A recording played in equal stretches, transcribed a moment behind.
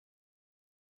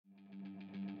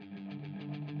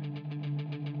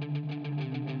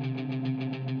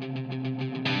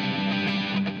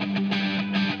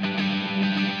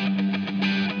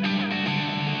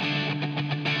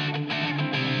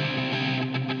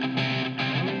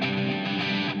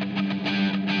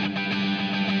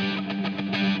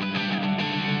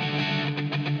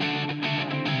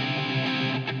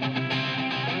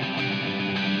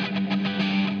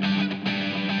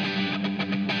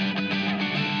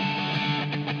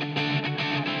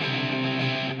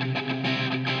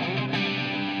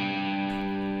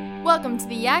Welcome to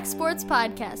the YAC Sports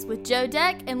Podcast with Joe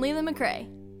Deck and Leland McCrae.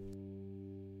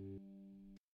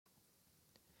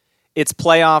 It's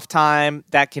playoff time.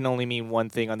 That can only mean one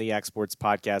thing on the YAC Sports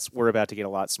Podcast. We're about to get a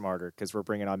lot smarter because we're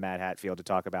bringing on Matt Hatfield to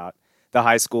talk about the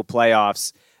high school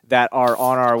playoffs that are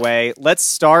on our way. Let's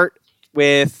start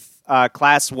with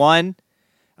Class 1.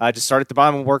 Just start at the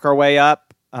bottom and work our way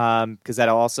up because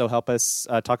that'll also help us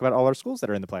talk about all our schools that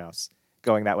are in the playoffs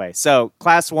going that way. So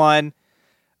Class 1,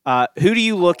 who do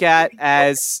you look at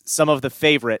as some of the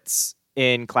favorites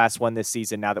in Class 1 this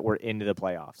season now that we're into the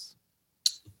playoffs?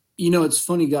 You know, it's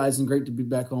funny, guys, and great to be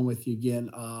back on with you again.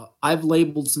 I've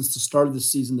labeled since the start of the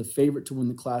season the favorite to win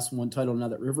the Class 1 title now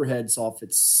that Riverhead's off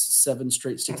its 7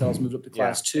 straight state titles, moved up to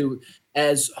Class 2,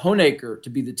 as Honaker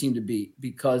to be the team to beat,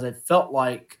 because I felt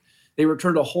like they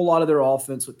returned a whole lot of their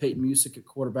offense with Peyton Music at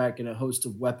quarterback and a host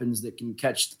of weapons that can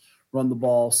catch, run the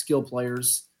ball, skill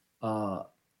players,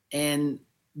 and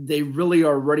they really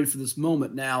are ready for this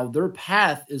moment. Now, their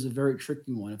path is a very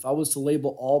tricky one. If I was to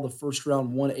label all the first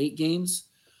round 1-8 games,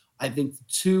 I think the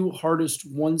two hardest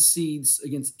 1 seeds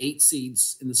against 8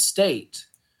 seeds in the state,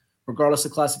 regardless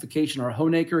of classification, are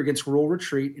Honaker against Rural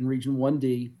Retreat in Region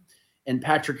 1D and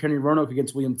Patrick Henry Roanoke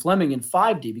against William Fleming in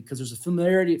 5D, because there's a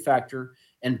familiarity factor,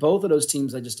 and both of those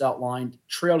teams I just outlined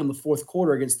trailed in the fourth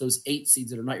quarter against those 8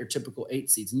 seeds that are not your typical 8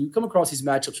 seeds. And you come across these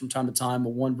matchups from time to time, a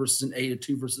 1 versus an 8, a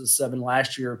 2 versus a 7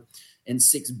 last year. In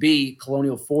 6B,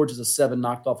 Colonial Forge is a 7,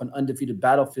 knocked off an undefeated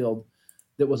Battlefield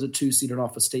that was a 2 seed and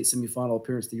off a state semifinal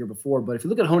appearance the year before. But if you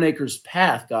look at Honaker's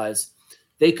path, guys,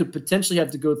 they could potentially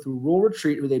have to go through Rural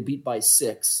Retreat, who they beat by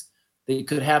 6. They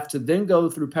could have to then go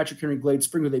through Patrick Henry Glade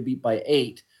Spring, who they beat by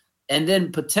 8. And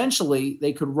then potentially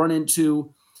they could run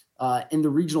into, in the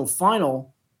regional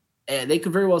final, and they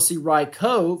could very well see Rye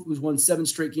Cove, who's won 7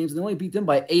 straight games, and they only beat them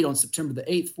by 8 on September the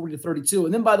 8th, 40-32.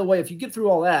 And then, by the way, if you get through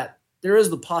all that, there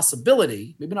is the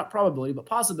possibility, maybe not probability, but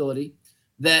possibility,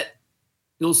 that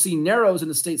you'll see Narrows in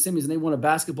the state semis, and they won a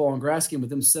basketball and grass game with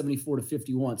them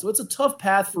 74-51. So it's a tough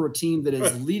path for a team that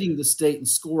is leading the state in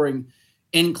scoring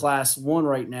in Class 1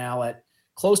 right now at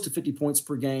close to 50 points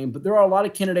per game. But there are a lot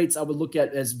of candidates I would look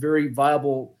at as very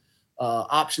viable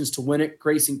options to win it.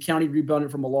 Grayson County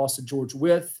rebounded from a loss to George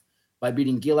Wythe by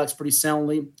beating Galax pretty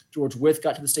soundly. George Wythe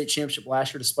got to the state championship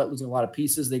last year despite losing a lot of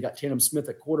pieces. They got Tatum Smith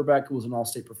at quarterback, who was an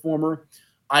all-state performer.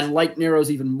 I'd like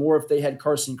Narrows even more if they had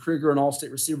Carson Krieger, an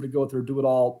all-state receiver, to go with their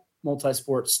do-it-all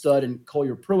multi-sport stud, and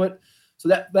Collier Pruitt. So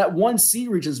that 1C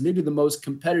region is maybe the most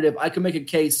competitive. I can make a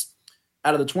case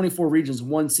out of the 24 regions,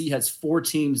 1C has 4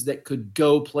 teams that could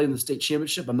go play in the state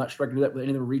championship. I'm not sure I can do that with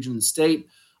any other region in the state.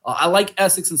 I like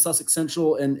Essex and Sussex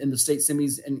Central in the state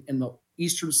semis and in the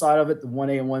eastern side of it, the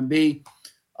 1A and 1B.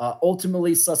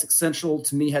 Ultimately, Sussex Central,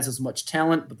 to me, has as much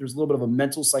talent, but there's a little bit of a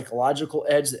mental, psychological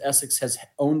edge that Essex has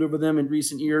owned over them in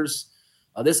recent years.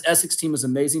 This Essex team is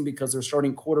amazing because their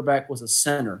starting quarterback was a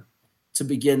center to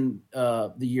begin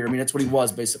the year. I mean, that's what he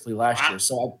was basically last year.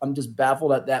 So I'm just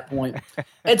baffled at that point.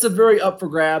 It's a very up for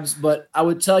grabs, but I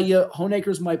would tell you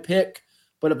Honaker's my pick.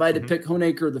 But if I had to pick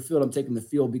Honaker or the field, I'm taking the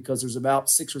field because there's about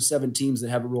 6 or 7 teams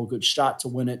that have a real good shot to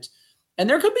win it. And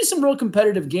there could be some real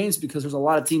competitive games because there's a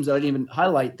lot of teams that I didn't even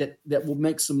highlight that will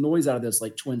make some noise out of this,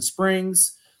 like Twin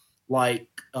Springs, like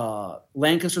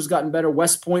Lancaster's gotten better.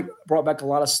 West Point brought back a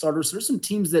lot of starters. So there's some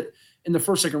teams that in the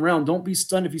first, second round, don't be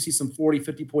stunned if you see some 40,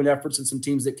 50-point efforts and some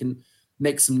teams that can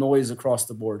make some noise across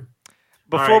the board.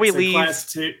 Before we leave,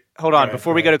 hold on,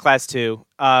 before we go to Class 2,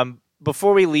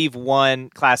 before we leave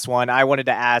Class 1, I wanted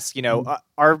to ask,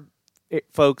 our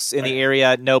folks in the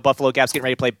area know Buffalo Gap's getting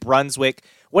ready to play Brunswick.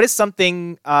 What is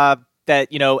something that,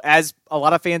 as a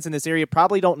lot of fans in this area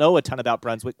probably don't know a ton about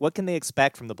Brunswick, what can they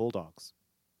expect from the Bulldogs?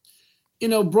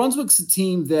 Brunswick's a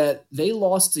team that they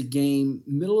lost a game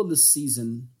middle of the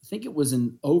season. I think it was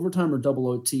in overtime or double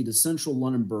OT to Central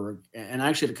Lunenburg. And I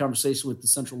actually had a conversation with the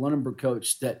Central Lunenburg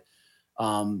coach that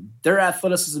their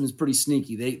athleticism is pretty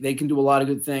sneaky. They can do a lot of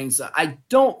good things. I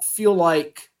don't feel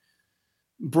like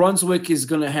Brunswick is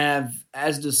going to have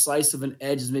as decisive an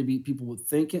edge as maybe people would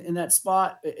think in that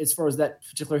spot as far as that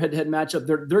particular head-to-head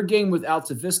matchup. Their game with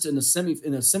Alta Vista in the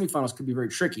semifinals could be very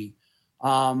tricky.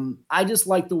 I just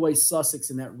like the way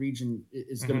Sussex in that region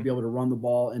is going to be able to run the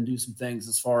ball and do some things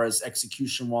as far as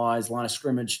execution-wise, line of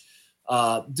scrimmage.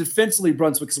 Defensively,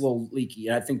 Brunswick's a little leaky,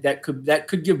 and I think that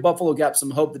could give Buffalo Gap some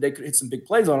hope that they could hit some big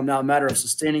plays on them. Now, a matter of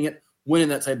sustaining it, winning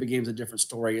that type of game is a different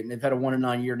story. And they've had a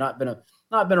 1-9 year, not been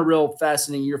a real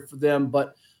fascinating year for them.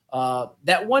 But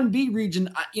that 1B region,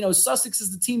 Sussex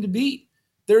is the team to beat.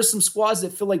 There's some squads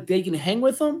that feel like they can hang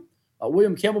with them.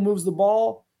 William Campbell moves the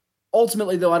ball.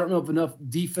 Ultimately, though, I don't know if enough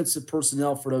defensive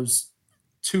personnel for those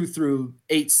 2 through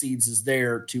 8 seeds is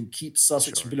there to keep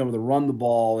Sussex from being able to run the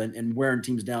ball and wearing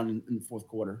teams down in the fourth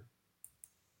quarter.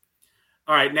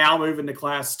 All right, now moving to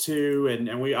Class 2, and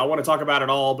I want to talk about it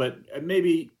all, but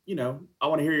maybe, I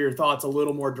want to hear your thoughts a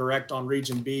little more direct on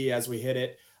Region B as we hit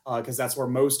it, because that's where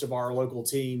most of our local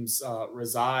teams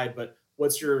reside. But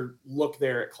what's your look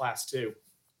there at Class 2?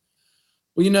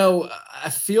 Well, I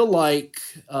feel like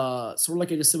sort of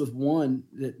like I just said with one,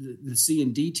 the C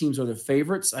and D teams are the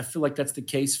favorites. I feel like that's the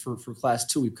case for Class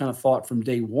 2. We've kind of thought from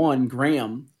day one,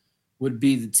 Graham would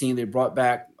be the team. They brought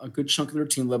back a good chunk of their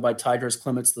team led by Tydres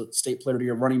Clements, the state player of the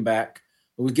year running back,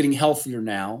 who was getting healthier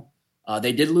now.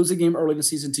 They did lose a game early in the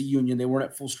season to Union. They weren't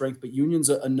at full strength, but Union's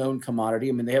a known commodity.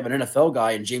 I mean, they have an NFL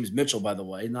guy in James Mitchell, by the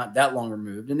way, not that long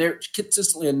removed. And they're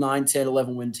consistently a 9, 10,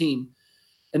 11-win team.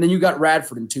 And then you got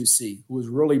Radford in 2C, who has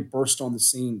really burst on the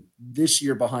scene this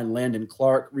year behind Landon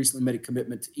Clark, recently made a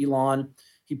commitment to Elon.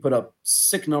 He put up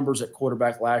sick numbers at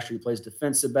quarterback last year. He plays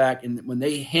defensive back. And when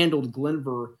they handled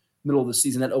Glenver middle of the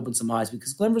season, that opened some eyes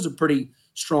because Glenver's a pretty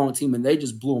strong team, and they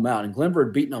just blew them out. And Glenver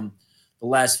had beaten them the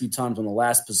last few times on the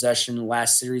last possession,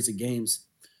 last series of games.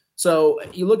 So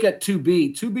you look at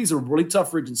 2B. 2B is a really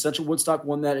tough region. Central Woodstock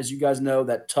won that, as you guys know,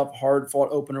 that tough, hard-fought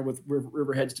opener with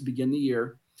Riverheads to begin the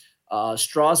year.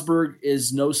 Strasburg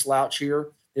is no slouch here.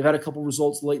 They've had a couple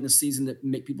results late in the season that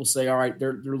make people say, all right,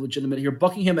 they're legitimate here.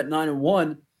 Buckingham at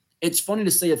 9-1. It's funny to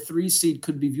say a 3 seed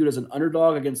could be viewed as an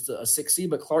underdog against a 6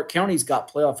 seed, but Clark County's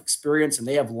got playoff experience and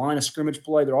they have line of scrimmage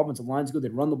play. Their offensive line's good. They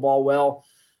run the ball well.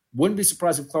 Wouldn't be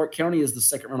surprised if Clark County is the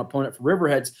second round opponent for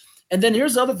Riverheads. And then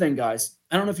here's the other thing, guys.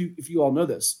 I don't know if you all know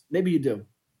this. Maybe you do.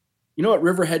 You know what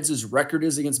Riverheads' record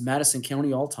is against Madison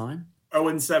County all time?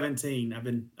 0-17. I've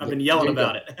been yelling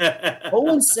about it.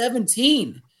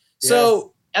 0-17. Yes.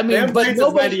 So I mean, but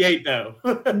nobody 98 though.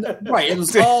 Right. It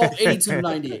was all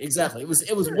 82-98. Exactly. It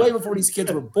was way before these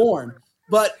kids were born.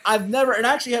 But I've never, and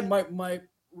I actually had my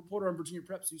reporter on Virginia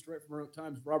Preps who used to write for Heroic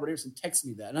Times, Robert Anderson, text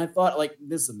me that. And I thought, like,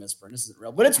 this is a misprint. This isn't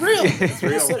real. But it's real. It's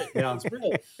real. Yeah, it's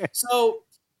real. So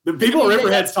the people at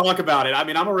Riverheads talk about it. I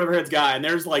mean, I'm a Riverheads guy, and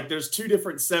there's 2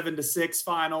 different 7-6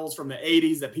 finals from the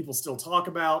 80s that people still talk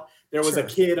about. There was a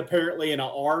kid apparently in an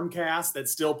arm cast that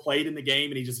still played in the game,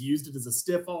 and he just used it as a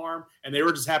stiff arm, and they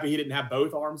were just happy he didn't have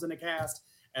both arms in the cast.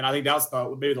 And I think that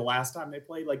was maybe the last time they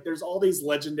played. Like, there's all these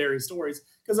legendary stories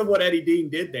because of what Eddie Dean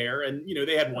did there. And,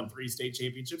 they had won 3 state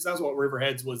championships. That's what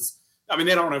Riverheads was. I mean,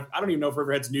 I don't even know if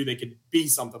Riverheads knew they could be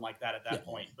something like that at that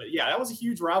point. But, yeah, that was a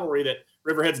huge rivalry that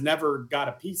Riverheads never got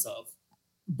a piece of.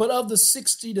 But of the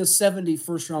 60 to 70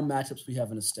 first-round matchups we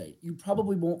have in a state, you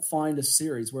probably won't find a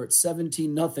series where it's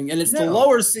 17-0, and it's the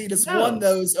lower seed that's won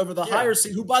those over the higher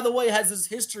seed, who, by the way, has this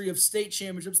history of state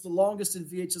championships, the longest in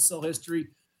VHSL history.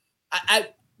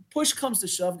 Push comes to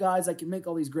shove, guys. I can make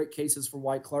all these great cases for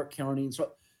why Clark County. And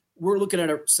so we're looking at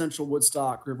a Central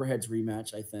Woodstock Riverheads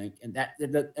rematch, I think, and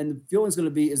the feeling's going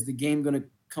to be, is the game going to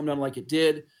come down like it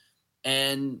did?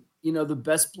 And the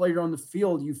best player on the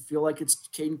field, you feel like it's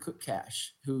Caden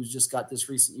Cook-Cash, who's just got this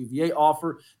recent UVA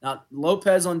offer. Now,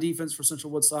 Lopez on defense for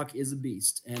Central Woodstock is a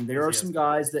beast, and there are some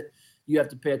guys that you have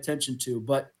to pay attention to.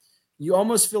 But you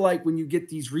almost feel like when you get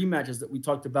these rematches that we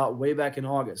talked about way back in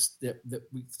August that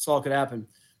we saw could happen,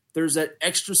 there's that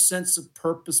extra sense of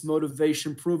purpose,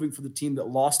 motivation, proving for the team that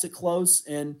lost it close.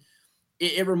 And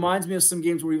it reminds me of some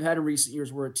games where we've had in recent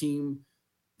years where a team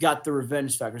got the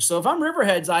revenge factor. So if I'm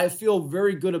Riverheads, I feel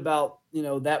very good about,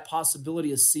 that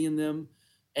possibility of seeing them.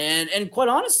 And quite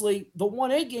honestly, the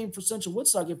 1A game for Central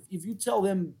Woodstock, if you tell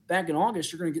them back in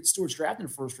August you're going to get Stuart Straft in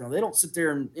the first round, they don't sit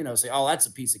there and, say, oh, that's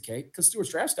a piece of cake, because Stuart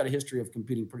Straft's got a history of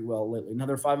competing pretty well lately. Now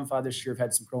they're 5-5 this year, have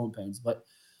had some growing pains. But,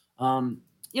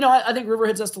 I think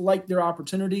Riverheads has to like their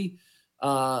opportunity.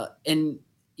 And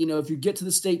if you get to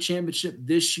the state championship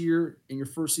this year in your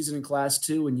first season in Class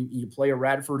 2 and you play a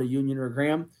Radford, a Union, or a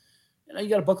Graham, you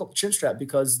got to buckle up the chin strap,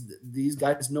 because these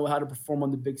guys know how to perform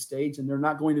on the big stage, and they're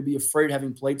not going to be afraid,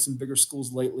 having played some bigger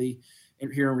schools lately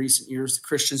here in recent years,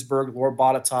 Christiansburg, Laura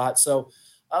Botetourt. So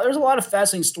there's a lot of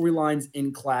fascinating storylines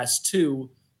in Class 2.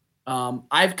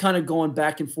 I've kind of gone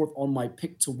back and forth on my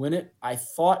pick to win it. I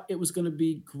thought it was going to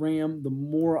be Graham. The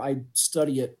more I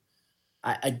study it,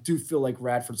 I do feel like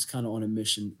Radford's kind of on a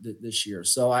mission this year.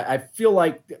 So I feel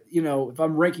like, if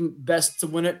I'm ranking best to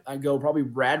win it, I go probably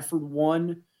Radford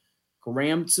 1,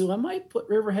 Graham 2. I might put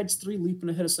Riverheads 3 leaping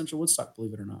ahead of Central Woodstock,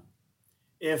 believe it or not.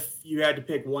 If you had to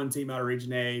pick one team out of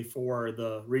Region A for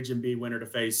the Region B winner to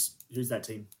face, who's that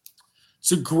team?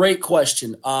 It's a great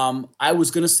question. I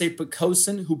was going to say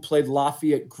Pocosin, who played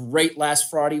Lafayette great last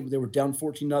Friday. They were down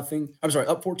 14-0. I'm sorry,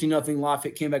 up 14-0.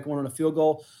 Lafayette came back, won on a field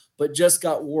goal. but just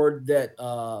got word that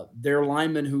their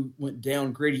lineman who went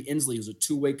down, Grady Inslee, who's a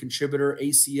two-way contributor,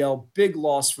 ACL, big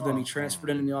loss for them. He transferred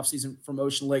in the offseason from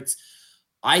Ocean Lakes.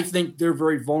 I think they're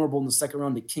very vulnerable in the second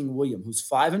round to King William, who's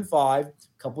 5-5, a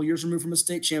couple years removed from a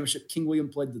state championship. King William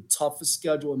played the toughest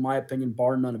schedule, in my opinion,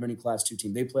 bar none of any Class 2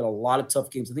 team. They played a lot of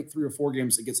tough games. I think 3 or 4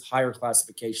 games against higher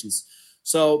classifications.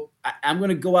 So I'm going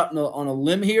to go out on a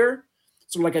limb here,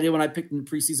 sort of like I did when I picked in the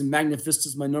preseason. Magna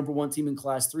Vista's my number 1 team in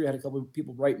Class 3. I had a couple of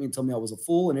people write me and tell me I was a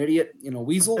fool, an idiot,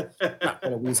 weasel. Not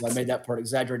quite a weasel. I made that part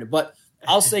exaggerated. But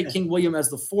I'll say King William as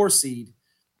the 4 seed.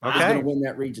 Okay. Is going to win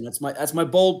that region. That's my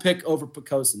bold pick over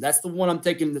Poquoson. That's the one I'm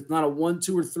taking. That's not a 1,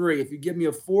 2, or 3. If you give me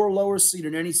a 4 lower seed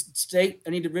in any state,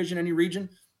 any division, any region,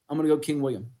 I'm going to go King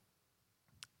William.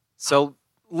 So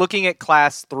looking at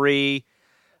Class 3,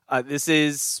 this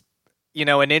is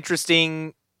an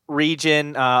interesting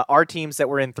region. Our teams that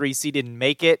were in 3C didn't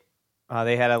make it.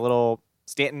 They had a little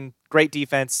Stanton, great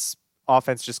defense,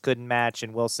 offense just couldn't match,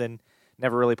 and Wilson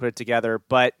never really put it together.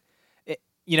 But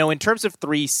in terms of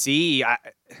 3C,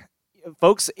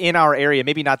 folks in our area,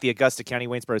 maybe not the Augusta County,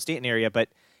 Waynesboro, Stanton area, but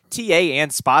TA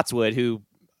and Spotswood, who,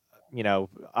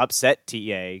 upset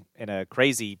TA in a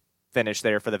crazy finish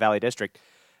there for the Valley District.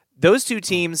 Those 2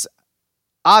 teams,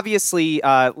 obviously,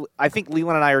 I think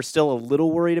Leland and I are still a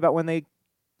little worried about when they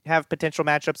have potential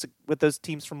matchups with those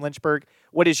teams from Lynchburg.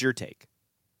 What is your take?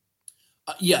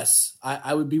 Yes,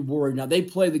 I would be worried. Now, they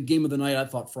play the game of the night, I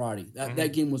thought, Friday.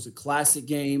 That game was a classic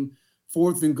game.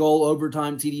 4th and goal,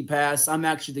 overtime, TD pass. I'm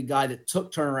actually the guy that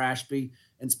took Turner Ashby,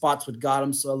 and Spotswood got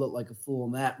him, so I look like a fool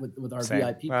on that with our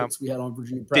VIP picks we had on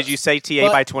Virginia Prep. Did you say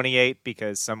TA by 28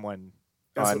 because someone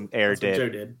on air did? Joe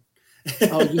did.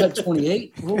 Oh, you had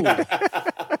 28? Ooh.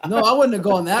 No, I wouldn't have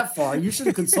gone that far. You should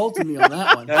have consulted me on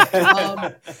that one.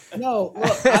 No,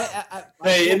 look.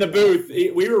 In the booth,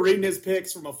 we were reading his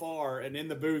picks from afar, and in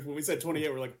the booth, when we said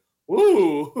 28, we're like,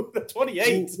 ooh,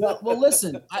 28. Well,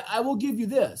 listen, I will give you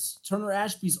this. Turner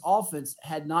Ashby's offense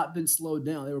had not been slowed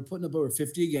down. They were putting up over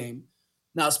 50 a game.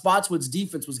 Now, Spotswood's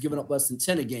defense was giving up less than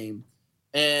 10 a game.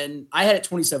 And I had it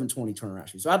 27-20 Turner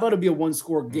Ashby. So I thought it'd be a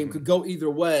 1-score game. Could go either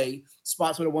way.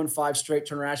 Spotswood had won 5 straight.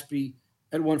 Turner Ashby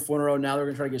had won 4 in a row. Now they're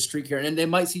going to try to get a streak here. And they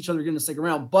might see each other again in the second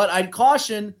round. But I'd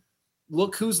caution,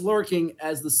 look who's lurking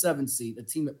as the 7th seed. A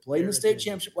team that played in the state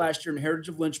championship last year in Heritage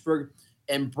of Lynchburg.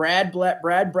 And Brad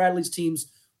Bradley's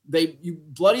teams, you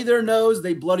bloody their nose,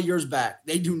 they bloody yours back.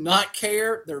 They do not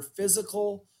care. They're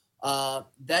physical.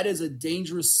 That is a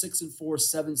dangerous 6-4,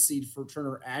 7 seed for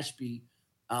Turner Ashby.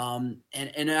 And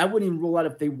I wouldn't even rule out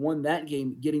if they won that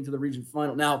game getting to the region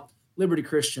final. Now, Liberty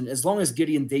Christian, as long as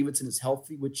Gideon Davidson is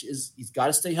healthy, he's got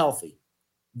to stay healthy,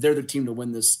 they're the team to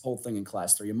win this whole thing in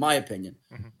Class 3, in my opinion,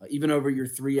 even over your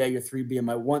 3A, your 3B, and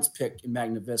my once pick in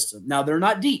Magna Vista. Now, they're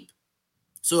not deep.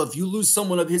 So if you lose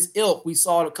someone of his ilk, we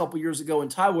saw it a couple years ago in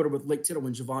Tidewater with Lake Tittle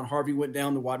when Javon Harvey went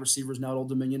down, the wide receivers now at Old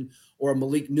Dominion, or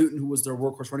Malik Newton, who was their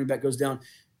workhorse running back, goes down.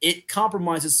 It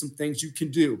compromises some things you can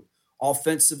do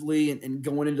offensively and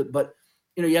going into, but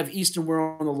you have Easton Ware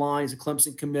on the line as a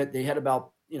Clemson commit. They had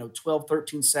about 12,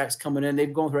 13 sacks coming in.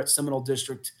 They've gone through that Seminole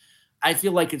District. I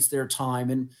feel like it's their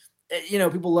time. And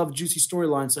people love juicy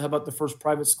storylines. So how about the first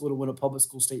private school to win a public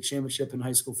school state championship in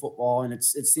high school football? And it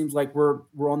seems like we're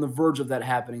on the verge of that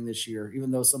happening this year, even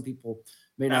though some people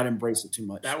may not embrace it too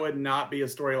much. That would not be a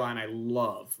storyline I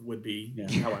love, would be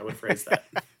how I would phrase that.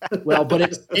 Well,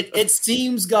 but it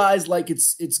seems, guys, like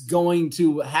it's going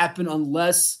to happen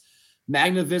unless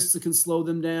Magna Vista can slow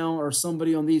them down or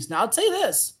somebody on these. Now, I'll tell you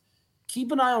this.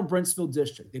 Keep an eye on Brentsville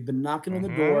District. They've been knocking on the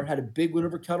door, had a big win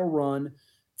over Kettle Run.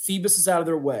 Phoebus is out of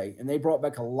their way, and they brought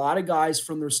back a lot of guys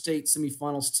from their state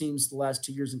semifinals teams the last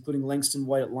 2 years, including Langston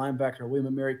White at linebacker,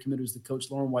 William & Mary committed, who's the coach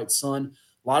Lauren White's son.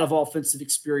 A lot of offensive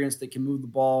experience. They can move the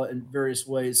ball in various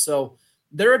ways. So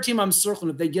they're a team I'm circling.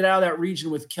 If they get out of that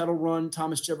region with Kettle Run,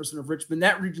 Thomas Jefferson of Richmond,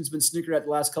 that region's been snickered at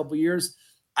the last couple of years.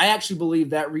 I actually believe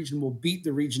that region will beat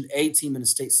the Region A team in the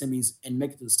state semis and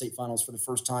make it to the state finals for the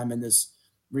first time in this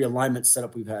realignment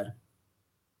setup we've had.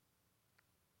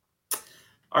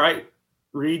 All right.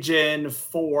 Region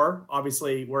 4,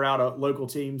 obviously we're out of local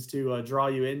teams to draw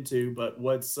you into, but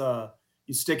what's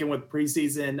you sticking with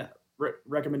preseason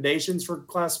recommendations for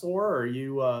Class 4, or are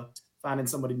you finding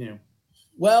somebody new?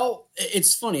 Well,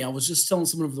 it's funny. I was just telling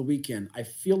someone over the weekend, I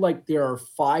feel like there are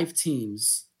 5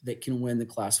 teams that can win the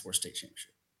Class 4 state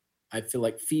championship. I feel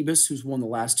like Phoebus, who's won the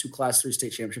last 2 Class 3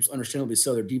 state championships, understandably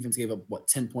so, their defense gave up,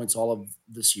 10 points all of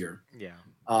this year. Yeah.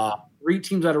 3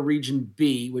 teams out of Region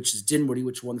B, which is Dinwiddie,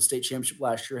 which won the state championship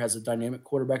last year, has a dynamic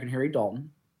quarterback in Harry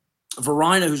Dalton.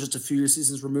 Verina, who's just a few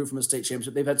seasons removed from a state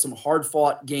championship. They've had some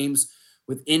hard-fought games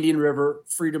with Indian River,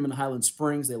 Freedom, and Highland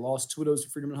Springs. They lost 2 of those to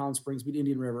Freedom and Highland Springs, beat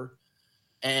Indian River.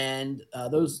 And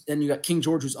you got King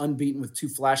George, who's unbeaten with 2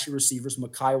 flashy receivers,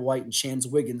 Mekhi White and Chance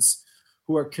Wiggins,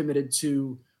 who are committed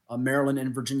to Maryland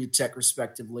and Virginia Tech,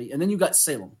 respectively. And then you got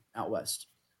Salem out west.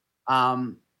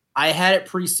 I had it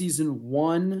preseason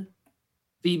 1,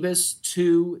 Phoebus,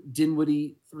 2,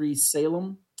 Dinwiddie, 3,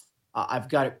 Salem. I've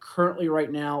got it currently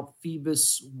right now,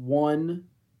 Phoebus 1,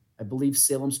 I believe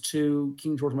Salem's 2,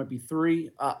 King George might be 3.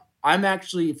 I'm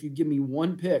actually, if you give me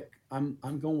one pick, I'm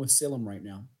going with Salem right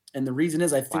now. And the reason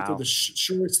is I think they're the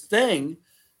surest thing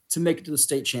to make it to the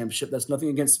state championship. That's nothing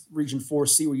against Region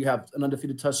 4C, where you have an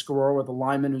undefeated Tuscarora with a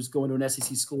lineman who's going to an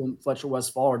SEC school in Fletcher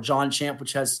Westfall, or John Champ,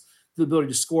 which has the ability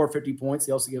to score 50 points.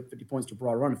 They also gave 50 points to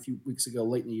Broad Run a few weeks ago,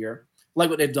 late in the year, like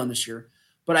what they've done this year.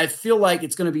 But I feel like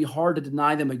it's going to be hard to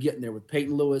deny them a getting there with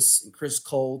Peyton Lewis and Chris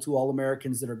Cole, 2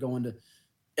 All-Americans that are going to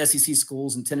SEC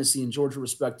schools in Tennessee and Georgia,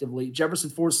 respectively. Jefferson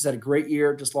Forest has had a great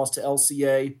year, just lost to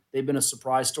LCA. They've been a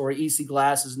surprise story. EC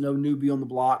Glass is no newbie on the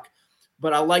block.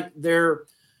 But I like their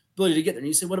ability to get there. And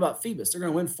you say, what about Phoebus? They're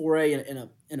going to win 4A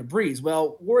in a breeze.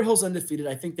 Well, War Hill's undefeated.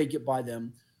 I think they get by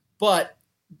them. But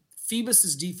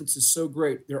Phoebus's defense is so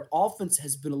great. Their offense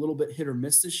has been a little bit hit or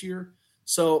miss this year.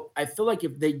 So I feel like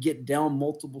if they get down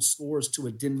multiple scores to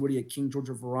a Dinwiddie, a King George,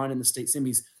 or Verona in the state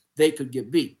semis, they could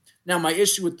get beat. Now, my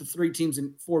issue with the 3 teams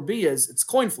in 4B is it's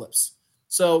coin flips.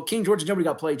 So King George and nobody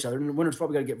got to play each other, and the winner's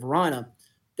probably got to get Verona.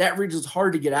 That region is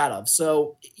hard to get out of.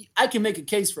 So I can make a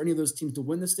case for any of those teams to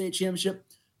win the state championship.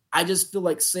 I just feel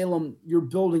like Salem, you're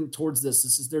building towards this.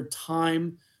 This is their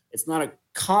time. It's not a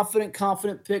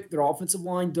confident pick. Their offensive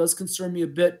line does concern me a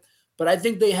bit, but I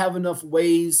think they have enough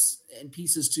ways and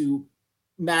pieces to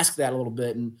mask that a little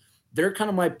bit. And they're kind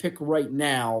of my pick right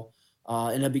now.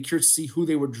 And I'd be curious to see who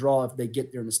they would draw if they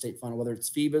get there in the state final, whether it's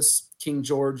Phoebus, King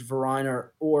George, Verona,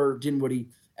 or Dinwiddie,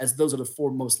 as those are the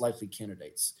 4 most likely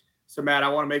candidates. So, Matt, I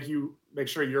want to make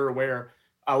sure you're aware.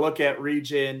 I look at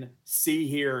Region C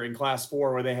here in Class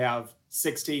 4, where they have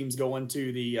 6 teams going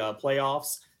to the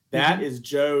playoffs. That is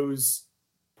Joe's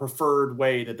preferred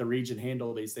way that the region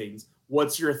handle these things.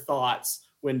 What's your thoughts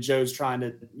when Joe's trying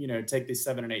to, take these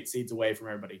 7 and 8 seeds away from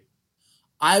everybody?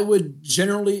 I would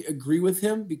generally agree with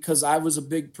him because I was a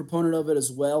big proponent of it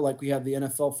as well. Like we have the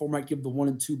NFL format, give the 1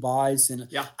 and 2 buys. And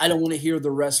I don't want to hear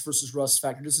the rest versus rust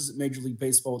factor. This isn't Major League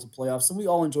Baseball with the playoffs. And we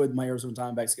all enjoyed my Arizona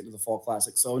Diamondbacks getting to the Fall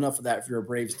Classic. So enough of that if you're a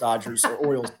Braves, Dodgers, or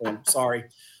Orioles fan. Sorry.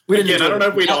 I don't know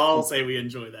if we'd all say we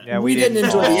enjoy that. Yeah, we didn't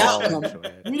enjoy the outcome.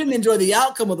 We didn't enjoy the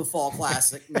outcome of the Fall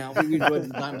Classic. Now we enjoyed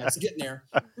the Diamondbacks getting there.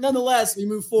 Nonetheless, we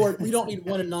move forward. We don't need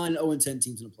 1 and 9, 0 and 10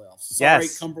 teams in the playoffs. Sorry,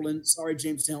 Cumberland. Sorry,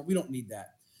 Jamestown. We don't need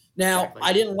that. Now, exactly.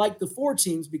 I didn't like the 4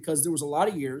 teams because there was a lot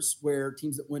of years where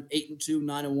teams that went 8-2,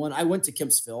 9-1. I went to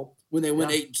Kempsville when they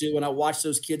went 8-2, and I watched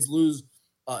those kids lose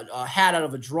a hat out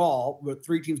of a draw with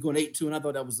 3 teams going 8-2, and I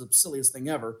thought that was the silliest thing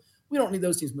ever. We don't need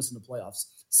those teams missing the playoffs.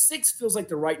 6 feels like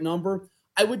the right number.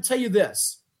 I would tell you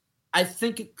this. I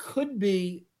think it could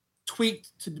be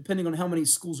tweaked to depending on how many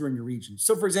schools are in your region.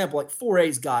 So, for example, like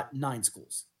 4A's got 9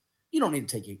 schools. You don't need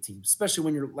to take 8 teams, especially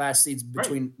when your last seed's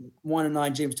between 1 and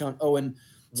 9, Jamestown, 0 and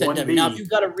 10. Now, if you've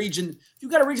got a region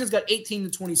that's got 18 to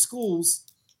 20 schools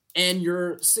and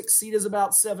your 6th seed is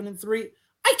about 7 and 3,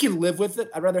 I can live with it.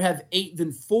 I'd rather have 8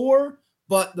 than 4,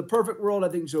 but the perfect world, I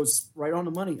think, Joe's right on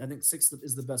the money. I think 6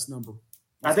 is the best number.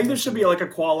 I think there should be like a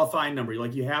qualifying number.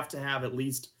 Like you have to have at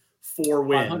least 4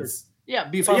 wins. 500. Yeah,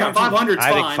 be 500. Yeah, 500 is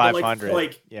fine. I think 500.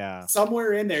 Like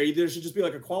somewhere in there, there should just be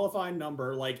like a qualifying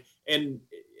number. Like, and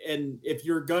if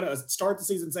you're gonna start the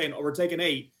season saying, "Oh, we're taking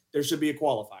 8," there should be a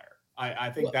qualifier.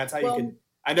 I think that's how you can.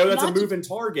 I know that's a moving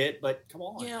target, but come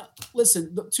on. Yeah,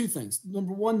 listen, 2 things.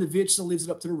 Number 1, the VHSL leaves it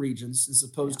up to the regions as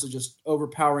opposed to just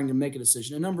overpowering to make a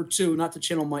decision. And number 2, not to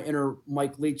channel my inner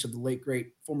Mike Leach of the late,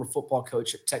 great former football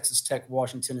coach at Texas Tech,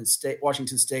 Washington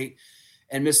State,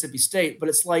 and Mississippi State, but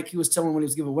it's like he was telling when he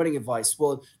was giving wedding advice.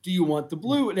 Well, do you want the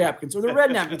blue napkins or the red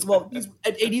napkins? Well,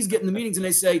 ADs get in the meetings and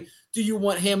they say, do you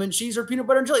want ham and cheese or peanut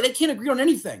butter and jelly? They can't agree on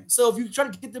anything. So if you try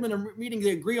to get them in a meeting they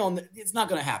agree on, it's not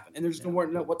going to happen. And they're just going to want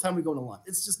to know what time we go to lunch.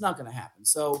 It's just not going to happen.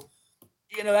 So,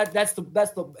 that's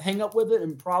the hang up with it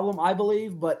and problem, I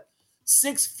believe. But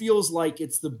 6 feels like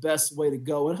it's the best way to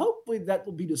go. And hopefully that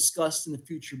will be discussed in the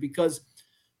future because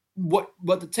what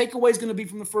the takeaway is going to be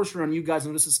from the first round, you guys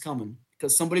know this is coming.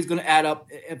 Because somebody's going to add up.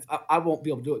 If I won't be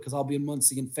able to do it because I'll be in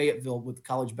Muncie and Fayetteville with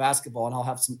college basketball, and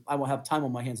I won't have time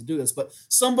on my hands to do this. But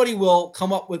somebody will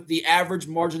come up with the average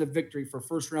margin of victory for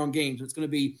first round games. It's going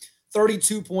to be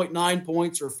 32.9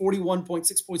 points or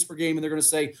 41.6 points per game, and they're going to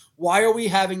say, "Why are we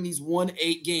having these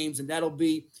 1-8 games?" And that'll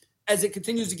be as it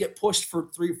continues to get pushed for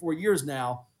 3 or 4 years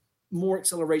now. more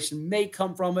acceleration may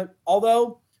come from it.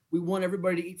 Although we want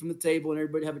everybody to eat from the table and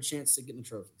everybody to have a chance to get in the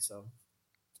trophy. So,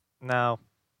 no.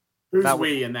 Who's not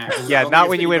we in that? Yeah, not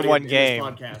when you win one game.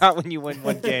 Not when you win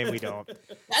one game, we don't.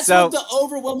 That's what the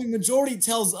overwhelming majority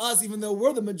tells us, even though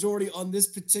we're the majority on this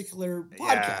particular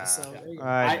podcast. So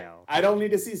I don't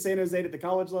need to see San Jose at the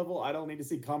college level. I don't need to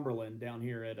see Cumberland down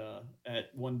here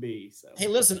at 1B. So hey,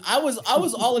 listen, I was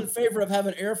all in favor of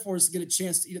having Air Force get a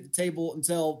chance to eat at the table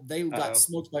until they got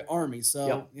smoked by Army.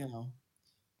 So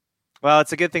Well,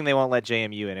 it's a good thing they won't let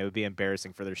JMU in. It would be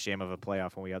embarrassing for their shame of a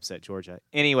playoff when we upset Georgia.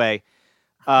 Anyway.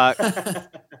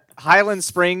 Highland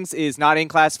Springs is not in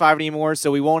Class 5 anymore,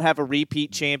 so we won't have a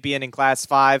repeat champion in Class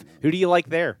 5. Who do you like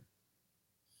there?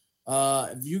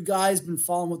 Have you guys been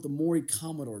following what the Maury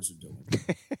Commodores are doing?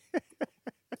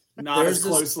 Not as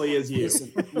closely as you.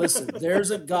 Listen,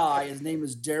 there's a guy, his name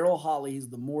is Daryl Holly. He's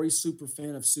the Maury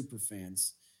superfan of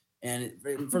superfans. And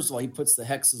first of all, he puts the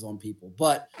hexes on people.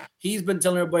 But he's been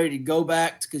telling everybody to go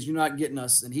back because you're not getting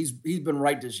us. And he's been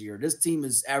right this year. This team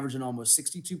is averaging almost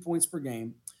 62 points per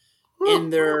game in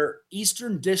their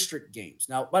Eastern District games.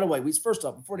 Now, by the way, first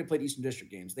off, before they played Eastern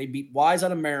District games, they beat Wise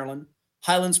out of Maryland,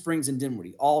 Highland Springs, and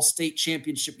Dinwiddie, all state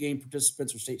championship game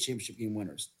participants or state championship game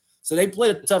winners. So they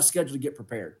played a tough schedule to get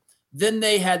prepared. Then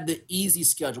they had the easy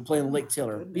schedule playing Lake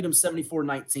Taylor, beat them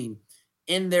 74-19.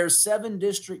 In their 7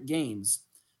 district games,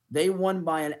 they won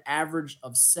by an average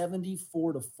of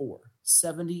 74-4,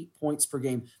 70 points per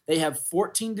game. They have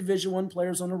 14 Division I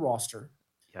players on the roster.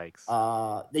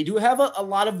 Yikes. They do have a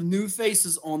lot of new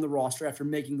faces on the roster after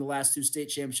making the last 2 state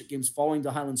championship games, falling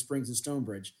to Highland Springs and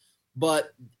Stonebridge.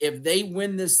 But if they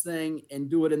win this thing and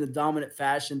do it in the dominant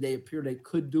fashion they appear they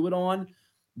could do it on,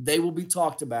 they will be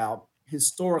talked about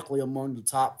historically among the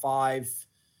top 5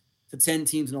 to 10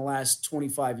 teams in the last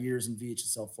 25 years in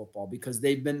VHSL football because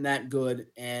they've been that good.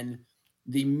 And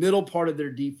the middle part of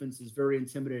their defense is very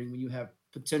intimidating when you have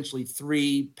potentially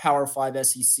 3 Power 5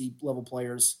 SEC level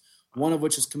players, one of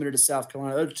which is committed to South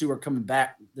Carolina. The other 2 are coming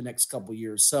back the next couple of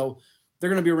years. So they're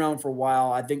going to be around for a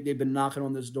while. I think they've been knocking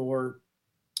on this door.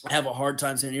 I have a hard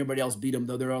time saying anybody else beat them,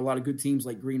 though. There are a lot of good teams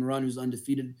like Green Run, who's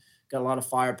undefeated, got a lot of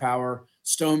firepower.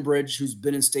 Stonebridge, who's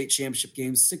been in state championship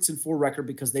games, 6-4 record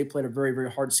because they played a very, very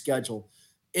hard schedule.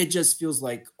 It just feels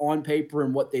like on paper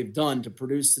and what they've done to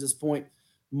produce to this point,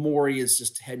 Maury is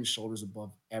just head and shoulders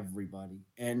above everybody.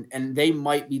 And they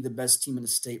might be the best team in the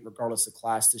state regardless of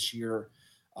class this year.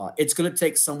 It's going to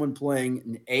take someone playing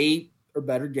an A or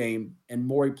better game and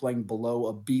Maury playing below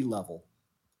a B level,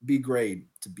 B grade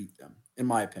to beat them, in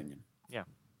my opinion. Yeah.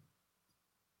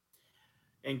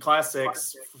 In Class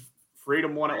 6,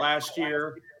 Freedom won it last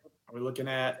year. Are we looking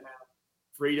at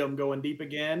Freedom going deep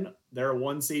again? They're a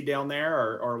 1 seed down there,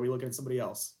 or are we looking at somebody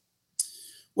else?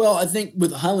 Well, I think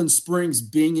with Highland Springs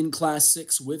being in Class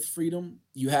 6 with Freedom,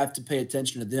 you have to pay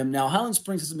attention to them. Now, Highland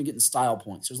Springs hasn't been getting style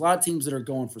points. There's a lot of teams that are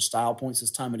going for style points this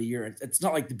time of the year. It's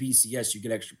not like the BCS, you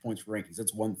get extra points for rankings.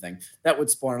 That's one thing. That would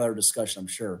spawn another discussion, I'm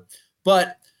sure.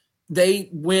 But they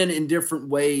win in different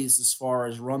ways as far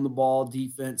as run the ball,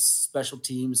 defense, special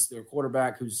teams. Their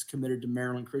quarterback, who's committed to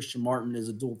Maryland, Christian Martin, is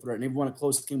a dual threat. And they've won a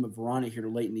close game with Verona here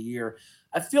late in the year.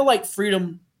 I feel like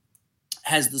Freedom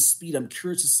has the speed. I'm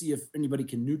curious to see if anybody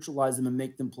can neutralize them and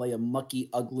make them play a mucky,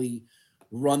 ugly,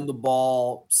 run the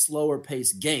ball, slower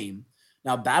paced game.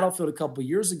 Now, Battlefield a couple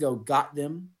years ago got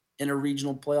them in a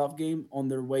regional playoff game on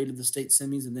their way to the state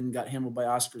semis and then got handled by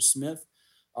Oscar Smith.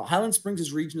 Highland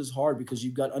Springs' region is hard because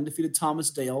you've got undefeated Thomas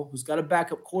Dale, who's got a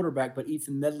backup quarterback, but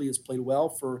Ethan Medley has played well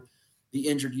for the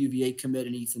injured UVA commit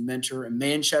and Ethan Mentor. And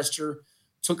Manchester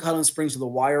took Highland Springs to the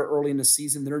wire early in the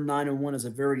season. They're 9-1 as a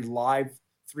very live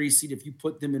 3 seed. If you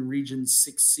put them in region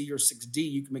 6C or 6D,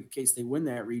 you can make a case they win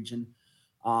that region.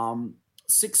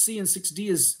 6C and 6D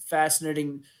is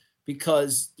fascinating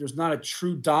because there's not a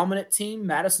true dominant team.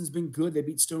 Madison's been good. They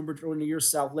beat Stonebridge early in the year.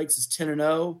 South Lakes is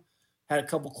 10-0. Had a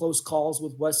couple close calls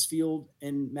with Westfield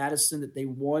and Madison that they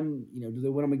won. You know, do they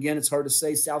win them again? It's hard to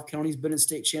say. South County's been in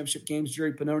state championship games.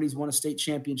 Jerry Pannoni's won a state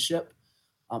championship.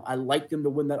 I like them to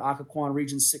win that Occoquan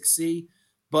Region 6C.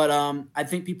 But I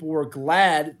think people were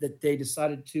glad that they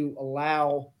decided to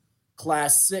allow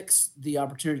Class 6 the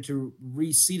opportunity to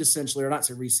reseed essentially, or not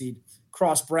say reseed,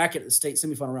 cross bracket at the state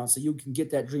semifinal round so you can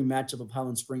get that dream matchup of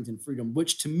Highland Springs and Freedom,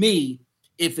 which to me,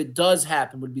 if it does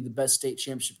happen, would be the best state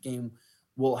championship game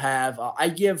we'll have. I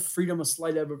give Freedom a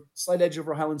slight edge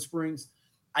over Highland Springs.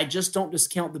 I just don't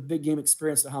discount the big game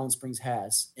experience that Highland Springs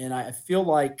has. And I feel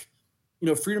like, you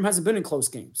know, Freedom hasn't been in close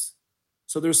games.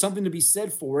 So there's something to be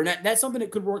said for. And that's something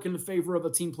that could work in the favor of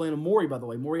a team playing a Maury, by the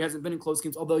way. Maury hasn't been in close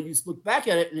games, although you look back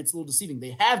at it and it's a little deceiving.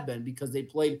 They have been because they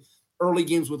played early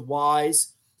games with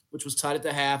Wise which was tied at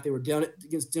the half. They were down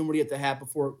against Dinwiddie at the half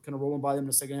before kind of rolling by them in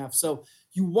the second half. So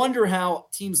you wonder how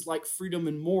teams like Freedom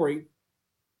and Maury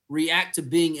react to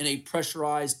being in a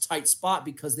pressurized, tight spot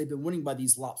because they've been winning by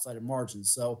these lopsided margins.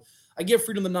 So I give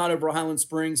Freedom the nod over Highland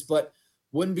Springs, but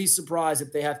wouldn't be surprised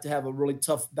if they have to have a really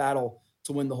tough battle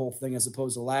to win the whole thing as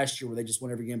opposed to last year where they just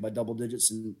won every game by double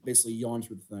digits and basically yawned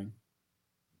through the thing.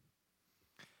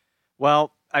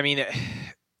 Well, I mean,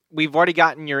 we've already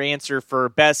gotten your answer for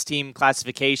best team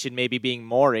classification maybe being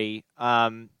Maury.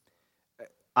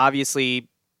 Obviously,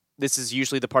 this is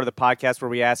usually the part of the podcast where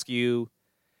we ask you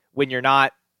when you're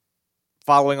not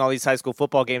following all these high school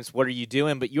football games, what are you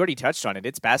doing? But you already touched on it.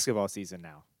 It's basketball season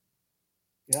now.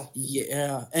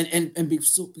 Yeah. And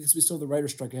because we still have the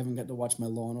writer's strike, I haven't got to watch my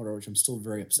Law and Order, which I'm still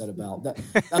very upset about.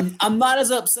 I'm not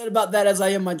as upset about that as I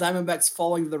am my Diamondbacks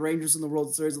falling to the Rangers in the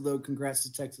World Series, although congrats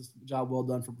to Texas. Job well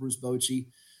done for Bruce Bochy,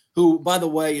 who, by the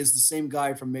way, is the same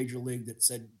guy from Major League that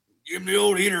said, "Give me the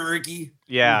old heater, Ricky."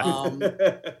 Yeah.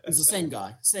 It's the same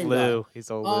guy. Lou.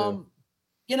 He's old Lou.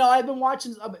 I've been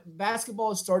watching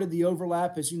basketball has started the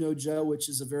overlap, as you know, Joe, which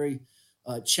is a very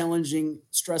challenging,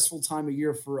 stressful time of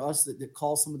year for us that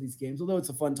call some of these games, although it's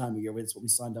a fun time of year. It's what we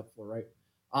signed up for, right?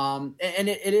 And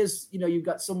it is, you've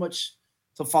got so much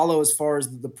to follow as far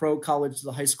as the pro college,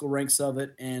 the high school ranks of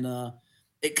it. And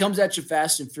it comes at you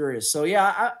fast and furious. So,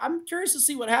 yeah, I'm curious to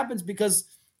see what happens because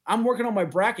I'm working on my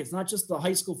brackets, not just the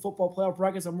high school football playoff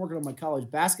brackets. I'm working on my college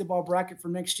basketball bracket for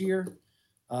next year.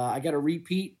 I got a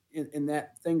repeat in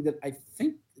that thing that I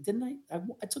think, didn't I?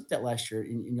 I took that last year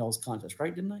in y'all's contest,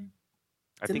 right? Didn't I?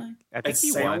 I think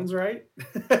he sounds won. Right.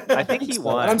 I think he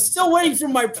won. But I'm still waiting for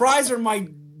my prize or my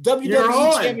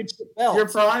WWE championship belt. Your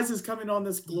prize is coming on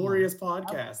this glorious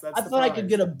podcast. I thought I could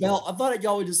get a belt. I thought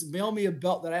y'all would just mail me a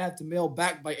belt that I have to mail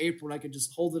back by April, and I could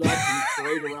just hold it up and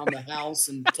parade around the house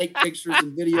and take pictures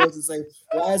and videos and say,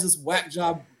 "Why is this whack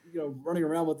job, running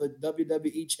around with a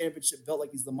WWE championship belt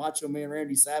like he's the Macho Man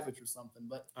Randy Savage or something?"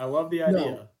 But I love the idea.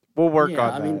 No. We'll work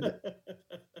on that.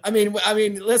 I mean,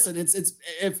 listen, it's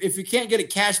if you can't get a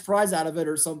cash prize out of it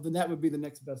or something, that would be the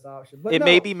next best option. But it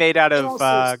may be made out of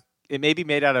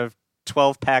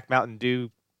 12-pack Mountain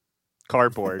Dew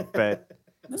cardboard, but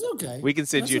that's okay. We can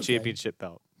send you a championship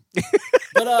belt.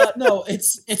 But no, it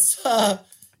is a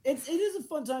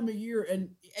fun time of year,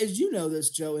 and as you know this,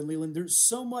 Joe and Leland, there's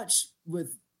so much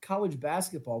with college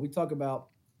basketball. We talk about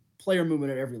player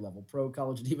movement at every level, pro,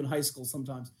 college, and even high school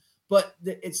sometimes. But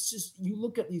it's just, you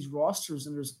look at these rosters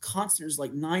and there's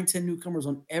like 9-10 newcomers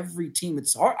on every team.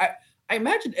 It's hard. I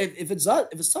imagine if it's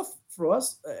tough for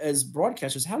us as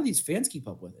broadcasters, how do these fans keep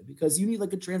up with it? Because you need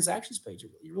like a transactions page.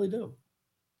 You really do.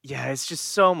 Yeah, it's just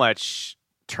so much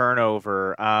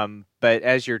turnover. But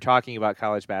as you're talking about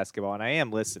college basketball, and I am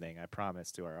listening, I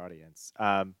promise, to our audience.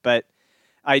 But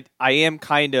I am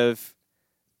kind of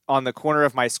on the corner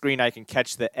of my screen. I can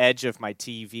catch the edge of my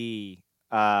TV.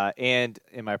 And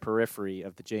in my periphery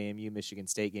of the JMU Michigan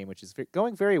State game, which is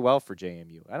going very well for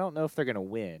JMU. I don't know if they're going to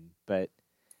win, but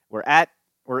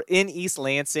we're in East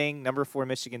Lansing, number 4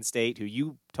 Michigan State, who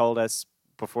you told us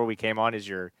before we came on is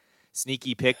your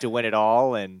sneaky pick to win it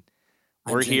all, and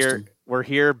we're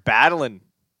here battling.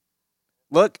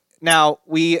 Look, now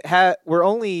we're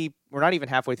not even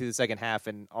halfway through the second half,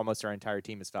 and almost our entire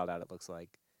team is fouled out. It looks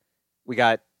like we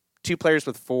got 2 players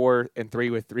with 4 and 3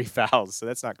 with 3 fouls, so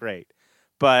that's not great.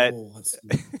 But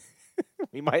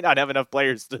we might not have enough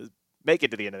players to make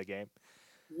it to the end of the game.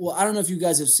 Well, I don't know if you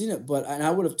guys have seen it, but I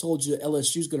would have told you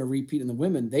LSU is going to repeat in the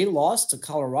women. They lost to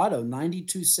Colorado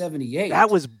 92-78.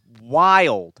 That was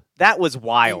wild.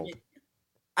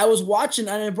 I was watching,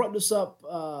 and I brought this up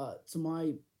to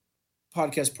my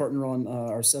podcast partner on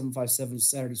our 757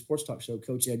 Saturday Sports Talk show,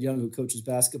 Coach Ed Young, who coaches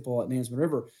basketball at Mansman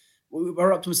River. We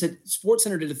brought up to him and said,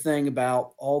 SportsCenter did a thing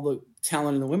about all the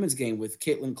talent in the women's game with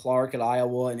Caitlin Clark at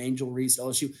Iowa and Angel Reese at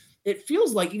LSU. It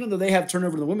feels like even though they have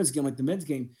turnover in the women's game like the men's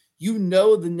game,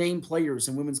 the name players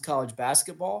in women's college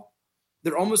basketball,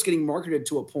 they're almost getting marketed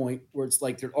to a point where it's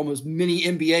like they're almost mini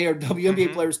NBA or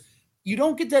WNBA players. You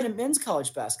don't get that in men's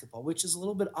college basketball, which is a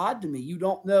little bit odd to me. You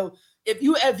don't know. If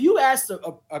you asked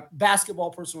a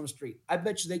basketball person on the street, I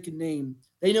bet you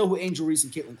they know who Angel Reese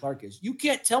and Caitlin Clark is. You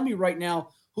can't tell me right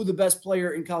now who the best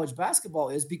player in college basketball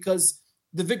is because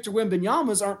the Victor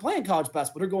Wembanyamas aren't playing college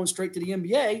basketball. They're going straight to the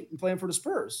NBA and playing for the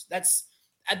Spurs.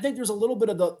 I think there's a little bit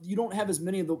of you don't have as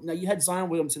many of now you had Zion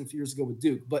Williamson a few years ago with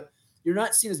Duke, but you're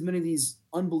not seeing as many of these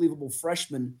unbelievable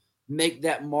freshmen make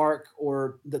that mark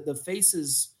or the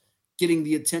faces getting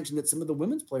the attention that some of the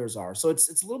women's players are. So it's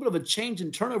a little bit of a change in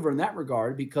turnover in that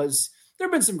regard because there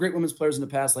have been some great women's players in the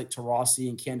past like Taurasi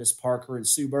and Candace Parker and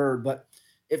Sue Bird, but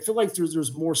it feels like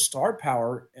there's more star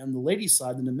power on the ladies'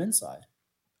 side than the men's side.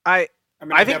 I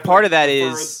think part of that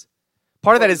is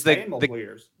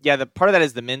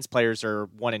the men's players are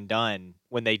one and done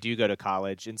when they do go to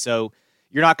college, and so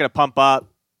you're not going to pump up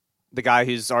the guy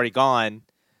who's already gone.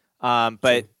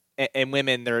 But and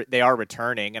women, they are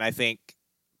returning, and I think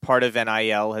part of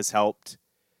NIL has helped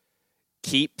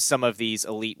keep some of these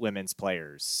elite women's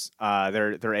players.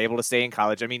 They're able to stay in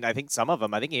college. I mean, I think some of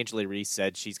them. I think Angela Reese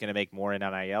said she's going to make more in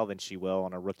NIL than she will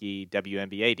on a rookie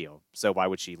WNBA deal. So why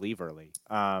would she leave early?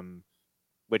 Well,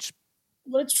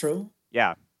 it's true.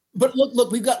 Yeah. But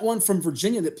look, we've got one from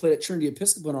Virginia that played at Trinity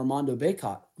Episcopal, Armando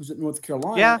Baycott, who's at North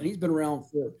Carolina. Yeah. And he's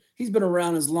been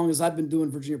around as long as I've been doing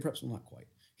Virginia Preps. Well, not quite.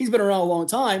 He's been around a long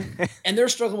time, and they're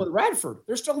struggling with Radford.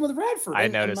 I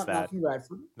noticed that.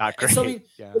 Radford. Not great. So,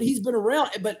 but he's been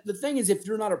around. But the thing is, if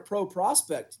you're not a pro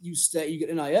prospect, you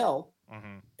get NIL.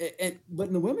 Mm-hmm. But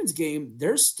in the women's game,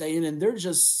 they're staying and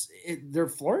they're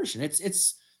flourishing.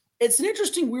 It's an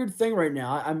interesting, weird thing right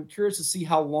now. I'm curious to see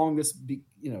how long this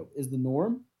is the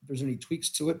norm. If there's any tweaks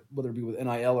to it, whether it be with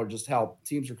NIL or just how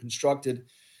teams are constructed.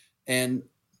 And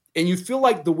you feel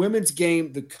like the women's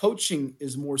game, the coaching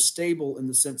is more stable in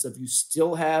the sense of you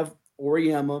still have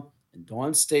Oriema and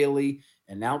Dawn Staley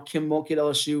and now Kim Mulkey at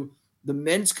LSU. The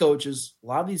men's coaches, a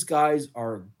lot of these guys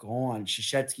are gone.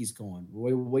 Krzyzewski's gone.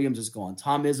 Roy Williams is gone.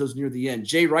 Tom Izzo's near the end.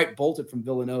 Jay Wright bolted from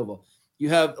Villanova. You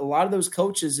have a lot of those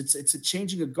coaches. It's a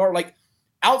changing of guard. Like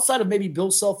outside of maybe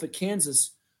Bill Self at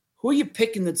Kansas, who are you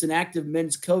picking that's an active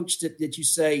men's coach that you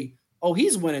say, oh,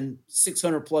 he's winning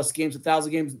 600 plus games,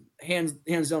 1,000 games,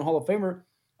 hands down Hall of Famer?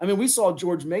 I mean, we saw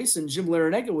George Mason, Jim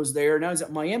Larinaga was there. Now he's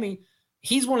at Miami.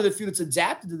 He's one of the few that's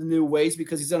adapted to the new ways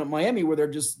because he's done at Miami where they're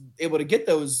just able to get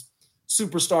those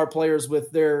superstar players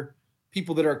with their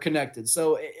people that are connected.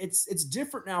 So it's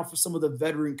different now for some of the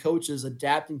veteran coaches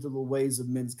adapting to the ways of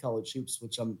men's college hoops,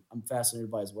 which I'm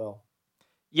fascinated by as well.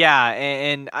 Yeah,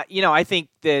 and I think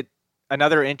that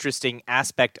another interesting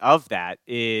aspect of that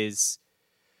is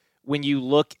when you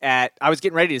look at, I was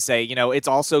getting ready to say, it's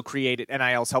also created,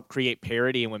 NIL's helped create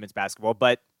parity in women's basketball,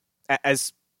 but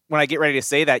when I get ready to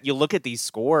say that, you look at these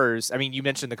scores. I mean, you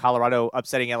mentioned the Colorado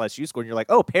upsetting LSU score, and you're like,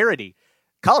 oh, parity.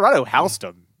 Colorado housed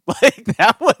them. Like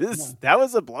that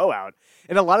was a blowout.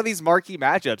 And a lot of these marquee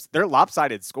matchups, they're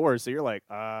lopsided scores. So you're like,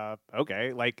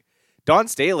 okay. Like Dawn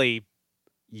Staley,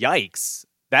 yikes.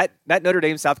 That Notre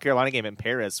Dame South Carolina game in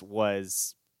Paris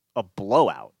was a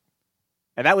blowout.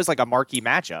 And that was like a marquee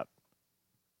matchup.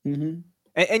 Mm-hmm.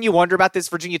 And you wonder about this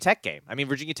Virginia Tech game. I mean,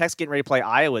 Virginia Tech's getting ready to play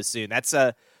Iowa soon. That's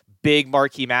a big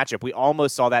marquee matchup. We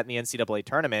almost saw that in the NCAA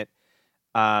tournament,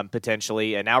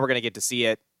 potentially. And now we're going to get to see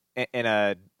it in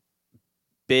a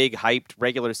big hyped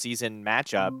regular season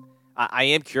matchup. I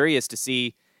am curious to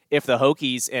see if the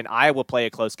Hokies and Iowa play a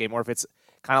close game, or if it's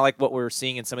kind of like what we're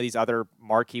seeing in some of these other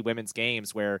marquee women's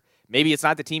games where maybe it's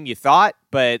not the team you thought,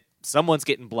 but someone's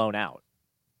getting blown out.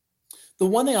 The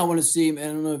one thing I want to see, and I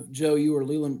don't know if Joe, you or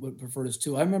Leland would prefer this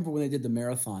too. I remember when they did the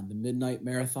marathon, the midnight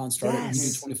marathon started in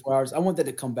 24 hours. I want that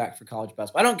to come back for college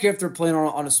basketball. I don't care if they're playing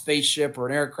on a spaceship or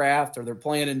an aircraft, or they're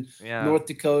playing in North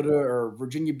Dakota or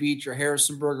Virginia Beach or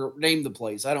Harrisonburg, or name the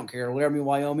place. I don't care. Laramie,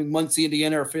 Wyoming, Muncie,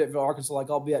 Indiana, or Fayetteville, Arkansas, like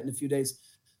I'll be at in a few days.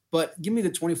 But give me the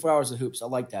 24 hours of hoops. I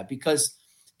like that because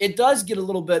it does get a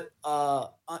little bit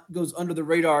goes under the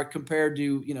radar compared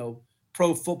to,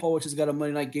 pro football, which has got a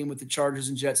Monday night game with the Chargers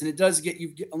and Jets. And it does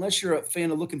unless you're a fan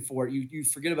of looking for it, you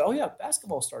forget about,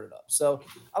 basketball started up. So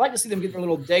I like to see them get a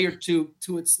little day or two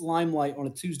to its limelight on a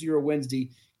Tuesday or a Wednesday,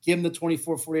 give them the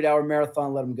 24, 48-hour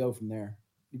marathon, let them go from there.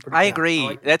 I agree.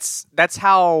 Like that's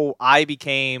how I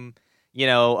became,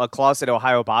 a closet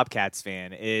Ohio Bobcats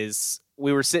fan. Is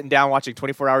we were sitting down watching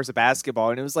 24 hours of basketball,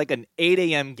 and it was like an 8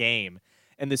 a.m. game,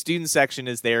 and the student section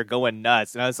is there going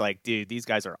nuts. And I was like, dude, these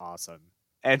guys are awesome.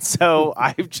 And so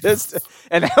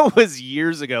and that was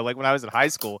years ago, like when I was in high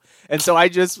school. And so I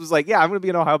just was like, I'm going to be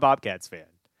an Ohio Bobcats fan.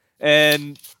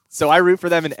 And so I root for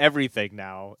them in everything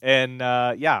now. And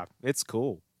it's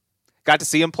cool. Got to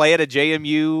see them play at a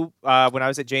JMU. When I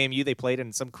was at JMU, they played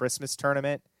in some Christmas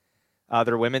tournament.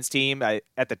 Their women's team,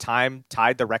 at the time,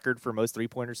 tied the record for most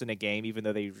three-pointers in a game, even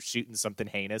though they were shooting something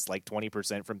heinous, like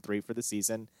 20% from three for the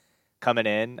season coming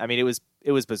in. I mean,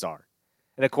 it was bizarre.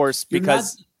 And, of course,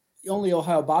 because the only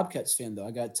Ohio Bobcats fan, though,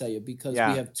 I got to tell you, because we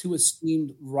have two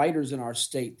esteemed writers in our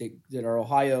state that are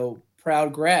Ohio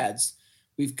proud grads.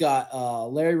 We've got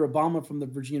Larry Rabama from the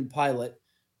Virginia Pilot,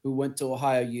 who went to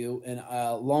Ohio U, and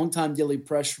a longtime Daily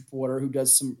Press reporter who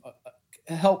does some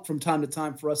help from time to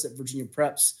time for us at Virginia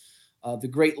Preps. The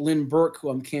great Lynn Burke, who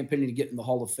I'm campaigning to get in the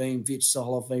Hall of Fame, VHSL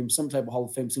Hall of Fame, some type of Hall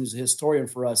of Fame, seems a historian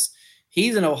for us.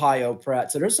 He's an Ohio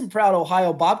Pratt. So there's some proud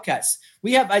Ohio Bobcats.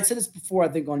 I said this before, I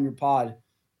think, on your pod.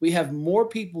 we have more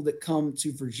people that come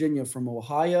to Virginia from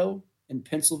Ohio and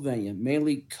Pennsylvania,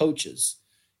 mainly coaches.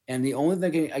 And the only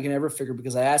thing I can ever figure,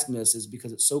 because I asked them this, is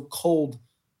because it's so cold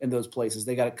in those places,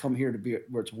 they got to come here to be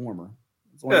where it's warmer.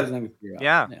 It's the only thing I can figure out.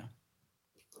 Yeah.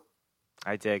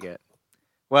 I dig it.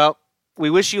 Well, we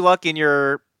wish you luck in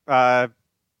your, I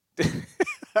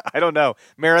don't know,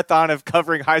 marathon of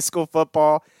covering high school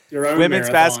football, women's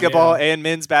basketball, and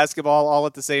men's basketball all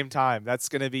at the same time. That's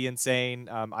going to be insane.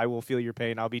 I will feel your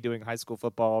pain. I'll be doing high school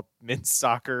football, men's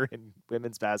soccer, and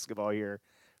women's basketball here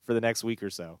for the next week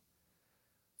or so.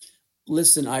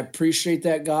 Listen, I appreciate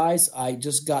that, guys. I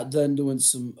just got done doing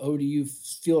some ODU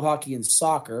field hockey and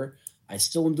soccer. I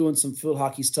still am doing some field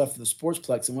hockey stuff for the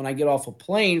Sportsplex. And when I get off a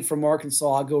plane from Arkansas,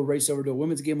 I'll go race over to a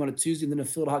women's game on a Tuesday, and then a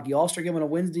field hockey all-star game on a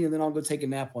Wednesday, and then I'll go take a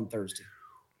nap on Thursday.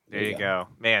 There you go.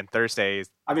 Man, Thursday is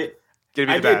going to be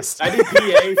the best. I did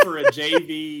PA for a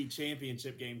JV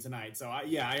championship game tonight. So,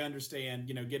 I understand,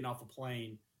 getting off a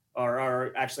plane.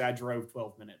 Or actually, I drove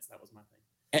 12 minutes. That was my thing.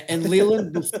 And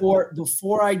Leland,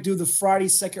 before I do the Friday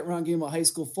second-round game of high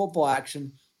school football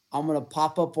action, I'm going to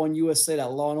pop up on USA,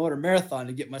 that Law & Order marathon,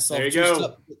 to get myself juiced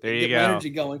up. There you get my energy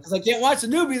going. Because I can't watch the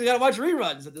newbies. I got to watch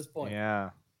reruns at this point. Yeah.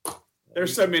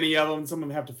 There's so many of them. Some of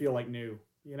them have to feel like new,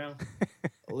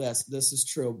 Yes, this is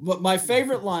true. But my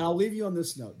favorite line, I'll leave you on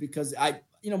this note, because my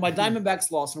Diamondbacks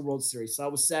lost in a World Series, so I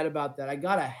was sad about that. I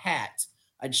got a hat.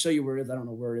 I'd show you where it is. I don't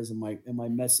know where it is in my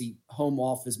messy home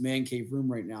office man cave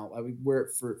room right now. I would wear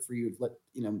it for you,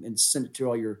 and send it to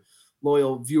all your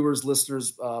loyal viewers,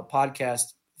 listeners,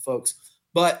 podcast folks.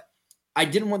 But I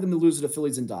didn't want them to lose to the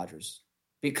Phillies and Dodgers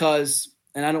because,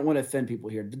 and I don't want to offend people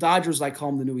here, the Dodgers, I call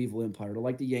them the new evil empire. They're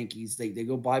like the Yankees. They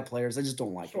go buy players. I just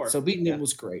don't like it. So beating them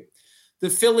was great. The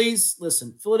Phillies,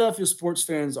 listen, Philadelphia sports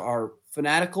fans are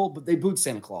fanatical, but they boot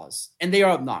Santa Claus, and they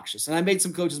are obnoxious. And I made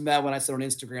some coaches mad when I said on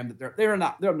Instagram that they're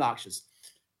obnoxious.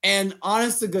 And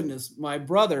honest to goodness, my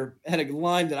brother had a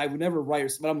line that I would never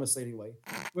write, but I'm going to say it anyway.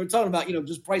 We were talking about,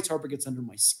 just Bryce Harper gets under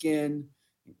my skin,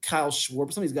 and Kyle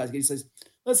Schwarber, some of these guys. He says,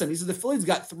 listen, he said the Phillies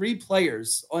got 3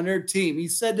 players on their team. He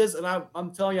said this, and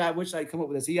I'm telling you, I wish I'd come up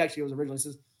with this. He actually was originally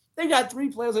says they got 3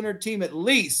 players on their team at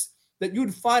least that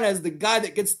you'd find as the guy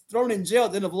that gets thrown in jail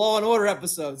at the end of Law and Order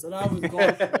episodes. And I was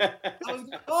going.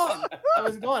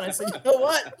 I said, you know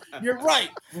what? You're right.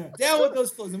 Down with those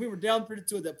Phillies. And we were down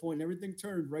 3-2 at that point, and everything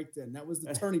turned right then. That was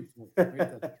the turning point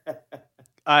right then.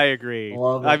 I agree.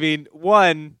 I mean,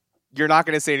 one, you're not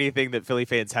going to say anything that Philly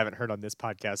fans haven't heard on this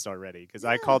podcast already, because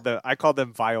I called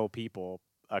them vile people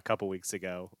a couple weeks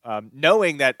ago,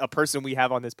 knowing that a person we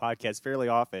have on this podcast fairly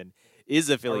often is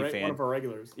a Philly fan. One of our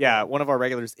regulars. Yeah, one of our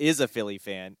regulars is a Philly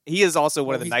fan. He is also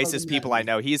one of the nicest people I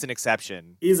know. He's an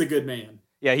exception. He's a good man.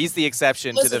 Yeah, he's the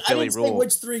exception to the Philly rule. I didn't say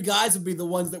which 3 guys would be the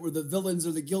ones that were the villains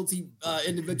or the guilty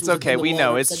individuals. It's okay. We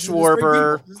know. It's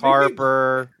Schwarber,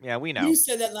 Harper. Yeah, we know. You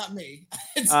said that, not me.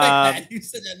 It's like that. You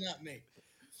said that, not me.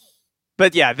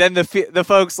 But yeah, then the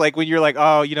folks, like, when you're like,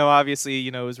 oh, obviously,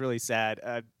 it was really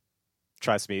sad.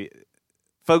 Trust me,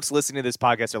 folks listening to this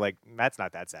podcast are like, that's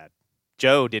not that sad.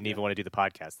 Joe didn't even want to do the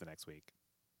podcast the next week,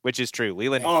 which is true.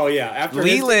 Leland. Oh yeah, after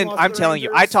Leland, I'm telling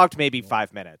you, I talked maybe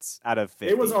 5 minutes out of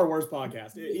 50. It was our worst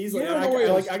podcast. Easily,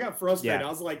 I got frustrated. Yeah. I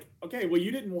was like, okay, well,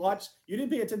 you didn't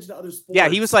pay attention to other sports. Yeah,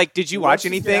 he was like, did you watch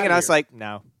anything? And I was like,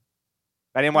 no,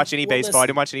 I didn't watch any baseball. I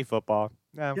didn't watch any football.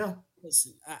 No. Yeah.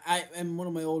 Listen, I am one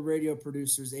of my old radio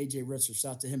producers, AJ Ritzer.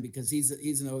 Shout out to him because he's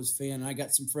an O's fan, and I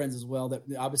got some friends as well that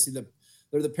obviously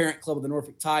they're the parent club of the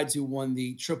Norfolk Tides, who won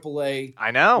the AAA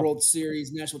World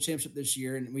Series National Championship this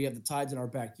year. And we have the Tides in our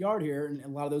backyard here. And a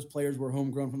lot of those players were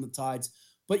homegrown from the Tides.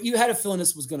 But you had a feeling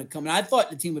this was going to come. And I thought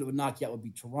the team that would knock you out would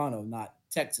be Toronto, not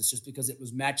Texas, just because it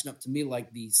was matching up to me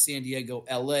like the San Diego,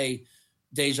 LA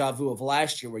deja vu of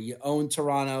last year, where you own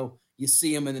Toronto, you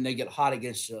see them, and then they get hot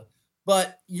against you.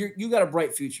 But you got a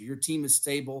bright future. Your team is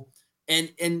stable.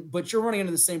 But you're running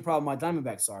into the same problem my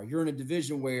Diamondbacks are. You're in a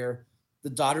division where the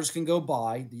Dodgers can go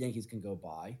by. The Yankees can go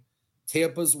by.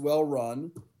 Tampa's well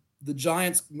run. The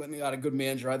Giants got a good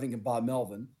manager, I think, in Bob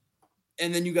Melvin.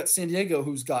 And then you got San Diego,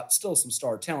 who's got still some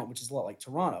star talent, which is a lot like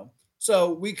Toronto.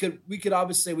 So we could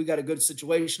obviously say we got a good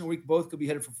situation. We both could be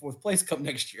headed for 4th place come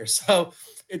next year. So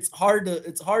it's hard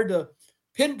to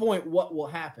pinpoint what will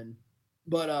happen.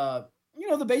 But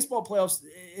the baseball playoffs,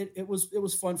 it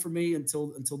was fun for me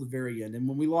until the very end. And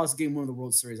when we lost Game 1 of the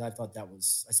World Series, I thought that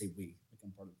was, I say we. I'm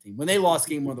part of the team. When they lost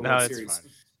Game 1 of the World Series,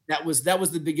 that was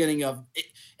the beginning of it.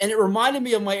 And it reminded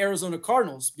me of my Arizona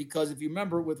Cardinals, because if you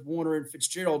remember with Warner and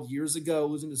Fitzgerald years ago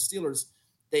losing to the Steelers,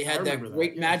 they had that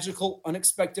great, magical,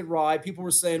 unexpected ride. People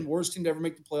were saying worst team to ever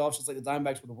make the playoffs. It's like the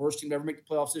Diamondbacks were the worst team to ever make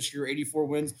the playoffs this year, 84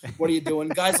 wins. What are you doing?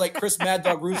 Guys like Chris Mad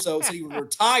Dog Russo said he would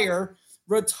retire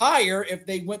retire if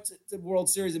they went to the World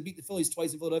Series and beat the Phillies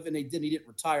twice in Philadelphia, and they didn't. He didn't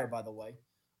retire, by the way.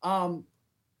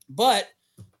 But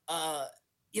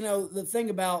the thing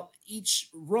about each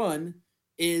run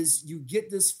is you get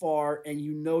this far and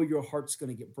you know your heart's going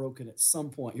to get broken at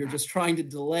some point. You're just trying to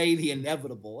delay the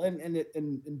inevitable. And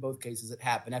in both cases, it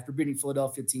happened after beating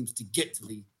Philadelphia teams to get to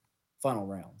the final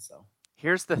round. So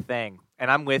here's the thing, and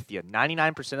I'm with you.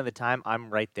 99% of the time, I'm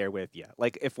right there with you.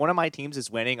 Like, if one of my teams is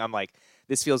winning, I'm like,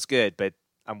 this feels good, but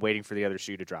I'm waiting for the other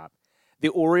shoe to drop. The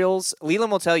Orioles,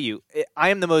 Leland will tell you, I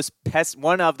am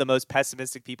one of the most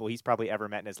pessimistic people he's probably ever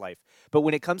met in his life. But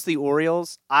when it comes to the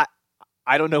Orioles, I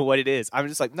don't know what it is. I'm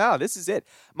just like, no, this is it.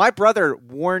 My brother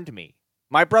warned me.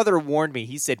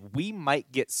 He said, we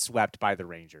might get swept by the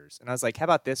Rangers. And I was like, how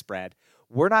about this, Brad?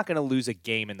 We're not going to lose a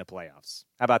game in the playoffs.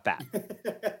 How about that?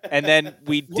 And then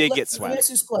we did get swept. Let me ask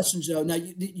you this question, Joe. Now,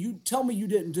 you tell me you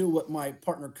didn't do what my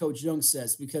partner, Coach Young,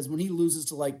 says, because when he loses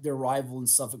to like their rival in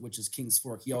Suffolk, which is Kings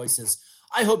Fork, he always says,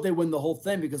 I hope they win the whole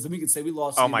thing, because then we can say we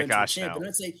lost to the eventual champion. No.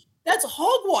 I'd say, that's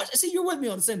hogwash. I say, you're with me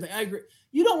on the same thing. I agree.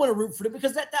 You don't want to root for them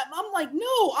because that I'm like,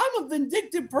 no, I'm a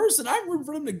vindictive person. I'm rooting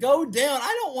for them to go down.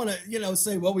 I don't want to,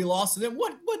 say, well, we lost to them.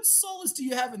 What solace do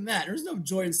you have in that? There's no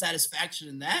joy and satisfaction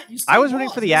in that. I was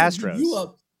rooting for the Astros. You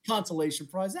a consolation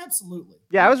prize, absolutely.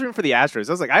 Yeah, I was rooting for the Astros.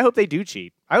 I was like, I hope they do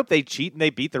cheat. I hope they cheat and they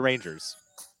beat the Rangers.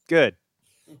 Good.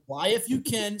 Lie if you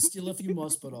can, steal if you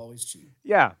must, but always cheat.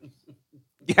 Yeah.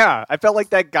 Yeah, I felt like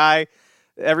that guy.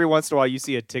 Every once in a while, you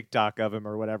see a TikTok of him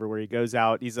or whatever, where he goes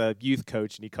out. He's a youth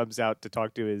coach, and he comes out to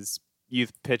talk to his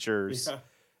youth pitchers,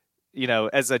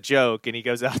 as a joke. And he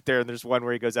goes out there, and there's one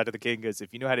where he goes out to the kid and goes,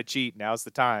 if you know how to cheat, now's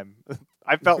the time.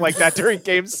 I felt like that during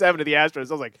Game 7 of the Astros.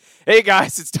 I was like, hey,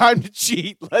 guys, it's time to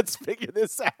cheat. Let's figure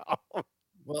this out.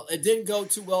 Well, it didn't go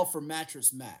too well for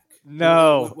Mattress Mac.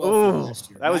 No. Well,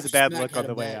 that was a bad look on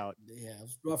the way out. Yeah, it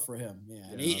was rough for him. Yeah.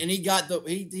 And he got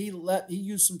he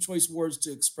used some choice words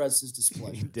to express his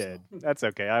displeasure. He did. So. That's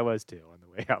okay. I was too on the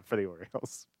way out for the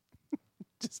Orioles.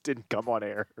 Just didn't come on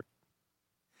air.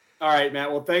 All right,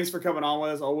 Matt. Well, thanks for coming on with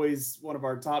us. Always one of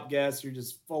our top guests. You're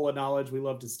just full of knowledge. We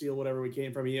love to steal whatever we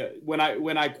can from you. When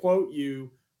I quote you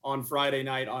on Friday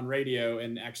night on radio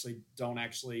and don't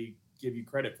give you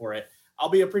credit for it, I'll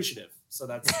be appreciative. So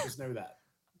just know that.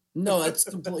 No, that's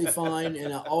completely fine.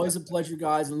 And always a pleasure,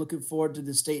 guys. I'm looking forward to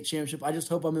the state championship. I just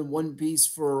hope I'm in one piece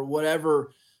for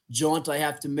whatever jaunt I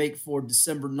have to make for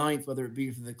December 9th, whether it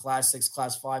be for the Class 6,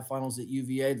 Class 5 finals at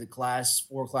UVA, the Class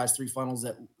 4, Class 3 finals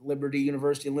at Liberty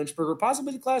University in Lynchburg, or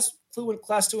possibly the Class 2 and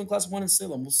Class 1 in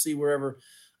Salem. We'll see wherever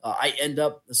I end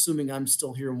up, assuming I'm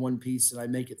still here in one piece and I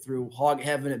make it through Hog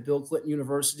Heaven at Bill Clinton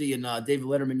University and David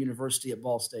Letterman University at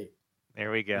Ball State. There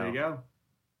we go. There you go. All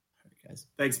right, guys.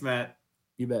 Thanks, Matt.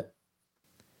 You bet.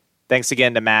 Thanks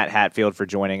again to Matt Hatfield for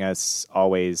joining us.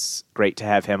 Always great to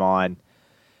have him on.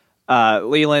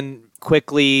 Leland,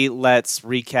 quickly, let's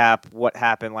recap what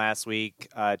happened last week.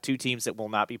 Two teams that will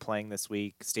not be playing this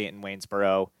week, Stanton,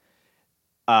 Waynesboro.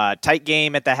 Tight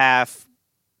game at the half.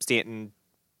 Stanton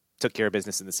took care of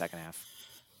business in the second half.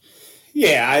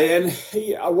 Yeah, and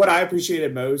what I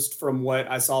appreciated most from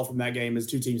what I saw from that game is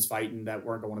two teams fighting that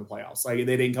weren't going to the playoffs. Like,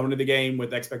 they didn't come into the game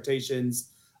with expectations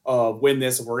of win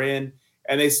this or we're in,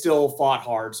 and they still fought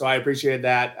hard. So I appreciated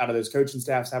that out of those coaching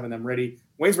staffs, having them ready.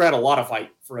 Waynesboro had a lot of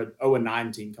fight for an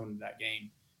 0-9 team coming into that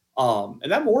game.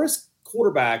 And that Morris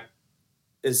quarterback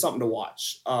is something to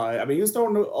watch. He was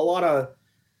throwing a lot of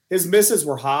 – his misses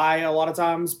were high a lot of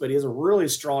times, but he has a really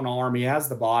strong arm. He has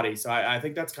the body. So I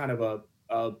think that's kind of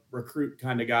a recruit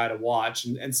kind of guy to watch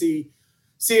and see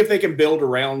if they can build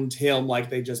around him like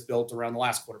they just built around the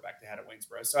last quarterback they had at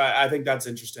Waynesboro. So I think that's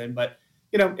interesting. But,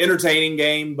 entertaining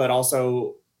game, but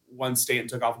also once Stanton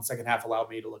took off in the second half allowed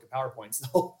me to look at PowerPoints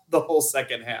the whole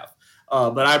second half.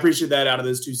 But I appreciate that out of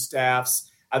those two staffs.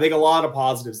 I think a lot of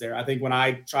positives there. I think when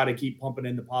I try to keep pumping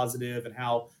in the positive and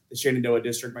how the Shenandoah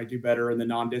district might do better in the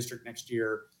non-district next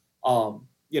year,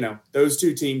 those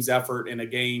two teams' effort in a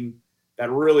game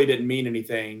that really didn't mean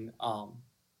anything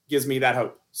gives me that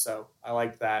hope. So I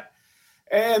like that.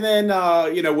 And then,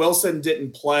 Wilson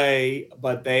didn't play,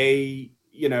 but they,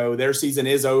 their season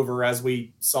is over as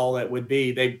we saw it would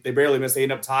be. They barely missed. They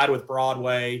ended up tied with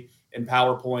Broadway in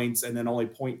power points and then only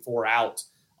 0.4 out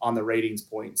on the ratings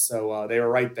points. So they were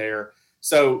right there.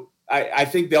 So I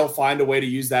think they'll find a way to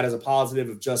use that as a positive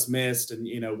of just missed and,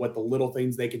 what the little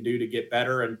things they can do to get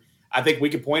better. And I think we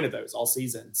could point at those all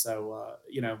season. So,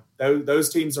 those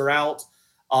teams are out.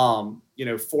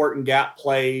 Fort and Gap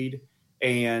played,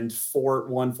 and Fort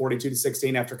won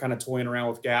 42-16 after kind of toying around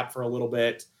with Gap for a little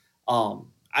bit.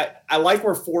 I like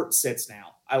where Fort sits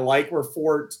now. I like where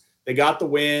Fort, they got the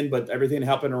win, but everything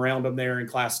happened around them there in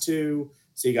Class 2.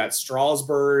 So you got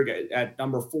Strasburg at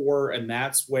number 4, and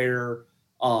that's where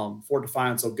Fort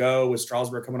Defiance will go, with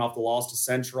Strasburg coming off the loss to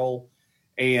Central.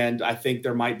 And I think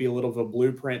there might be a little of a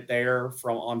blueprint there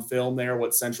on film there,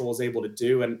 what Central was able to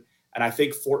do. And I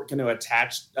think Fort can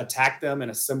attack them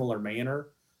in a similar manner.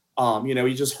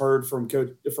 You just heard from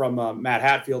Matt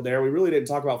Hatfield there. We really didn't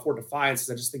talk about Fort Defiance,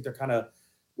 because I just think they're kind of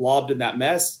lobbed in that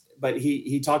mess. But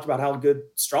he talked about how good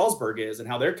Strasburg is and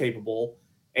how they're capable.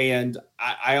 And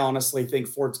I honestly think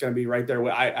Fort's going to be right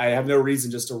there. I have no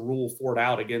reason just to rule Fort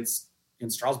out against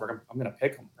Strasburg. I'm going to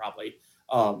pick them probably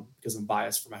because I'm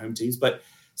biased for my home teams. But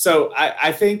so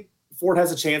I think Fort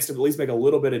has a chance to at least make a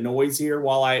little bit of noise here.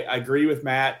 While I agree with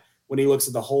Matt when he looks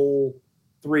at the whole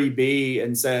 3B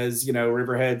and says,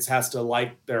 Riverheads has to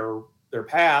like their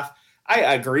path.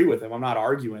 I agree with him. I'm not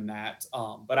arguing that.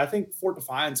 But I think Fort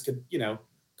Defiance could,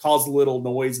 cause a little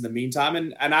noise in the meantime.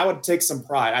 And I would take some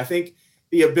pride. I think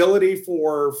the ability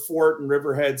for Fort and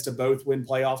Riverheads to both win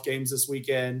playoff games this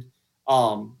weekend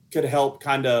could help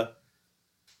kind of,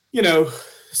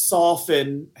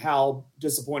 soften how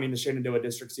disappointing the Shenandoah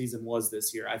District season was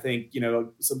this year. I think,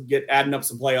 adding up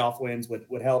some playoff wins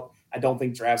would help. I don't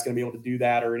think Draft's going to be able to do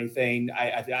that or anything.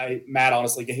 Matt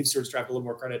honestly gave Stuarts Draft a little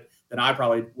more credit than I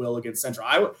probably will against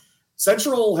Central.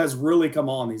 Central has really come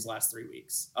on these last 3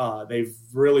 weeks. They've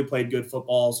really played good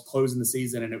football, closing the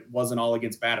season, and it wasn't all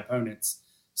against bad opponents.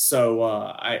 So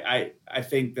I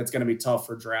think that's going to be tough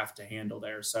for Draft to handle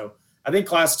there. So I think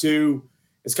Class 2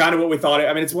 is kind of what we thought.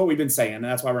 I mean, it's what we've been saying, and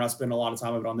that's why we're not spending a lot of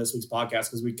time of it on this week's podcast,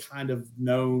 because we kind of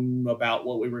known about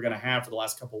what we were going to have for the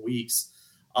last couple of weeks.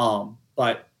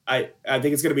 But I think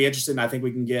it's going to be interesting. I think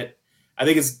we can get – I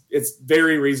think it's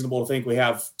very reasonable to think we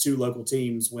have 2 local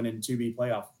teams winning 2B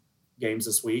playoff games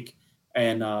this week.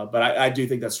 And but I do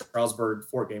think that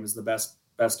Strasburg-Fort game is the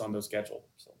best on the schedule.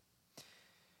 So.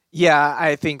 Yeah,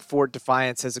 I think Fort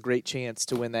Defiance has a great chance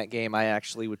to win that game. I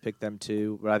actually would pick them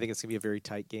too, but I think it's going to be a very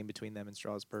tight game between them and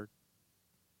Strasburg.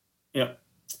 Yeah.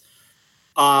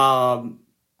 All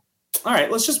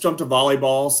right, let's just jump to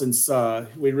volleyball since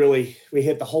we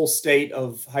hit the whole state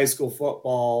of high school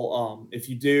football. If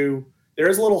you do, there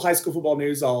is a little high school football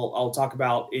news I'll talk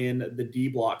about in the D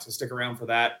block, so stick around for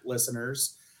that,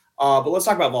 listeners. But let's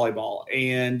talk about volleyball.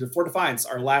 And Fort Defiance,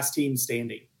 our last team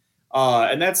standing.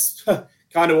 And that's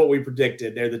kind of what we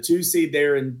predicted. They're the 2 seed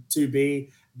there in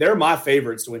 2B. They're my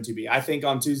favorites to win 2B. I think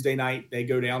on Tuesday night they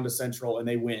go down to Central and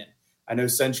they win. I know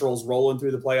Central's rolling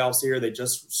through the playoffs here. They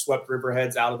just swept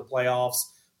Riverheads out of the playoffs.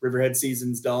 Riverhead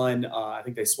season's done. I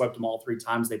think they swept them all 3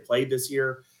 times they played this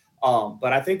year.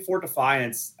 But I think Fort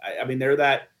Defiance, I mean, they're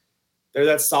that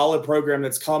solid program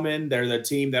that's coming. They're the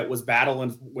team that was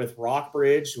battling with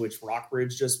Rockbridge, which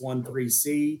Rockbridge just won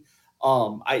 3C.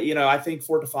 I think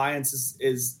Fort Defiance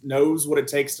knows what it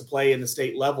takes to play in the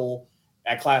state level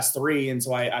at Class 3, and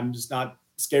so I'm just not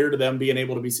scared of them being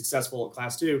able to be successful at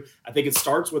Class 2. I think it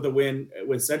starts with a win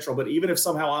with Central, but even if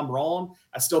somehow I'm wrong,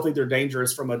 I still think they're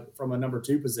dangerous from a number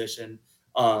 2 position,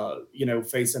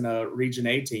 facing a Region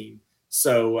A team.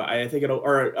 So I think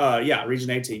Region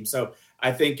A team. So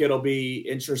I think it'll be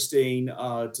interesting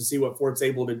to see what Fort's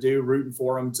able to do, rooting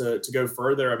for them to go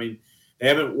further. I mean, they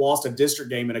haven't lost a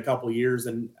district game in a couple of years,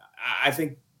 and I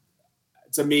think,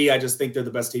 to me, I just think they're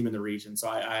the best team in the region. So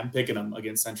I'm picking them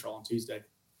against Central on Tuesday.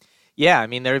 Yeah, I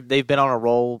mean, they've been on a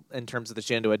roll in terms of the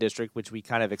Shenandoah District, which we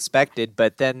kind of expected,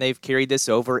 but then they've carried this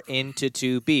over into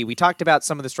 2B. We talked about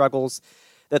some of the struggles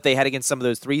that they had against some of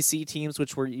those 3C teams,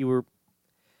 which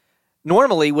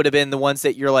normally would have been the ones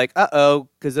that you're like,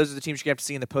 because those are the teams you're going to have to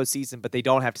see in the postseason, but they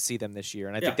don't have to see them this year.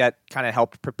 And I think that kind of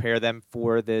helped prepare them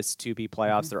for this 2B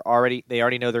playoffs. Mm-hmm. They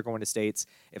already know they're going to states.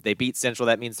 If they beat Central,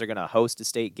 that means they're going to host a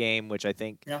state game, which I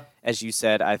think, as you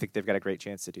said, I think they've got a great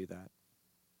chance to do that.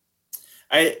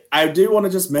 I do want to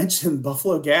just mention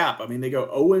Buffalo Gap. I mean, they go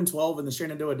 0-12 in the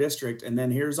Shenandoah District, and then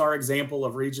here's our example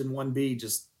of Region 1B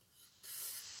just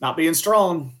not being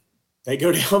strong. They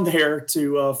go down there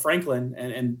to Franklin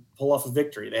and pull off a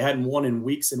victory. They hadn't won in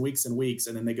weeks and weeks and weeks,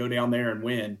 and then they go down there and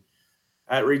win.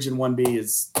 At Region 1B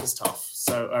is tough.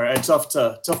 So, tough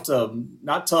to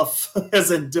not tough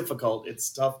as in difficult.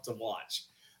 It's tough to watch.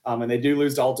 And they do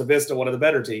lose to Alta Vista, one of the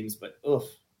better teams. But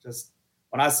just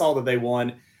when I saw that they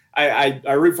won, I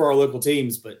root for our local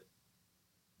teams. But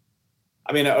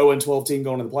I mean, an 0-12 team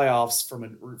going to the playoffs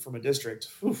from a district,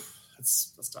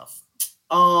 that's tough.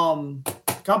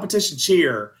 Competition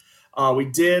cheer. We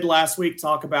did last week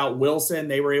talk about Wilson.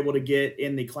 They were able to get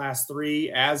in the Class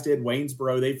 3, as did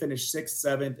Waynesboro. They finished 6th,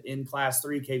 7th in Class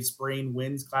 3. Cave Spring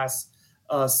wins Class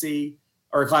C,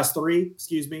 or Class 3,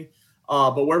 excuse me.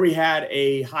 But where we had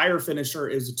a higher finisher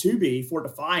is a 2B, Fort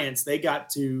Defiance. They got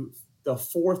to the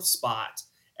 4th spot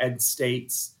at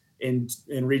states in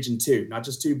Region 2, not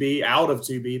just 2B. Out of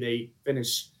 2B, they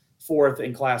finished 4th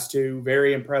in Class 2.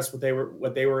 Very impressed what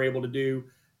they were able to do.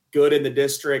 Good in the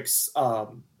districts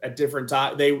at different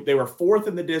times. They were 4th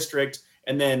in the district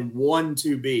and then won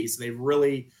 2B. So they've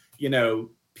really,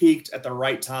 peaked at the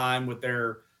right time with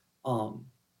their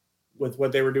with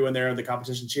what they were doing there in the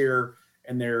competition cheer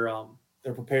and their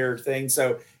prepared thing.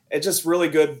 So it's just really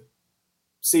good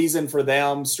season for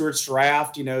them. Stewart's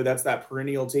Draft, that's that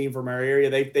perennial team from our area.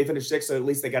 They finished 6th, so at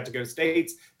least they got to go to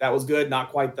states. That was good. Not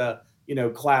quite the,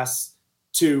 Class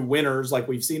 2 winners like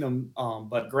we've seen them.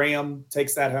 But Graham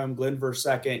takes that home, Glenver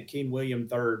 2nd, Keene William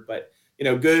 3rd. But,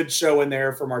 good show in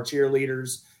there from our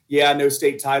cheerleaders. Yeah, no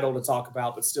state title to talk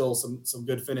about, but still some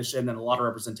good finishing and a lot of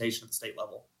representation at the state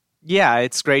level. Yeah,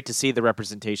 it's great to see the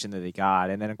representation that they got.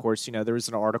 And then, of course, there was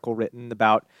an article written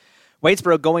about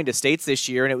Waynesboro going to states this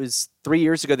year, and it was 3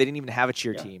 years ago they didn't even have a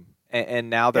cheer team. And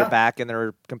now they're back, and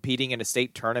they're competing in a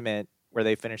state tournament where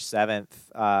they finished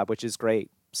 7th, which is great.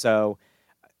 So,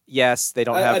 yes, they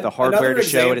don't have the hardware to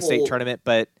show at a state tournament,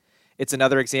 but it's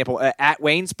another example at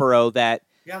Waynesboro that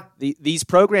these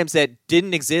programs that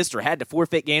didn't exist or had to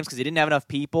forfeit games because they didn't have enough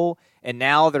people, and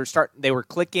now they were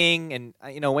clicking, and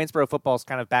Waynesboro football is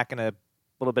kind of back in a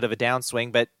little bit of a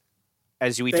downswing, but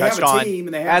as we touched on,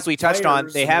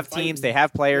 they have teams, they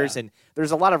have players, and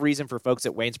there's a lot of reason for folks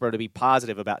at Waynesboro to be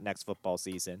positive about next football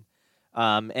season.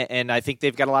 And I think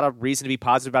they've got a lot of reason to be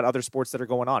positive about other sports that are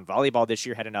going on. Volleyball this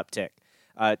year had an uptick.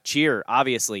 Cheer,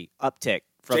 obviously, uptick.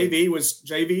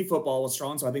 JV football was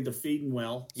strong, so I think they're feeding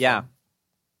well. So. Yeah.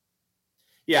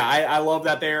 Yeah, I love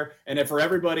that there. And if for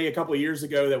everybody a couple of years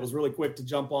ago that was really quick to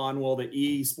jump on, well, the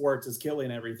esports is killing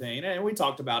everything. And we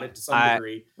talked about it to some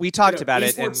degree. We talked about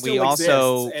it, and we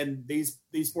also – and these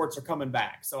sports are coming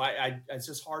back. So it's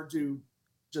just hard to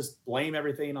just blame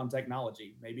everything on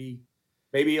technology. Maybe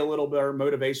a little bit of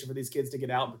motivation for these kids to get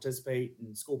out and participate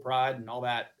and school pride and all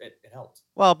that. It helped.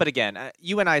 Well, but again,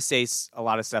 you and I say a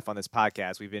lot of stuff on this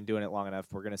podcast. We've been doing it long enough.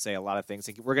 We're going to say a lot of things.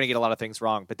 We're going to get a lot of things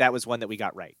wrong, but that was one that we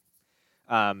got right.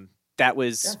 That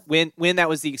was when that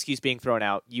was the excuse being thrown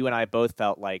out. You and I both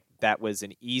felt like that was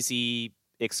an easy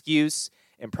excuse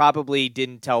and probably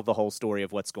didn't tell the whole story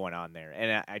of what's going on there.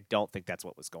 And I don't think that's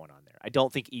what was going on there. I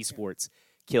don't think esports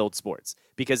killed sports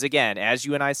because, again, as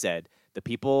you and I said, the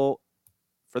people,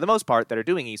 for the most part, that are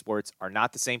doing esports are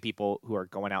not the same people who are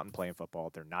going out and playing football.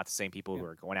 They're not the same people who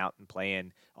are going out and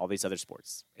playing all these other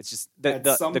sports. It's just the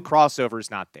crossover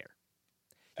is not there.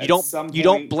 You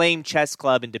don't blame chess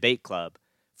club and debate club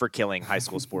for killing high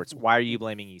school sports. Why are you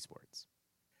blaming esports?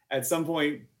 At some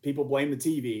point, people blame the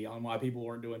TV on why people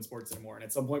weren't doing sports anymore. And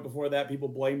at some point before that, people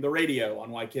blame the radio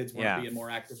on why kids weren't being more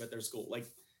active at their school.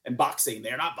 And boxing,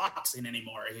 they're not boxing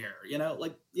anymore here.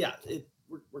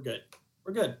 We're good.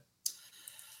 We're good.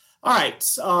 All right,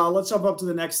 let's jump up to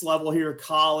the next level here.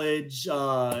 College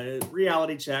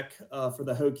reality check for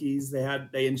the Hokies.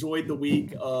 They enjoyed the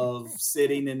week of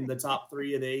sitting in the top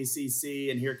 3 of the ACC,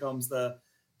 and here comes the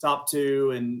top 2,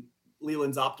 and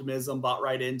Leland's optimism bought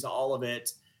right into all of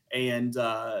it. And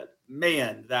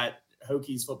man, that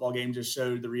Hokies football game just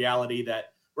showed the reality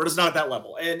that we're just not at that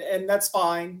level, and that's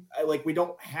fine. We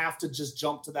don't have to just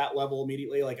jump to that level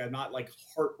immediately. I'm not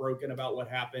heartbroken about what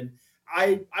happened.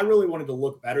 I really wanted to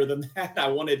look better than that.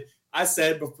 I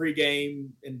said before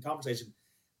pregame in conversation,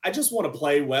 I just want to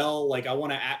play well. I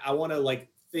want to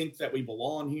think that we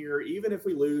belong here, even if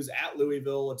we lose at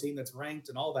Louisville, a team that's ranked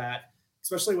and all that,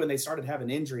 especially when they started having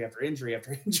injury after injury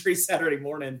after injury Saturday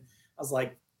morning. I was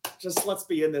like, just let's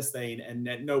be in this thing. And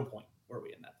at no point were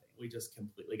we in that thing. We just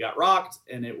completely got rocked.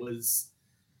 And it was,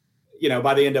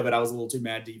 by the end of it, I was a little too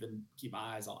mad to even keep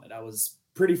my eyes on it. I was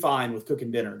pretty fine with cooking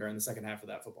dinner during the second half of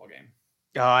that football game.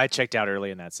 Oh, I checked out early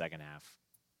in that second half.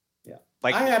 Yeah.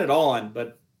 I had it on,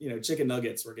 but chicken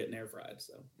nuggets were getting air fried.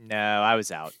 So no, I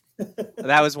was out.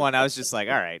 That was one I was just like,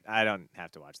 all right, I don't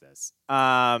have to watch this.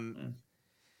 Yeah,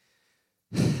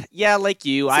 like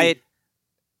you, I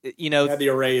had the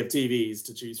array of TVs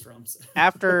to choose from. So.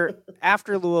 after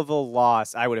Louisville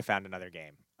lost, I would have found another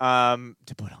game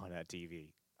to put on that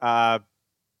TV.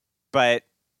 But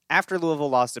after Louisville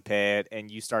lost to Pitt and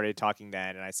you started talking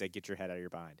then, and I said, get your head out of your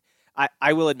behind.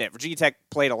 I will admit, Virginia Tech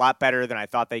played a lot better than I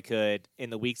thought they could in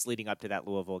the weeks leading up to that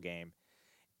Louisville game.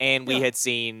 And we had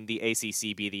seen the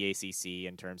ACC be the ACC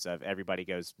in terms of everybody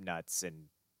goes nuts and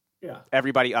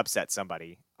everybody upsets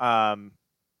somebody. But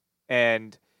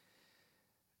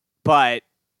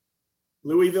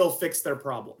Louisville fixed their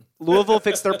problem.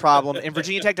 And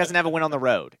Virginia Tech doesn't have a win on the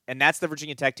road. And that's the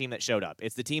Virginia Tech team that showed up.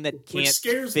 It's the team that can't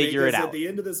figure it out. At the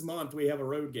end of this month, we have a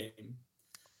road game.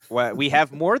 Well, we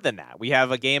have more than that. We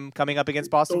have a game coming up against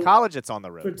Boston College that's on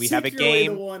the road. We have a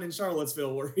game. The one in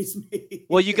Charlottesville worries me.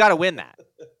 Well, you got to win that.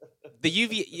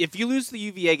 If you lose the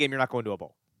UVA game, you're not going to a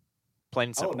bowl. Plain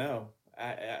and simple. Oh no,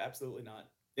 absolutely not.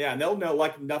 Yeah, and they'll know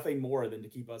like nothing more than to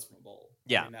keep us from a bowl.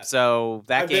 Yeah. So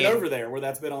that I've game, been over there where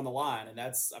that's been on the line, and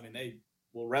they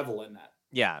will revel in that.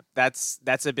 Yeah,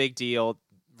 that's a big deal.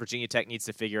 Virginia Tech needs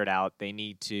to figure it out. They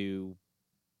need to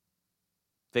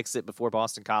fix it before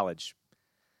Boston College.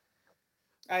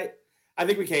 I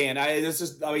think we can.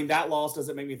 That loss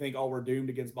doesn't make me think, oh, we're doomed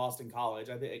against Boston College.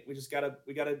 I think we just gotta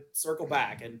circle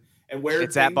back and where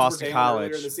it's at Boston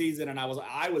College earlier in the season, and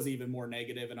I was even more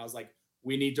negative, and I was like,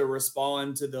 we need to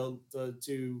respond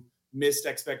to missed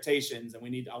expectations,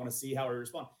 and I want to see how we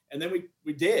respond. And then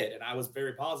we did, and I was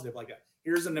very positive. Like,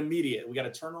 here's an immediate. We got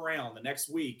to turn around the next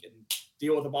week and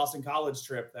deal with a Boston College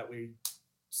trip that we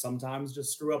sometimes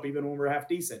just screw up even when we're half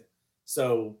decent.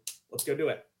 So let's go do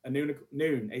it. A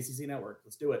noon ACC Network.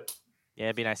 Let's do it. Yeah,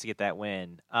 it'd be nice to get that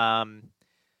win.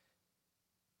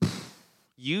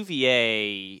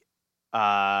 UVA.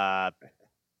 I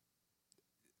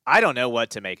don't know what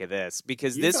to make of this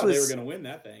because they were going to win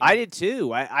that thing. I did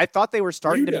too. I thought they were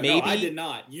starting to maybe. No, I did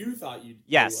not. You thought you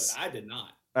yes. would. I did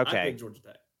not. Okay. I picked Georgia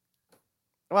Tech.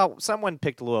 Well, someone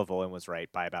picked Louisville and was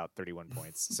right by about 31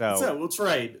 points. So we'll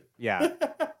trade. Yeah.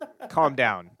 Calm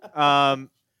down.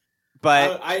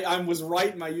 But I was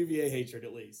right in my UVA hatred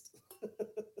at least.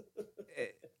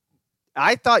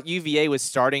 I thought UVA was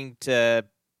starting to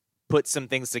put some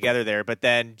things together there, but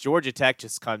then Georgia Tech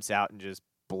just comes out and just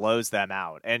blows them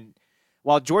out. And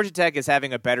while Georgia Tech is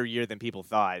having a better year than people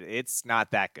thought, it's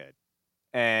not that good.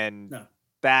 And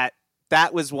that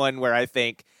was one where I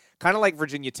think kind of like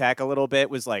Virginia Tech a little bit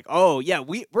was like, oh yeah,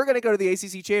 we're going to go to the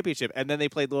ACC championship. And then they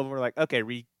played Louisville and we're like, okay,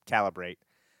 recalibrate.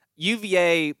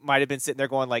 UVA might have been sitting there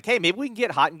going like, hey, maybe we can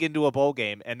get hot and get into a bowl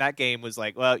game. And that game was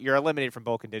like, well, you're eliminated from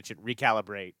bowl contention,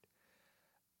 recalibrate.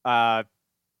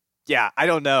 Yeah, I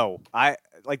don't know.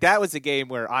 That was a game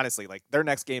where honestly, like their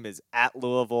next game is at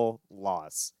Louisville,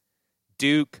 loss.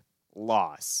 Duke,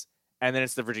 loss. And then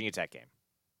it's the Virginia Tech game.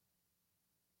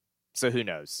 So who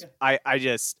knows? Yeah. I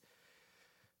just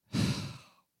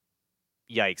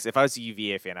yikes. If I was a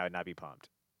UVA fan, I would not be pumped.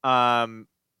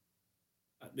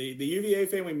 The UVA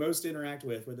fan we most interact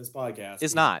with this podcast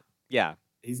is not. Yeah.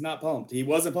 He's not pumped. He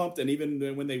wasn't pumped. And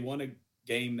even when they won a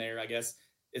game there, I guess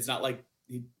it's not like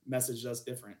he messaged us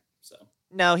different. So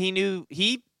no, he knew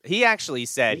he actually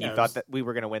said he thought that we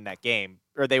were going to win that game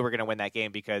or they were going to win that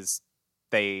game because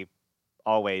they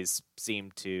always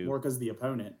seem to more because the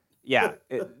opponent. Yeah.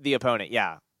 The opponent.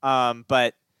 Yeah.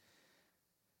 But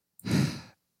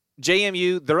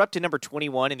JMU, they're up to number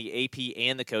 21 in the AP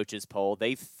and the coaches poll.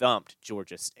 They thumped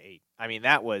Georgia State. I mean,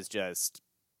 that was just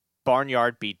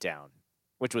barnyard beatdown,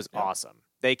 which was awesome.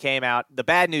 They came out. The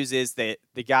bad news is that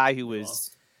the guy who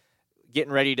was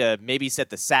getting ready to maybe set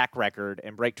the sack record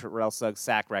and break Terrell Suggs'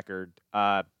 sack record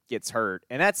gets hurt.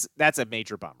 And that's a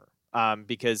major bummer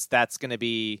because that's going to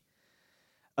be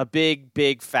a big,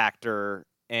 big factor.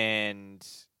 And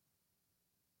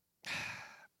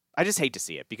I just hate to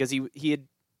see it because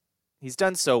he's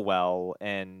done so well,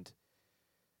 and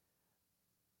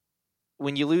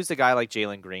when you lose a guy like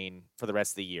Jalen Green for the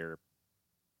rest of the year,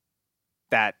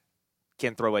 that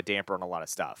can throw a damper on a lot of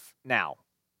stuff. Now,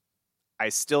 I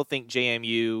still think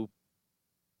JMU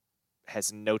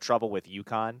has no trouble with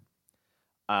UConn.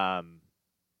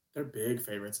 They're big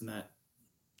favorites in that.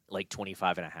 Like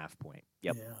 25.5 point.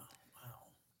 Yep. Yeah.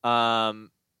 Wow.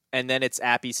 And then it's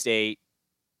Appy State.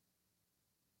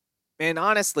 And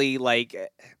honestly, like,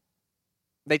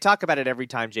 they talk about it every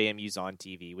time JMU's on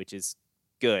TV, which is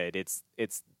good. It's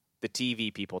the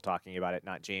TV people talking about it,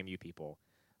 not JMU people.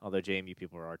 Although JMU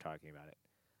people are talking about it.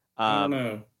 I don't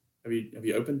know. Have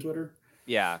you opened Twitter?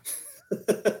 Yeah.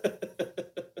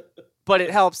 But it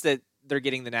helps that they're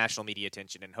getting the national media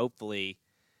attention, and hopefully,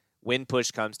 when push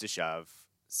comes to shove,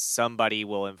 somebody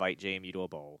will invite JMU to a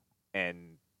bowl,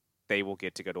 and they will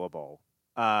get to go to a bowl.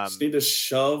 Just need to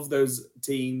shove those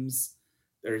teams.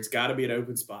 There's got to be an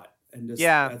open spot. And just,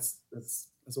 that's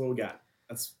what we got.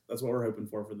 That's what we're hoping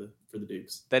for the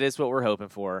Dukes. That is what we're hoping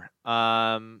for.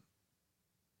 But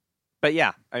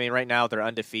yeah, I mean, right now they're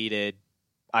undefeated.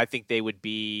 I think they would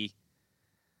be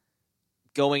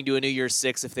going to a New Year's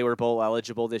Six if they were bowl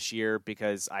eligible this year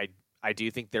because I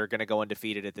do think they're going to go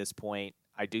undefeated at this point.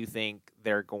 I do think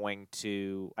they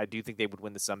would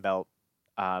win the Sun Belt,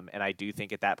 and I do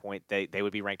think at that point they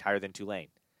would be ranked higher than Tulane.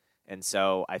 And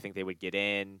so I think they would get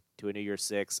in to a New Year's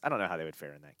Six. I don't know how they would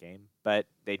fare in that game, but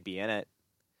they'd be in it.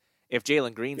 If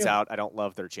Jalen Green's out, I don't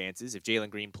love their chances. If Jalen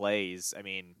Green plays, I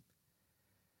mean,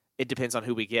 it depends on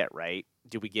who we get, right?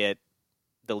 Do we get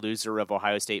the loser of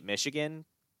Ohio State, Michigan?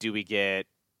 Do we get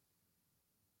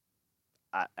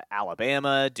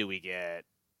Alabama? Do we get,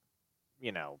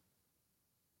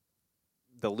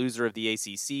 the loser of the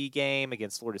ACC game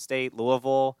against Florida State,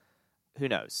 Louisville? Who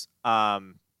knows?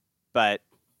 But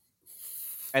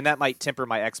that might temper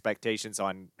my expectations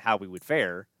on how we would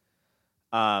fare.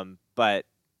 But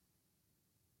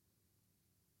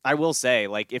I will say,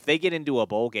 like, if they get into a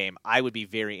bowl game, I would be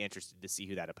very interested to see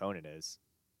who that opponent is.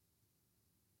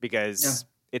 Because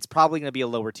it's probably going to be a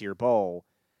lower tier bowl.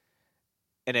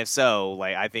 And if so,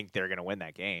 like, I think they're going to win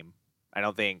that game. I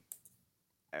don't think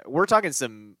we're talking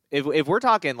if we're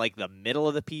talking like the middle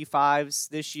of the P5s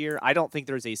this year, I don't think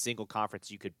there's a single conference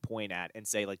you could point at and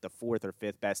say like the 4th or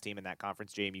 5th best team in that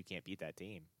conference, JMU can't beat that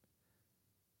team.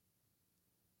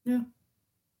 Yeah.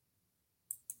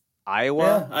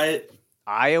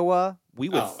 Iowa, we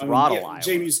would throttle Iowa.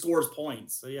 JMU scores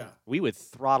points, so yeah. We would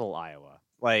throttle Iowa.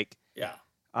 Like,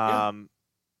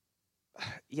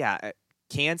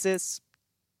 Kansas,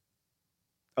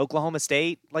 Oklahoma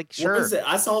State, like, sure. What is it?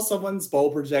 I saw someone's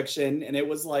bowl projection, and it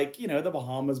was like, the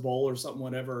Bahamas Bowl or something,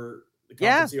 whatever the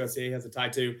Conference USA has a tie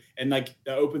to, and like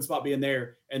the open spot being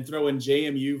there, and throwing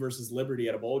JMU versus Liberty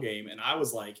at a bowl game, and I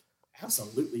was like,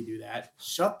 absolutely do that.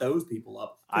 Shut those people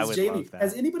up. I would love that.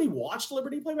 Has anybody watched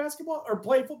Liberty play basketball or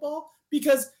play football?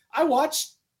 Because I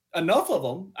watched enough of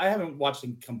them. I haven't watched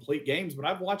in complete games, but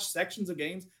I've watched sections of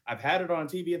games. I've had it on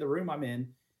TV in the room I'm in.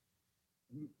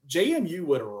 JMU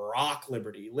would rock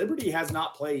Liberty. Liberty has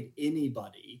not played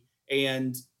anybody,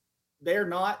 and they're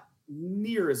not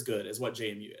near as good as what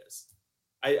JMU is.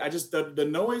 I just, the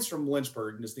noise from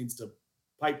Lynchburg just needs to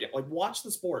pipe down. Like, watch the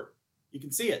sport. You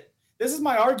can see it. This is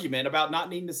my argument about not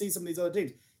needing to see some of these other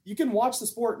teams. You can watch the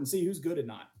sport and see who's good and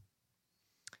not.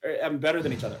 Better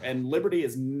than each other. And Liberty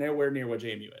is nowhere near what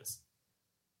JMU is.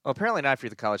 Well, apparently not for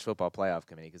the College Football Playoff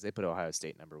Committee, because they put Ohio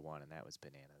State number 1, and that was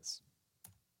bananas.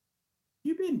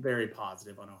 You've been very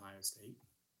positive on Ohio State.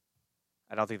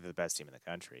 I don't think they're the best team in the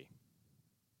country.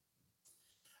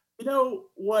 You know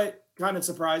what kind of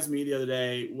surprised me the other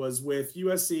day was with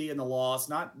USC and the loss.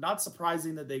 Not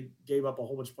surprising that they gave up a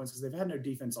whole bunch of points because they've had no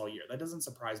defense all year. That doesn't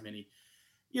surprise me any.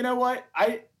 You know what?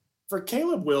 For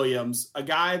Caleb Williams, a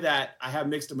guy that I have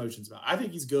mixed emotions about. I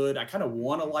think he's good. I kind of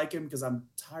want to like him because I'm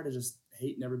tired of just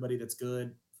hating everybody that's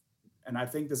good. And I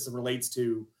think this relates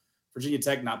to Virginia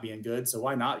Tech not being good. So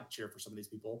why not cheer for some of these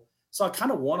people? So I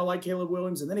kind of want to like Caleb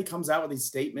Williams. And then he comes out with these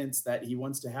statements that he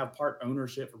wants to have part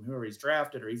ownership from whoever he's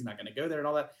drafted or he's not going to go there and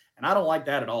all that. And I don't like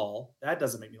that at all. That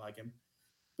doesn't make me like him.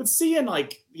 But seeing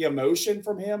like the emotion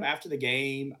from him after the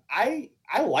game, I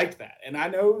liked that. And I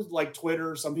know like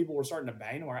Twitter, some people were starting to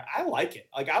bang where I like it.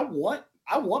 Like I want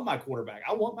my quarterback.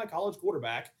 I want my college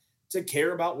quarterback to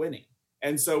care about winning.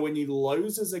 And so when he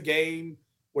loses a game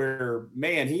where,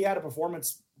 man, he had a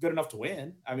performance good enough to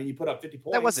win. I mean, you put up 50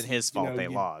 points. That wasn't his fault. They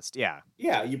lost. Yeah.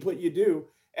 Yeah. You do.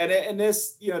 And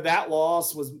this, that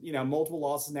loss was, multiple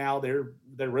losses now. They're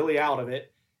really out of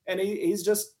it. And he's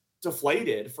just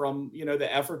deflated from,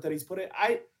 the effort that he's put in.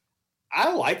 I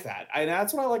like that. And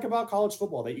that's what I like about college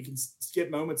football, that you can skip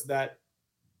moments of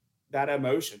that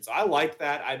emotion. So I like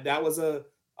that. That was a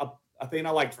thing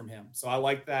I liked from him. So I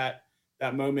like that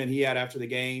moment he had after the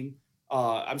game.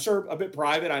 I'm sure a bit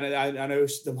private. I know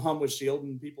the mom was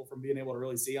shielding people from being able to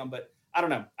really see him, but I don't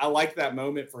know. I like that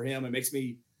moment for him. It makes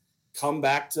me come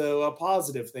back to a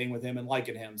positive thing with him and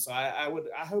liking him. So I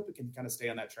hope it can kind of stay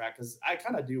on that track because I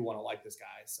kind of do want to like this guy.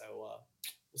 So we'll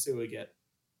see what we get.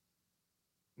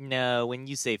 No, when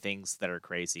you say things that are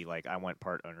crazy, like I want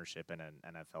part ownership in an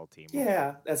NFL team.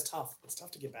 Yeah, that's tough. It's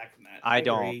tough to get back from that. I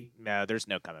don't. No, there's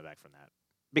no coming back from that.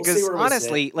 Because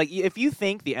honestly, like if you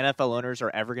think the NFL owners are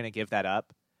ever going to give that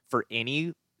up for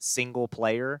any single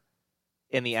player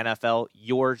in the NFL,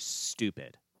 you're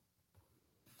stupid.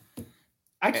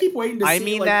 I keep waiting to see. I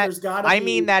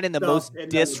mean that in the most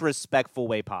disrespectful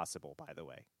way possible. By the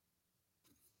way,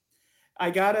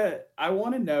 I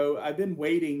want to know. I've been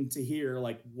waiting to hear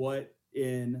like what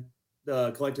in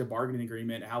the collective bargaining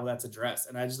agreement, how that's addressed.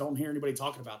 And I just don't hear anybody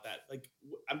talking about that. Like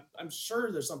I'm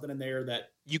sure there's something in there that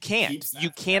you can't, you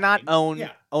cannot own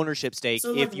ownership stake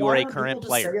so, if you are a current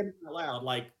player. Saying it out loud,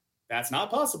 like that's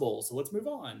not possible. So let's move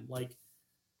on. Like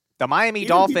the Miami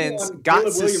Dolphins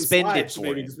got suspended for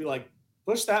maybe just be like,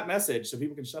 push that message so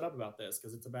people can shut up about this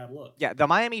because it's a bad look. Yeah. The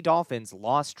Miami Dolphins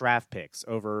lost draft picks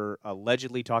over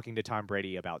allegedly talking to Tom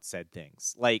Brady about said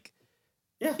things. Like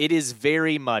it is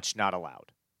very much not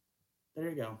allowed. There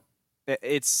you go.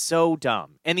 It's so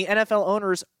dumb. And the NFL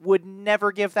owners would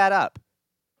never give that up.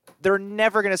 They're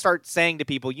never going to start saying to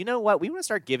people, you know what? We want to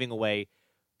start giving away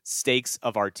stakes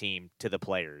of our team to the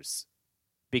players,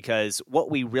 because what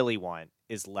we really want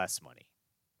is less money.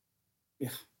 Yeah.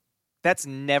 That's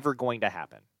never going to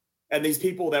happen. And these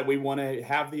people that we want to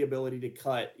have the ability to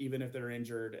cut, even if they're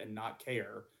injured and not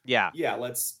care. Yeah. Yeah,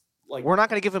 let's we're not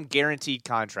going to give them guaranteed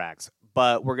contracts,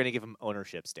 but we're going to give them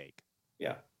ownership stake.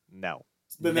 Yeah. No.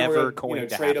 But never then going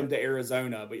to trade happen. them to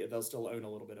Arizona, but they'll still own a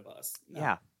little bit of us. No.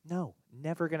 Yeah. No,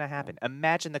 never going to happen.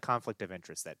 Imagine the conflict of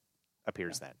interest that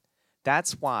appears then.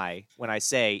 That's why when I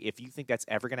say, if you think that's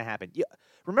ever going to happen,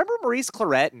 remember Maurice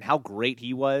Clarett and how great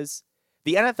he was?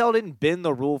 The NFL didn't bend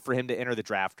the rule for him to enter the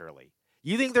draft early.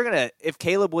 You think they're going to, if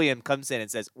Caleb Williams comes in and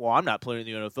says, well, I'm not playing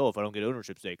in the NFL if I don't get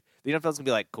ownership stake, the NFL's going to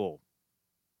be like, cool.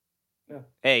 Yeah.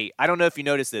 Hey, I don't know if you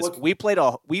noticed this. Look, we've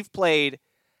played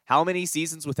how many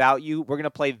seasons without you? We're going to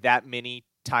play that many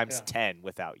times 10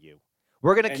 without you.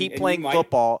 We're going to keep playing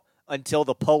football until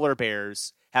the polar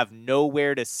bears have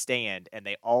nowhere to stand and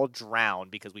they all drown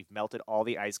because we've melted all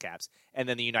the ice caps, and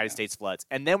then the United States floods.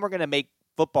 And then we're going to make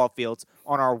football fields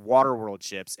on our Waterworld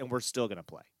ships, and we're still going to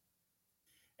play.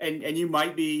 And you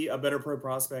might be a better pro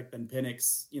prospect than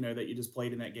Penix, that you just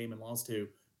played in that game and lost to.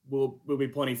 We'll be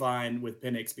plenty fine with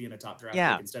Penix being a top draft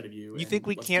pick instead of you. You think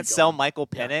we can't sell Michael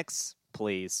Penix?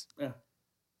 Please. Yeah.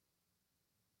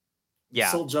 Yeah.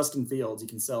 You sold Justin Fields. You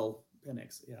can sell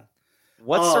Penix. Yeah.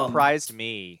 What surprised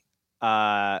me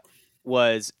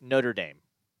was Notre Dame.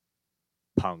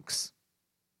 Punks.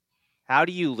 How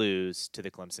do you lose to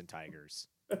the Clemson Tigers?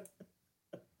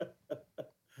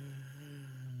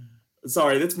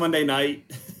 Sorry, that's Monday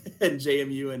night, and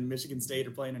JMU and Michigan State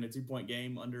are playing in a 2-point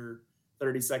game under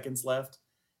 30 seconds left,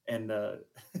 and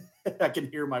I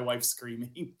can hear my wife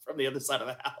screaming from the other side of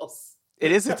the house.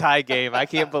 It is a tie game. I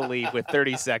can't believe with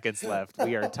 30 seconds left,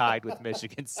 we are tied with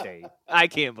Michigan State. I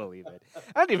can't believe it.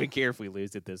 I don't even care if we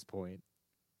lose at this point.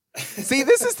 See,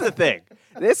 this is the thing.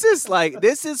 This is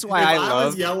why I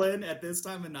was yelling at this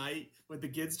time of night with the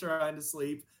kids trying to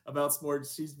sleep about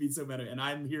sports. She's being so mad, and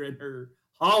I'm hearing her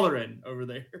hollering over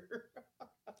there.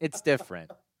 It's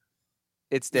different.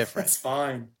 It's different. That's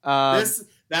fine.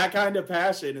 That kind of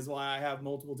passion is why I have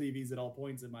multiple TVs at all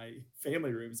points in my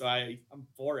family room. So I'm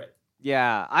for it.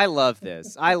 Yeah, I love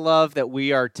this. I love that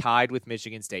we are tied with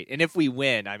Michigan State. And if we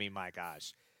win, I mean, my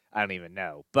gosh, I don't even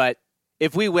know. But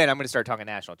if we win, I'm going to start talking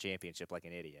national championship like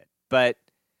an idiot. But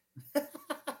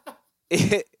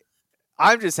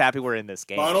I'm just happy we're in this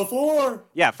game. Final Four.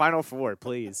 Yeah, Final Four,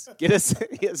 please.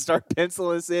 Start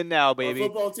penciling us in now, baby. Our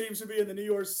football team should be in the New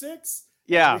York Six.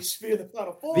 Yeah. We should be in the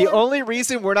Final Four. The only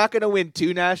reason we're not going to win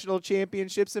 2 national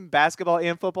championships in basketball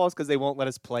and football is because they won't let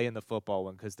us play in the football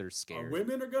one because they're scared. Our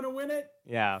women are going to win it?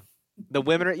 Yeah. The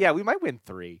women are, we might win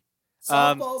 3.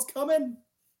 Softball's coming.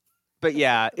 But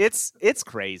yeah, it's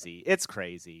crazy. It's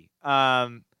crazy.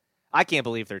 I can't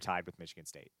believe they're tied with Michigan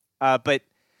State. But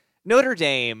Notre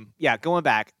Dame, going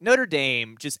back, Notre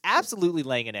Dame just absolutely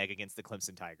laying an egg against the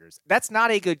Clemson Tigers. That's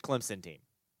not a good Clemson team.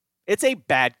 It's a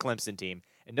bad Clemson team.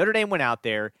 And Notre Dame went out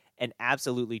there and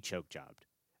absolutely choke jobbed.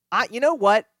 You know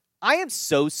what? I am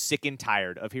so sick and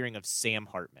tired of hearing of Sam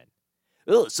Hartman.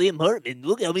 Oh, Sam Hartman,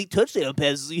 look how many touchdown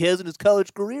passes he has in his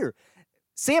college career.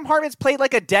 Sam Hartman's played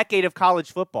like a decade of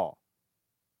college football.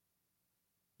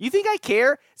 You think I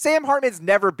care? Sam Hartman's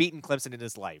never beaten Clemson in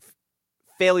his life.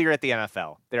 Failure at the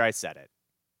NFL. There, I said it.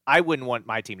 I wouldn't want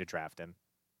my team to draft him.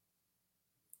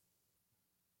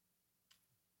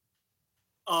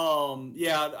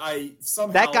 I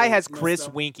somehow that guy has Chris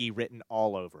Winkie written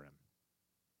all over him.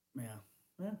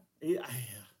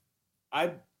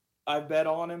 I bet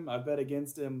on him. I bet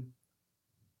against him.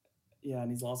 Yeah, and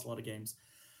he's lost a lot of games.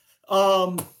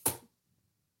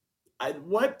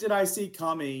 What did I see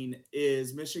coming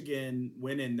is Michigan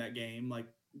winning that game,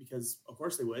 because of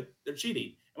course they would. They're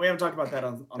cheating, and we haven't talked about that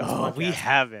on this podcast. We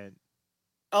haven't.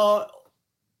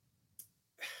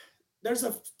 There's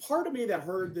a part of me that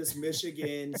heard this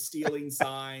Michigan stealing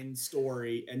sign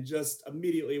story and just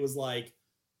immediately was like,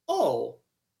 oh,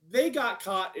 they got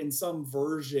caught in some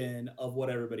version of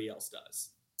what everybody else does.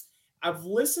 I've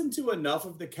listened to enough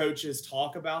of the coaches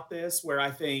talk about this where I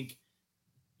think,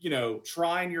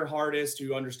 trying your hardest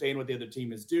to understand what the other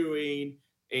team is doing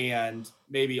and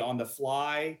maybe on the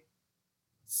fly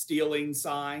stealing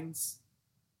signs,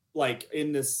 like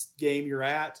in this game you're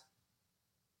at,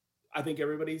 I think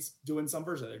everybody's doing some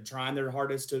version. They're trying their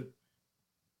hardest to.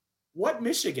 What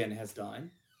Michigan has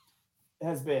done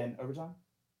has been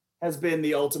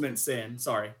the ultimate sin.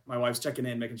 Sorry, my wife's checking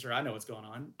in, making sure I know what's going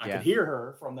on. I could hear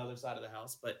her from the other side of the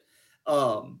house. But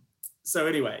so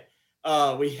anyway,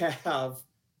 we have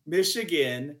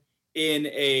Michigan in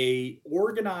a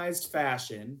organized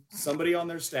fashion. Somebody on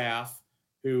their staff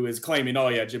who is claiming, "Oh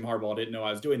yeah, Jim Harbaugh didn't know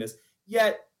I was doing this."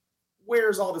 Yet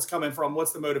where's all this coming from?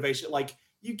 What's the motivation? Like,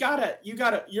 you're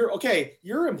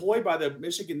employed by the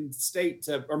Michigan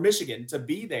to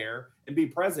be there and be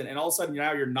present. And all of a sudden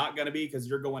now you're not going to be because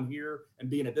you're going here and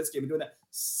being at this game and doing that.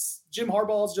 Jim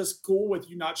Harbaugh is just cool with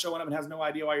you not showing up and has no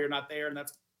idea why you're not there. And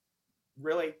that's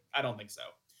really, I don't think so.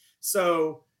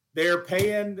 So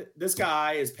this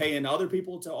guy is paying other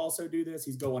people to also do this.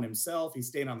 He's going himself. He's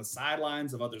staying on the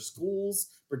sidelines of other schools,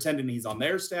 pretending he's on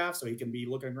their staff so he can be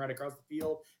looking right across the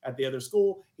field at the other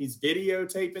school. He's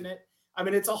videotaping it. I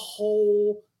mean, it's a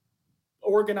whole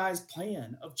organized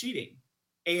plan of cheating.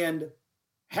 And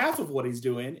half of what he's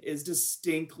doing is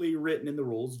distinctly written in the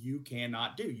rules you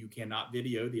cannot do. You cannot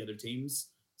video the other team's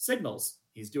signals.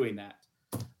 He's doing that.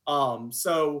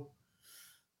 So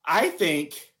I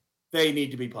think they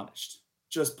need to be punished.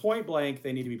 Just point blank,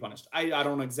 they need to be punished. I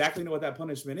don't exactly know what that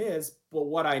punishment is, but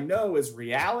what I know is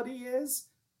reality is,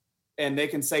 and they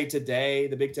can say today,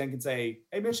 the Big Ten can say,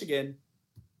 hey, Michigan,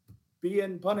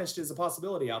 being punished is a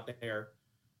possibility out there.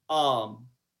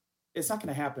 It's not going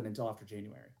to happen until after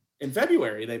January. In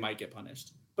February, they might get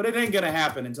punished, but it ain't going to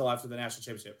happen until after the national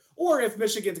championship. Or if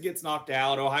Michigan gets knocked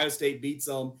out, Ohio State beats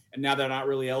them, and now they're not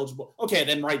really eligible. Okay,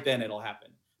 then right then it'll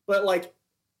happen. But like,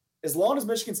 as long as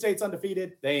Michigan State's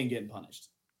undefeated, they ain't getting punished.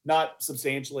 Not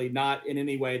substantially, not in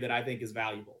any way that I think is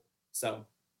valuable. So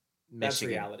that's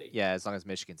reality. Yeah, as long as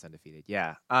Michigan's undefeated.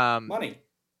 Yeah. Money.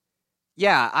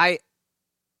 Yeah,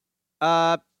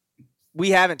 we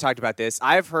haven't talked about this.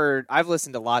 I've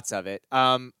listened to lots of it.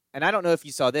 And I don't know if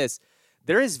you saw this.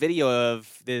 There is video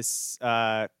of this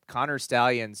Connor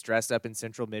Stallions dressed up in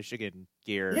Central Michigan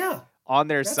gear on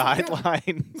their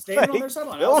sideline. Standing on their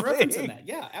sideline. I was referencing that.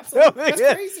 Yeah, absolutely.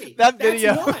 That's crazy. That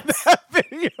video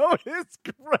is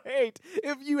great.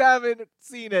 If you haven't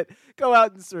seen it, go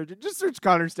out and search it. Just search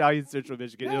Connor Stallions Central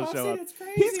Michigan. It'll show up.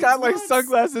 He's got like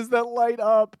sunglasses that light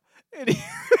up. And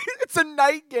it's a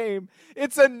night game.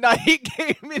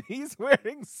 And he's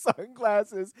wearing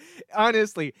sunglasses.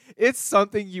 Honestly, it's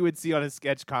something you would see on a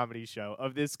sketch comedy show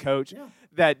of this coach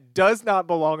that does not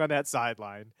belong on that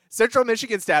sideline. Central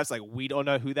Michigan staff's like, we don't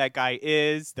know who that guy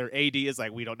is. Their AD is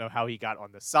like, we don't know how he got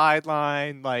on the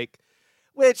sideline. Like,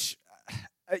 which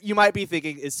you might be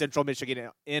thinking, is Central Michigan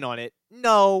in on it?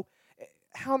 No.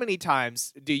 How many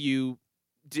times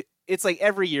it's like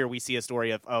every year we see a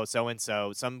story of,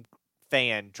 so-and-so, some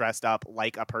fan dressed up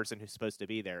like a person who's supposed to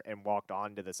be there and walked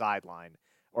onto the sideline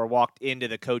or walked into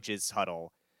the coach's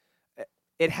huddle.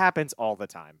 It happens all the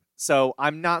time. So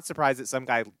I'm not surprised that some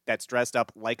guy that's dressed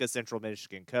up like a Central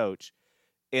Michigan coach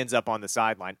ends up on the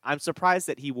sideline. I'm surprised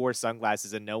that he wore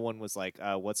sunglasses and no one was like,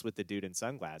 what's with the dude in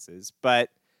sunglasses? But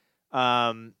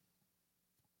I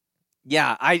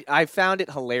found it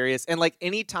hilarious. And like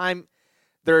anytime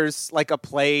there's like a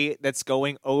play that's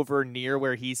going over near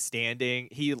where he's standing,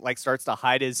 he like starts to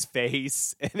hide his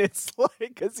face, and it's like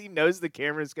because he knows the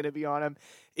camera's going to be on him.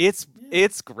 It's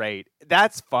great.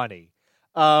 That's funny.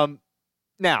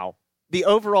 Now the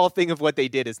overall thing of what they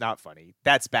did is not funny.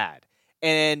 That's bad.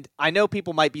 And I know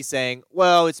people might be saying,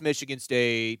 well, it's Michigan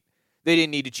State. They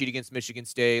didn't need to cheat against Michigan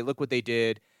State. Look what they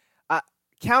did.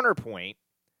 Counterpoint.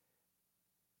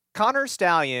 Connor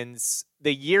Stallions,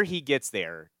 the year he gets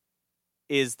there,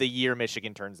 is the year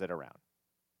Michigan turns it around.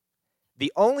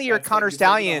 The only year Connor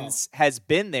Stallions has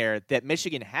been there that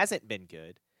Michigan hasn't been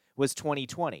good was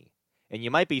 2020. And you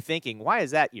might be thinking, why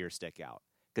does that year stick out?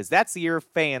 Because that's the year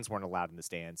fans weren't allowed in the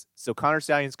stands. So Connor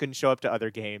Stallions couldn't show up to other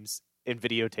games and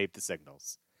videotape the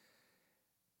signals.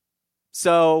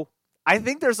 So I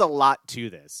think there's a lot to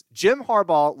this. Jim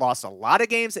Harbaugh lost a lot of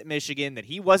games at Michigan that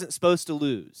he wasn't supposed to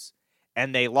lose.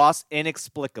 And they lost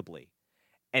inexplicably.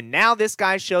 And now this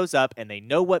guy shows up, and they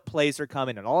know what plays are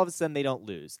coming, and all of a sudden they don't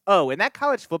lose. Oh, in that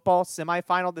college football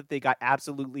semifinal that they got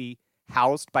absolutely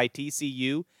housed by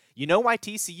TCU, you know why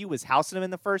TCU was housing them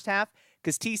in the first half?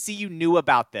 Because TCU knew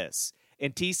about this,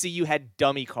 and TCU had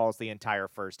dummy calls the entire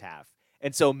first half.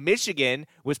 And so Michigan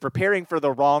was preparing for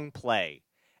the wrong play,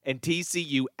 and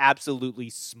TCU absolutely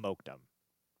smoked them.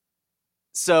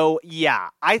 So, yeah,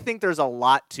 I think there's a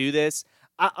lot to this.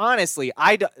 Honestly,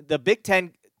 the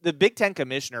Big Ten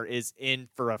commissioner is in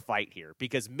for a fight here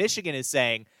because Michigan is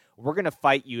saying, we're going to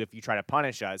fight you if you try to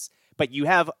punish us. But you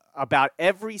have about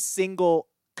every single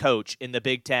coach in the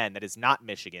Big Ten that is not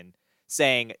Michigan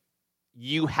saying,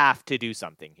 you have to do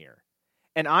something here.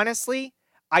 And honestly,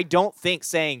 I don't think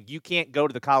saying you can't go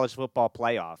to the college football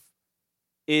playoff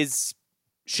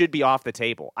should be off the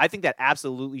table. I think that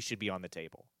absolutely should be on the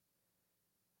table.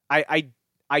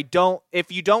 I don't.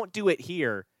 If you don't do it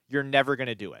here, you're never going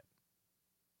to do it.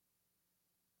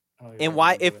 And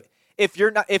why? If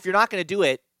you're not going to do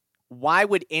it, why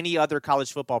would any other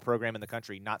college football program in the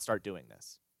country not start doing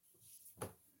this?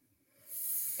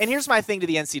 And here's my thing to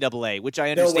the NCAA, which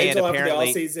I They'll understand. wait till Apparently,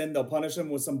 after the offseason, they'll punish them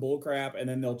with some bull crap, and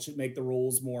then they'll make the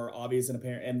rules more obvious and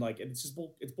apparent. And like, it's just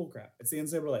it's bull crap. It's the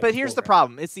NCAA. But here's the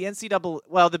problem: it's the NCAA.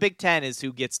 Well, the Big Ten is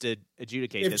who gets to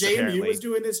adjudicate if this. JMU apparently. was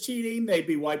doing this cheating, they'd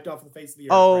be wiped off the face of the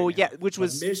earth. Oh right yeah, now. which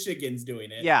was Michigan's doing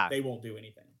it. Yeah, they won't do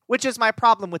anything. Which is my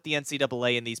problem with the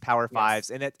NCAA and these Power Fives,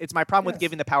 and it's my problem with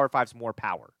giving the Power Fives more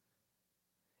power.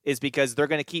 Is because they're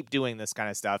going to keep doing this kind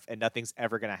of stuff, and nothing's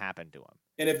ever going to happen to them.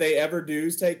 And if they ever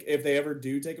do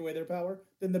take away their power,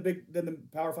 then the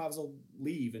Power Fives will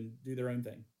leave and do their own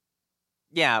thing.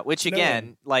 Yeah, which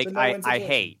again, I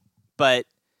hate, but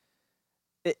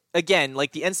again,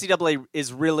 like the NCAA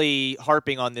is really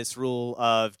harping on this rule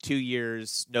of 2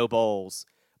 years, no bowls,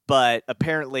 but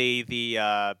apparently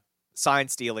the sign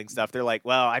stealing stuff, they're like,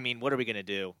 well, I mean, what are we going to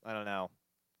do? I don't know.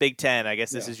 Big Ten, I guess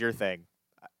this is your thing.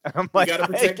 I'm like, we got to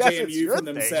protect JMU from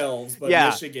themselves, but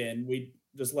Michigan, we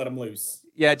just let them loose.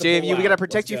 Yeah, JMU, we got to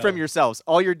protect you from yourselves.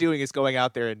 All you're doing is going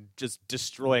out there and just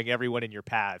destroying everyone in your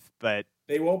path. But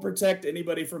they won't protect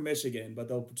anybody from Michigan, but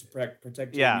they'll protect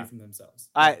JMU from themselves.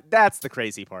 That's the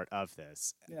crazy part of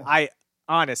this. Yeah. I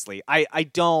honestly, I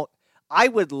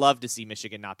would love to see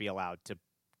Michigan not be allowed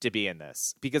to be in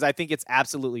this because I think it's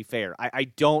absolutely fair. I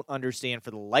don't understand for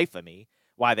the life of me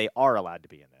why they are allowed to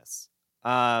be in this.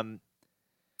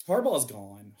 Harbaugh's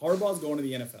gone. Harbaugh's going to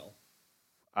the NFL.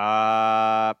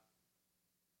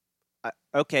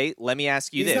 Okay, let me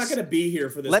ask you this. He's not going to be here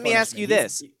for this. Let me ask you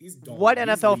this. He's gone. What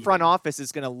NFL front office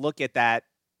is going to look at that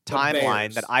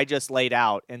timeline that I just laid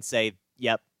out and say,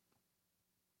 yep.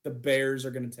 The Bears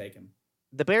are going to take him.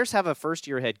 The Bears have a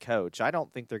first-year head coach. I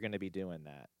don't think they're going to be doing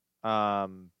that.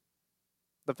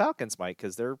 The Falcons might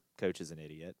because their coach is an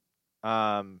idiot.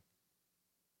 Jamie's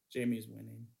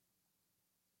winning.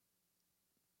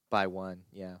 By one,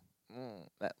 yeah.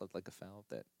 That looked like a foul.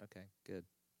 Okay, good.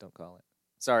 Don't call it.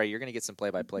 Sorry, you're going to get some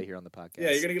play-by-play here on the podcast.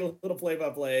 Yeah, you're going to get a little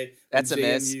play-by-play. That's a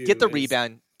miss. Get the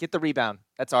rebound. Get the rebound.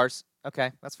 That's ours.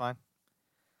 Okay, that's fine.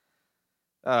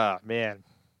 Oh, man.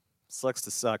 Sucks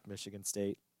to suck, Michigan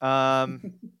State. You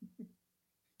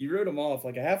wrote them off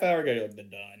like a half hour ago. You're like, they're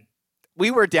done.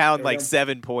 We were down like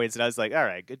 7 points, and I was like, all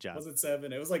right, good job. Was it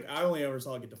 7? It was like I only ever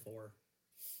saw it get to 4.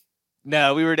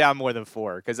 No, we were down more than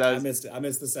 4 because I missed it. I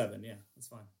missed the 7. Yeah, that's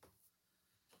fine.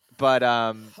 But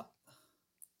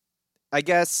I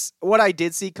guess what I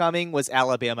did see coming was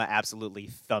Alabama absolutely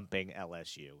thumping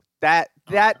LSU. That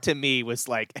to me was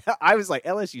like I was like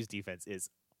LSU's defense is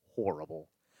horrible.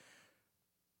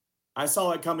 I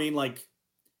saw it coming like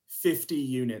 50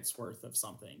 units worth of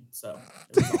something. So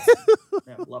it was awesome.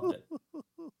 Yeah, loved it.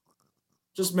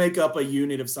 Just make up a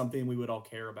unit of something we would all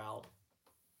care about.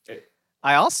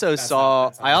 I also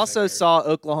saw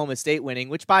Oklahoma State winning,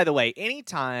 which, by the way,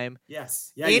 anytime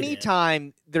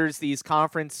there's these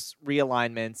conference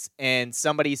realignments and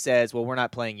somebody says, well, we're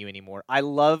not playing you anymore, I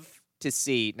love to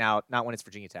see, now, not when it's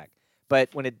Virginia Tech, but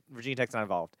when Virginia Tech's not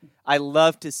involved, I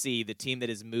love to see the team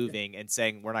that is moving and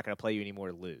saying, we're not going to play you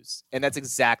anymore lose. And that's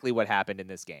exactly what happened in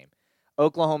this game.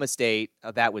 Oklahoma State,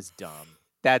 that was dumb.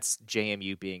 That's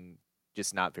JMU being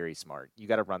just not very smart. You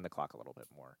got to run the clock a little bit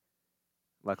more.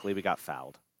 Luckily, we got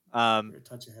fouled. You're a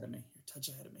touch ahead of me.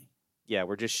 Yeah,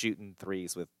 we're just shooting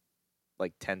threes with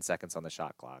like 10 seconds on the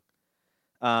shot clock.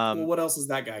 Well, what else is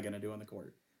that guy going to do on the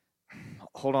court?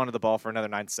 Hold on to the ball for another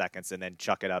 9 seconds and then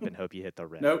chuck it up and hope you hit the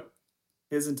rim. Nope.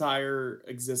 His entire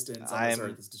existence on this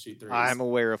earth is to shoot threes. I'm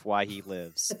aware of why he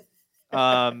lives.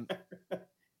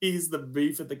 He's the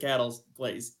beef at the cattle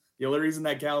place. The only reason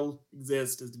that cattle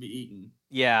exists is to be eaten.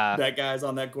 Yeah. That guy's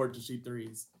on that court to shoot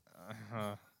threes.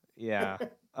 Uh-huh. Yeah.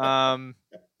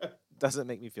 Doesn't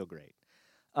make me feel great.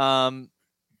 But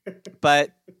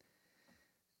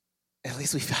at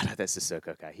least we found out that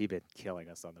Sissoko guy. He'd been killing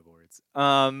us on the boards.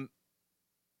 But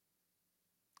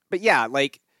yeah,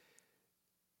 like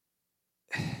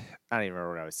I don't even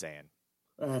remember what I was saying.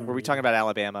 Were we talking about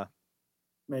Alabama?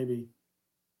 Maybe.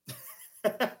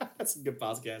 That's some good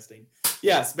podcasting.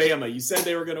 Yes, Bama. You said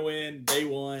they were going to win. They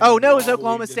won. Oh no, it was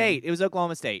Oklahoma State. It was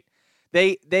Oklahoma State.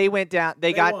 They went down.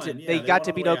 They got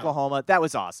to beat Oklahoma. That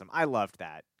was awesome. I loved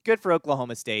that. Good for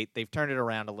Oklahoma State. They've turned it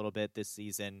around a little bit this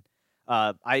season.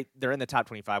 They're in the top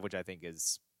 25, which I think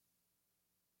is.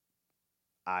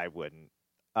 I wouldn't.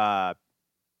 I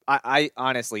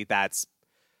honestly, that's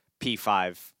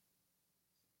P5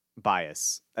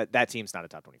 bias. That team's not a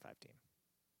top 25 team.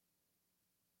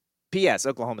 P.S.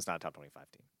 Oklahoma's not a top 25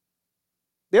 team.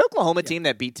 The Oklahoma team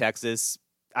that beat Texas,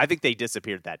 I think they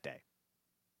disappeared that day.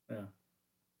 Yeah.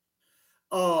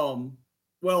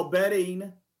 Well,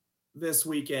 betting this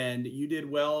weekend, you did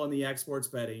well in the YAC Sports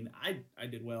betting. I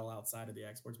did well outside of the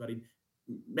YAC Sports betting.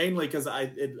 mainly because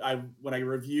I when I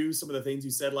review some of the things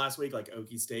you said last week, like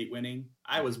Okie State winning,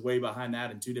 I was way behind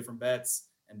that in two different bets,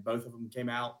 and both of them came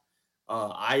out.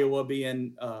 Iowa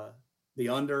being the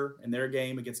under in their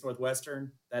game against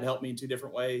Northwestern, that helped me in two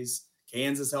different ways.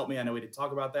 Kansas helped me. I know we didn't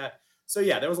talk about that. So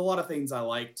yeah, there was a lot of things I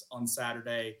liked on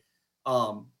Saturday.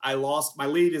 I lost. My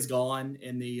lead is gone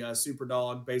in the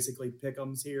Superdog, basically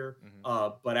pick'ems here.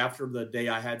 But after the day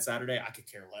I had Saturday, I could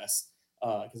care less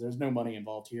because there's no money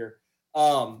involved here.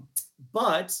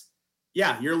 But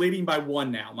yeah, you're leading by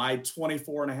 1 now. My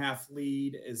 24.5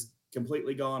 lead is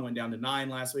completely gone. Went down to 9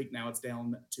 last week. Now it's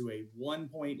down to a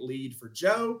 1-point lead for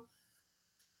Joe.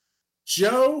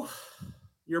 Joe,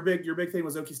 your big thing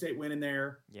was Okie State winning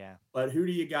there. Yeah. But who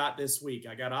do you got this week?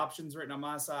 I got options written on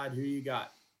my side. Who you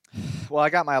got? Well, I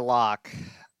got my lock.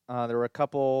 There were a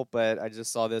couple, but I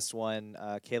just saw this one.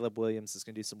 Caleb Williams is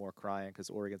going to do some more crying because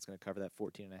Oregon's going to cover that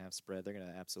 14.5 spread. They're going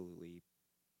to absolutely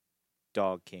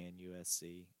dog can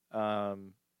USC.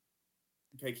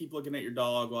 Okay, keep looking at your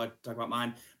dog while I talk about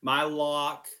mine. My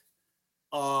lock,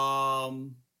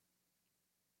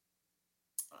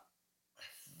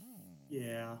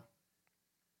 yeah.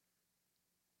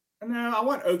 No, I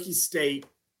want Okie State.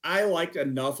 I liked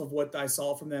enough of what I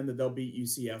saw from them that they'll beat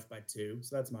UCF by 2.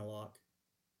 So that's my lock.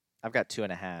 I've got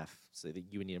 2.5, so that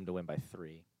you would need them to win by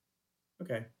 3.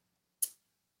 Okay.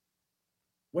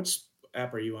 Which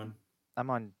app are you on?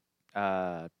 I'm on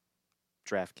DraftKings.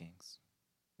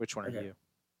 Which one are you?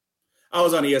 I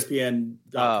was on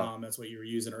ESPN.com. That's what you were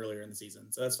using earlier in the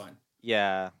season. So that's fine.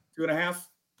 Yeah. 2.5?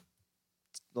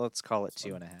 Let's call it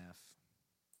 2.5.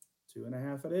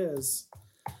 2.5 it is.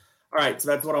 All right, so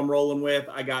that's what I'm rolling with.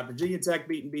 I got Virginia Tech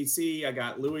beating BC. I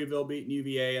got Louisville beating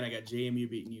UVA, and I got JMU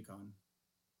beating UConn.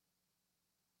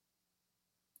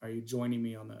 Are you joining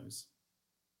me on those?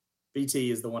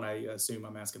 BT is the one I assume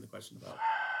I'm asking the question about.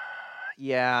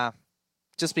 Yeah,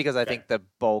 just because I think the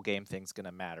bowl game thing's going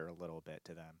to matter a little bit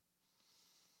to them.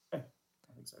 Okay.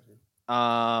 I think so too.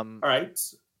 All right.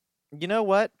 You know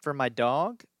what? For my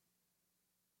dog,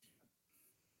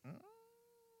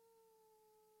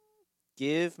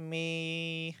 give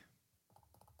me.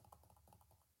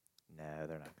 No,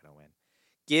 they're not going to win.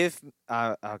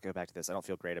 I'll go back to this. I don't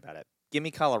feel great about it. Give me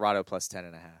Colorado plus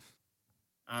 10.5.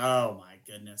 Oh my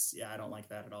goodness. Yeah, I don't like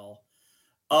that at all.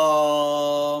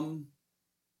 I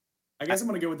guess I'm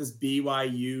going to go with this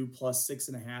BYU plus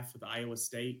 6.5 with Iowa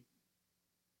State.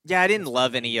 Yeah, I didn't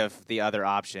love any of the other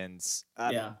options.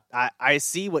 Yeah. I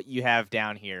see what you have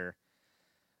down here.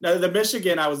 No, the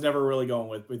Michigan I was never really going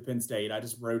with Penn State. I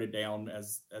just wrote it down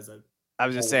as a. I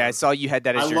was going to say, I saw you had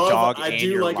that as your dog and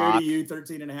your lock. I do like ODU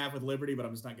 13.5 with Liberty, but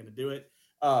I'm just not going to do it.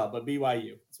 But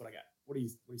BYU, that's what I got. What are you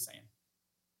saying?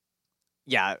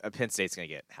 Yeah, Penn State's going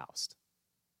to get housed.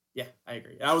 Yeah, I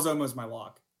agree. That was almost my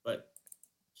lock, but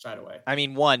shied away. I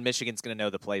mean, one, Michigan's going to know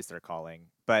the plays they're calling,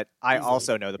 but I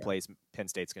also know the plays Penn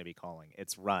State's going to be calling.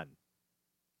 It's run.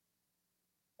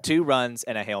 2 runs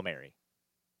and a Hail Mary.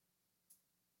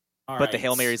 But the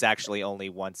Hail Mary is actually only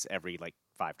once every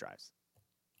 5 drives.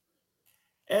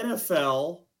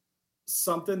 NFL,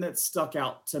 something that stuck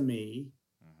out to me.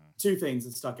 2 things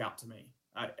that stuck out to me.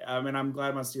 I mean, I'm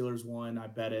glad my Steelers won. I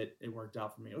bet it. It worked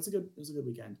out for me. It was a good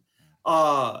weekend.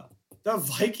 The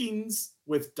Vikings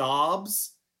with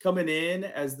Dobbs coming in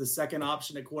as the second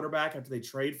option at quarterback after they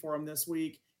trade for him this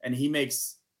week, and he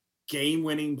makes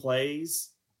game-winning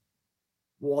plays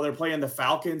while they're playing the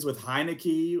Falcons with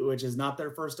Heineke, which is not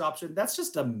their first option. That's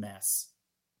just a mess.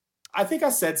 I think I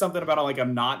said something about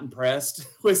I'm not impressed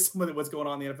with some of what's going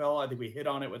on in the NFL. I think we hit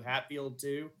on it with Hatfield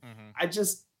too. I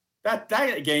just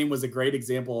that game was a great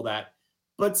example of that.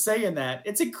 But saying that,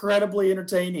 it's incredibly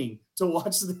entertaining to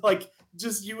watch.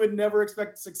 Just you would never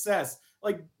expect success.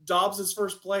 Dobbs'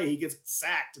 first play, he gets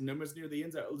sacked and almost near the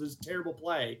end zone. It was a terrible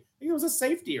play. I think it was a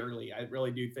safety early. I really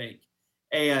do think,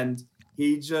 and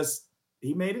he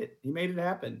made it. He made it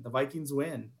happen. The Vikings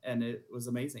win, and it was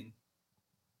amazing.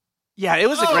 Yeah, it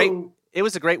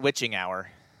was a great witching hour.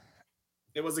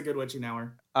 It was a good witching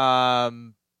hour.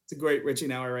 It's a great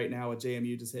witching hour right now with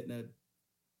JMU just hitting a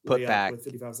put back with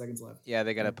 55 seconds left. Yeah,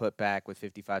 they got to put back with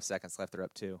 55 seconds left. They're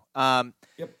up 2.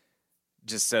 Yep.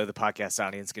 Just so the podcast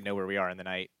audience can know where we are in the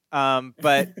night.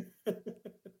 But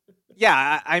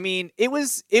yeah, I mean, it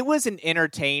was an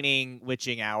entertaining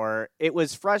witching hour. It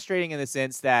was frustrating in the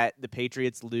sense that the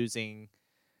Patriots losing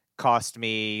cost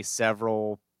me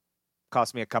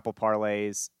a couple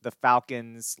parlays. The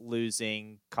Falcons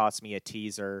losing cost me a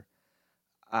teaser.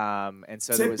 And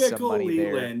so there was some money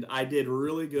Leland, there. I did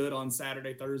really good on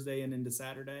Saturday, Thursday, and into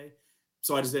Saturday.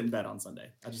 So I just didn't bet on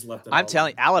Sunday. I just left it. I'm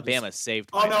telling you, Alabama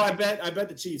saved. Oh no, I bet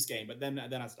the Chiefs game, but then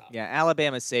I stopped. Yeah,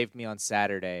 Alabama saved me on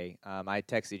Saturday. I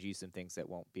texted you some things that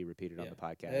won't be repeated on the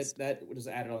podcast. That was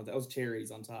added on. That was cherries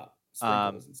on top,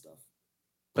 sprinkles and stuff.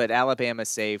 But Alabama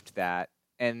saved that,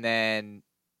 and then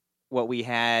what we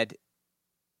had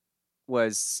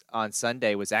was on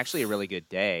Sunday was actually a really good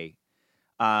day.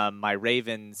 My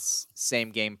Ravens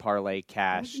same game parlay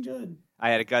cashed. Good. I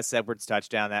had a Gus Edwards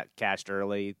touchdown that cashed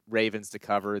early. Ravens to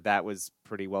cover, that was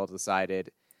pretty well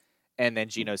decided. And then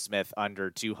Geno Smith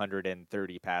under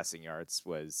 230 passing yards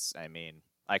was, I mean,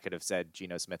 I could have said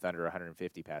Geno Smith under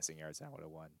 150 passing yards. I would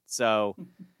have won. So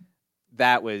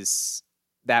that was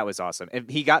awesome. And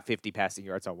he got 50 passing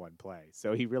yards on one play.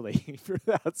 So he really,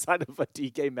 outside of a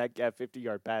DK Metcalf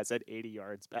 50-yard pass, had 80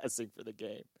 yards passing for the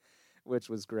game, which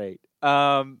was great.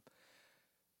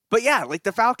 But yeah, like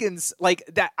the Falcons, like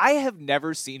that, I have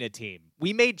never seen a team.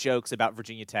 We made jokes about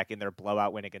Virginia Tech in their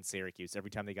blowout win against Syracuse. Every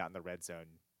time they got in the red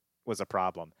zone was a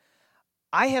problem.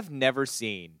 I have never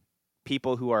seen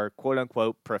people who are quote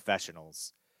unquote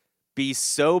professionals be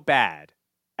so bad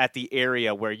at the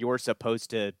area where you're supposed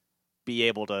to be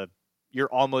able to,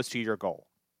 you're almost to your goal.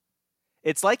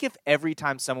 It's like if every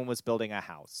time someone was building a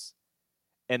house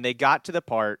and they got to the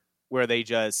part where they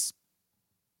just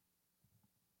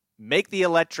make the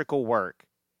electrical work,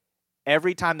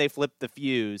 every time they flip the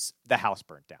fuse, the house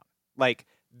burnt down. Like,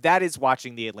 that is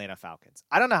watching the Atlanta Falcons.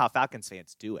 I don't know how Falcons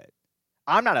fans do it.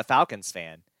 I'm not a Falcons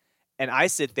fan, and I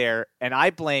sit there and I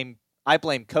blame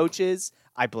coaches,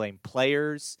 I blame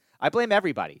players, I blame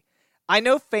everybody. I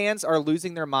know fans are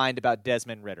losing their mind about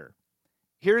Desmond Ridder.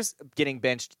 Here's getting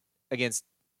benched against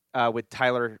with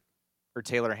Taylor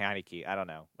Heineke. I don't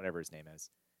know, whatever his name is.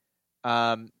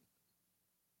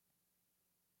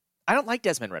 I don't like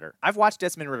Desmond Ridder. I've watched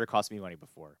Desmond Ridder cost me money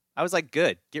before. I was like,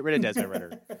 good, get rid of Desmond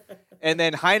Ridder. And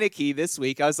then Heineke this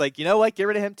week, I was like, you know what, get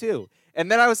rid of him too.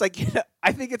 And then I was like,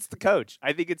 I think it's the coach.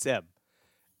 I think it's him.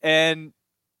 And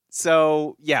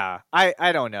so, yeah,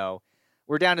 I don't know.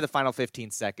 We're down to the final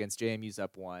 15 seconds. JMU's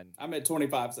up 1. I'm at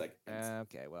 25 seconds.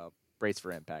 Okay, well, brace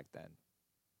for impact then.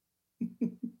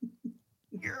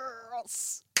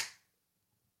 Girls.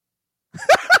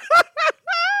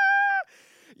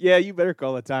 Yeah, you better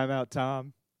call a timeout,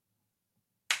 Tom.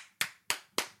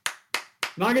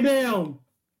 Knock it down.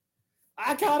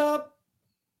 I caught up.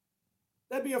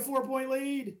 That'd be a 4-point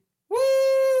lead.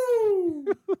 Woo!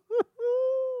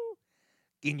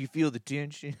 Can you feel the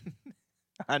tension?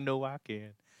 I know I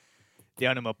can.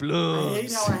 Down in my blood. I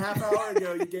hate how a half hour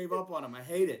ago you gave up on him. I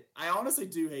hate it. I honestly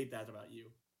do hate that about you.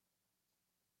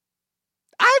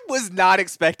 I was not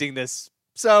expecting this,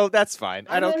 so that's fine.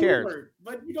 I don't care.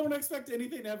 But you don't expect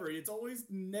anything ever. It's always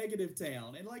negative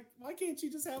town. And, like, why can't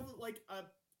you just have, like, a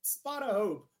spot of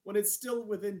hope when it's still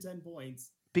within 10 points?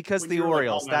 Because the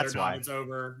Orioles, like, that's why. It's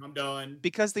over. I'm done.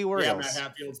 Because the Orioles. Yeah, Matt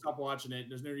Hatfield, stop watching it.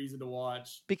 There's no reason to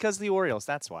watch. Because the Orioles,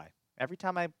 that's why. Every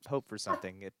time I hope for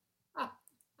something, it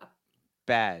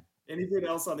bad. Anything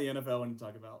else on the NFL when you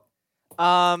talk about?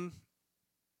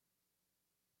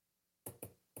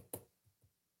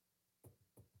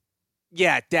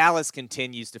 Yeah, Dallas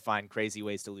continues to find crazy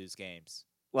ways to lose games.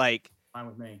 Like, fine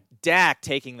with me. Dak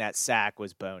taking that sack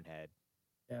was bonehead.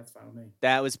 Yeah, that's fine with me.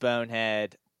 That was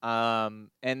bonehead. And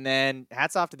then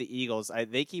hats off to the Eagles.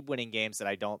 They keep winning games that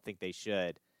I don't think they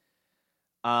should.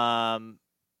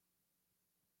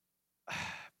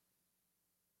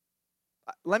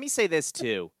 Let me say this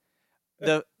too.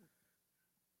 The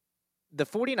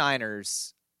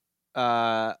 49ers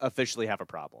officially have a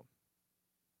problem.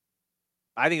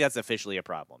 I think that's officially a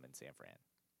problem in San Fran.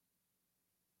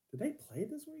 Did they play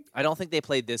this week? I don't think they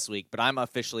played this week, but I'm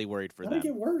officially worried for them. It'll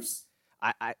get worse.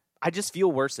 I just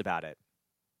feel worse about it.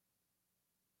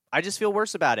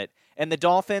 And the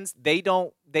Dolphins, they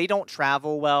don't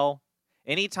travel well.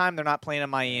 Anytime they're not playing in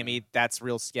Miami, that's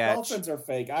real sketch. Dolphins are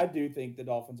fake. I do think the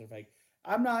Dolphins are fake.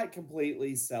 I'm not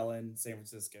completely selling San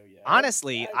Francisco yet.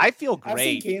 Honestly, I feel great. I've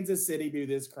seen Kansas City do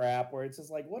this crap where it's just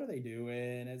like, what are they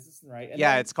doing? Is this right? And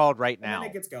yeah, then, it's called right now. And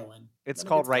then it gets going. It's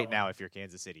called right now if you're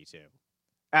Kansas City too.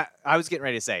 I was getting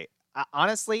ready to say,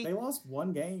 honestly, they lost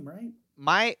one game,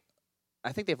 right?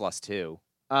 I think they've lost 2.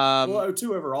 Well,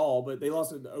 2 overall, but they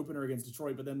lost an opener against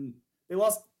Detroit. But then they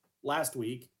lost last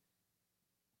week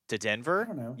to Denver. I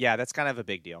don't know. Yeah, that's kind of a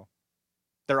big deal.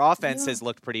 Their offense has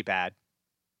looked pretty bad.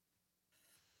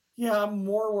 Yeah, I'm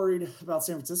more worried about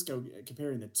San Francisco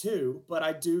comparing the two, but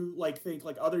I do think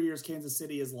other years Kansas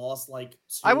City has lost 2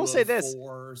 I will say this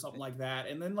 4 or something like that,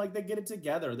 and then they get it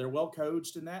together. They're well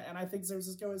coached and that, and I think San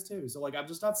Francisco is too. So I'm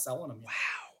just not selling them yet.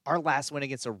 Wow, our last win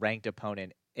against a ranked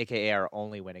opponent, aka our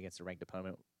only win against a ranked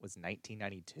opponent, was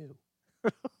 1992.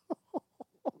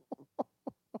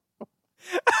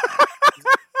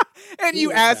 And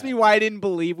you asked me why I didn't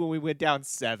believe when we went down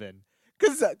 7.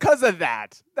 Because of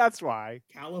that. That's why.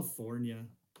 California.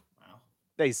 Wow.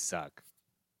 They suck.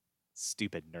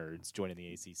 Stupid nerds joining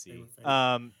the ACC.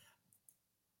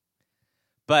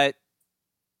 But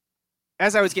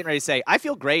as I was getting ready to say, I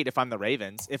feel great if I'm the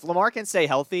Ravens. If Lamar can stay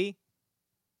healthy,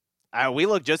 we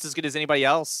look just as good as anybody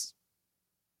else.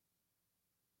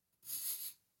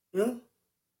 Yeah.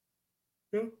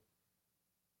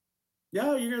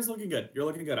 Yeah, you guys looking good. You're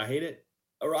looking good. I hate it.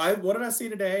 What did I see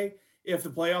today? If the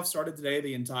playoffs started today,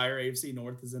 the entire AFC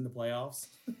North is in the playoffs.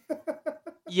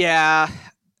 Yeah.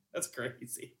 That's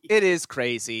crazy. It is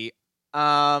crazy.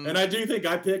 And I do think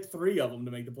I picked 3 of them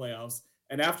to make the playoffs.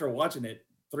 And after watching it,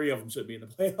 3 of them should be in the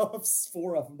playoffs.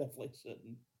 4 of them definitely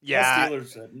shouldn't. Yeah. The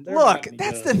Steelers shouldn't. Look,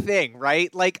 that's the thing,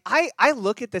 right? Like, I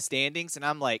look at the standings and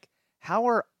I'm like, how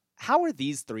are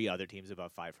these 3 other teams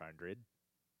above 500?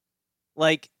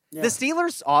 Like, the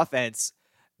Steelers' offense,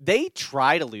 they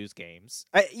try to lose games.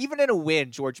 Even in a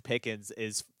win, George Pickens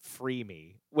is free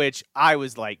me, which I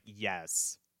was like,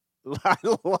 yes. I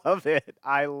love it.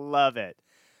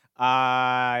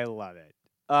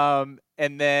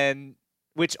 And then,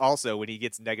 which also, when he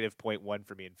gets negative 0.1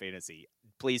 for me in fantasy,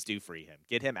 please do free him.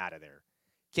 Get him out of there.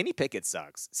 Kenny Pickett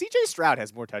sucks. CJ Stroud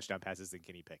has more touchdown passes than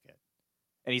Kenny Pickett.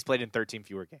 And he's played in 13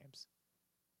 fewer games.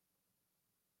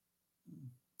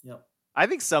 Yep. I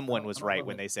think someone was right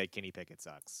when they said Kenny Pickett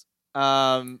sucks.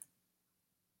 Yeah.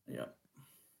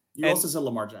 You also said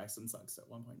Lamar Jackson sucks at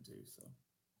 1.2. So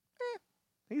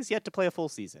he's yet to play a full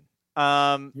season. He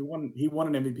won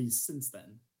an MVP since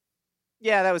then.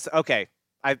 Yeah, that was okay.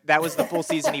 That was the full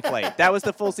season he played.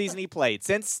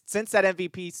 Since that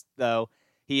MVP though,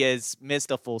 he has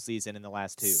missed a full season in the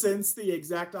last 2. Since the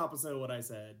exact opposite of what I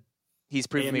said. He's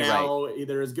proven me right. And now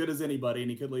they're as good as anybody, and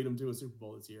he could lead them to a Super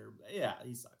Bowl this year. Yeah,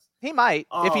 he sucks. He might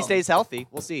if he stays healthy.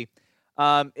 We'll see.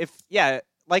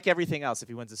 Like everything else, if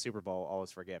he wins the Super Bowl, all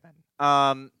is forgiven.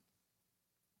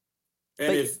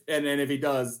 If he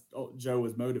does, Joe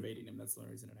was motivating him. That's the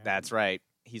only reason it happened. That's right.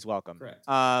 He's welcome. Correct.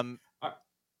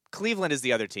 Cleveland is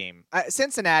the other team.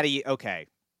 Cincinnati, okay.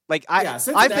 Cincinnati's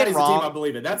I've been wrong. Team, I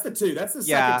believe it. That's the 2. That's the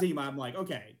second team. I'm like,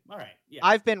 okay, all right. Yeah.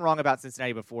 I've been wrong about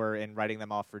Cincinnati before in writing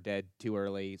them off for dead too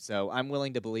early, so I'm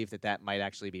willing to believe that might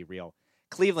actually be real.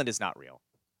 Cleveland is not real.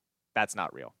 That's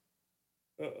not real.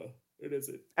 It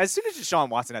isn't. As soon as Deshaun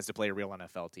Watson has to play a real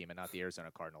NFL team and not the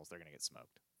Arizona Cardinals, they're going to get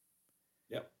smoked.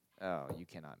 Yep. Oh, you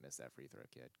cannot miss that free throw,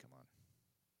 kid. Come on.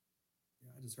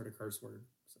 Yeah, I just heard a curse word.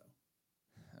 So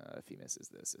if he misses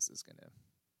this is going to...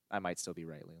 I might still be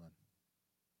right, Leland.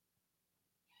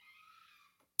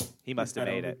 He must have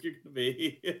made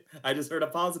it. I just heard a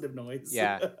positive noise.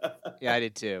 Yeah. Yeah, I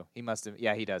did too. He must have.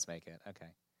 Yeah, he does make it. Okay.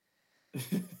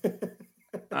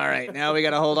 All right. Now we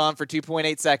got to hold on for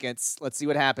 2.8 seconds. Let's see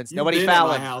what happens. Nobody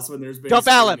foul him. House when there's been Don't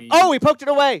foul him. Oh, he poked it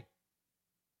away.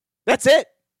 That's it.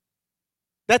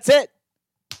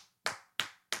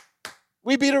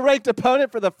 We beat a ranked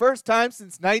opponent for the first time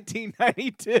since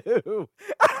 1992.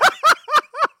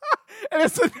 And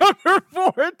it's the number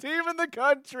 4 team in the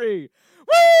country.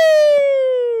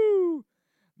 Woo!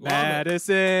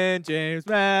 Madison, James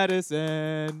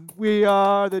Madison. We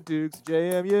are the Dukes of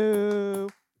JMU.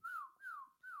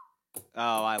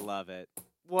 Oh, I love it.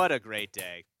 What a great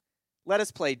day. Let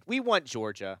us play. We want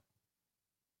Georgia.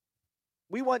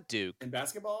 We want Duke. In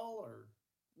basketball? Or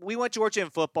we want Georgia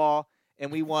in football.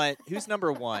 And we want, who's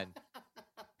number 1?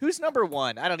 Who's number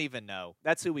 1? I don't even know.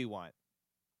 That's who we want.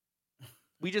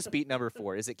 We just beat number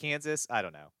 4. Is it Kansas? I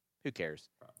don't know. Who cares?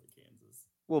 Probably Kansas.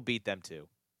 We'll beat them too.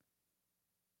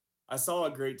 I saw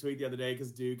a great tweet the other day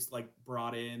because Duke's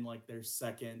brought in their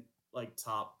second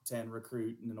top 10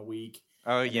 recruit in a week.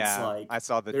 Oh and yeah, I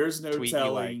saw the. There's no tweet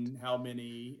telling how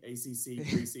many ACC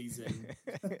preseason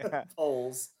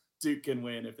polls Duke can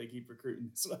win if they keep recruiting.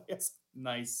 So yes,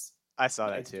 nice. I saw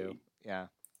that too. Tweet. Yeah.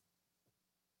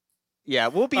 Yeah,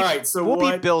 we'll be. All right, so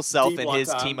we'll beat Bill Self and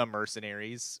his team of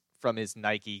mercenaries from his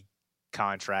Nike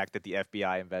contract that the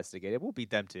FBI investigated. We'll beat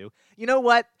them too. You know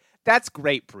what? That's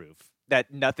great proof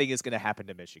that nothing is going to happen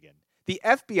to Michigan. The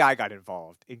FBI got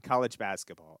involved in college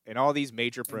basketball and all these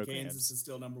major programs. And Kansas is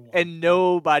still number 1. And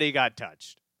nobody got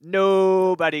touched.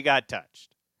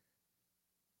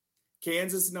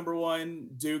 Kansas is number 1.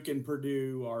 Duke and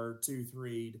Purdue are 2,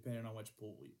 3, depending on which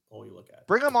poll you look at.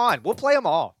 Bring them on. We'll play them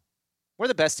all. We're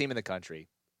the best team in the country.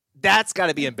 That's got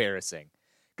to be embarrassing.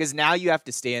 Because now you have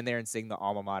to stand there and sing the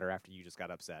alma mater after you just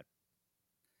got upset.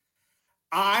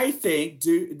 I think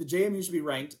the JMU should be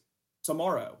ranked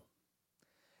tomorrow.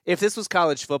 If this was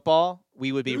college football,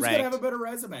 we would be ranked. Who's going to have a better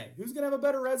resume? Who's going to have a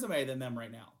better resume than them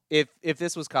right now? If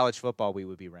this was college football, we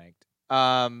would be ranked.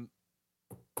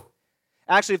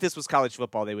 Actually, if this was college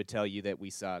football, they would tell you that we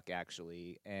suck,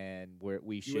 actually, and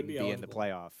we shouldn't be in the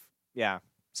playoff. Yeah.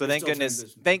 So thank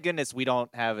goodness we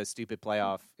don't have a stupid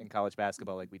playoff in college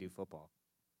basketball like we do football.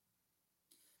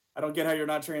 I don't get how you're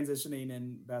not transitioning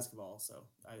in basketball. So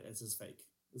this is fake.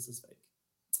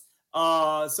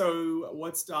 So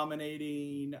what's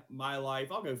dominating my life?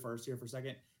 I'll go first here for a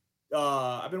second.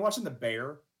 I've been watching The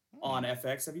Bear on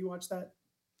FX. Have you watched that?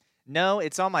 No,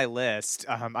 it's on my list.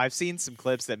 I've seen some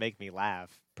clips that make me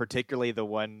laugh, particularly the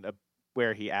one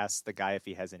where he asks the guy if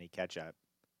he has any ketchup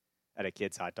at a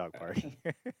kid's hot dog party.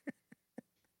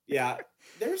 Yeah,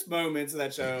 there's moments of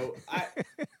that show.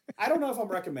 I don't know if I'm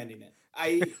recommending it.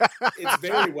 It's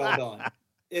very well done.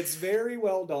 It's very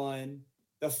well done.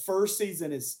 The first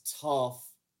season is tough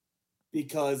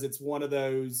because it's one of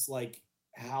those, like,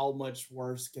 how much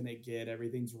worse can it get?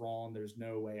 Everything's wrong. There's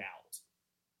no way out.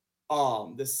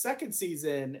 The second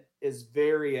season is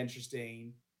very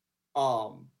interesting.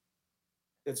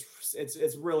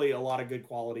 It's really a lot of good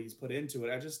qualities put into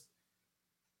it.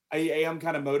 I am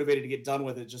kind of motivated to get done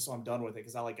with it just so I'm done with it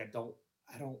because I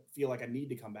don't feel like I need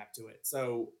to come back to it.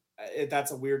 So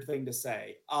that's a weird thing to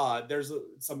say. There's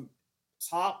some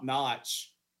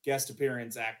top-notch guest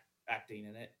appearance acting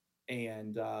in it,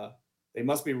 and they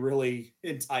must be really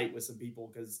in tight with some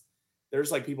people because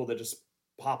there's like people that just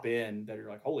pop in that are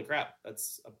like, holy crap,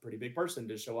 that's a pretty big person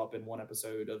to show up in one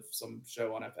episode of some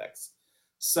show on FX.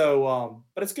 So,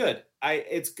 but it's good.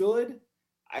 It's good.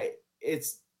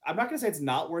 I'm not going to say it's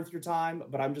not worth your time,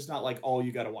 but I'm just not like, oh,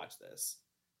 you got to watch this.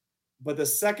 But the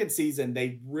second season,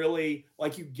 they really,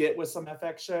 like you get with some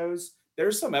FX shows,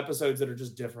 there's some episodes that are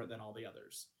just different than all the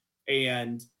others.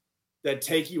 And that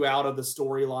take you out of the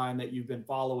storyline that you've been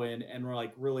following and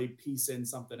like really piece in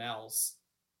something else.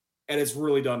 And it's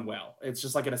really done well. It's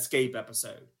just like an escape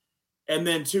episode. And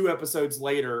then 2 episodes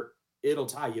later, it'll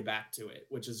tie you back to it,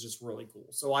 which is just really cool.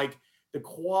 So like the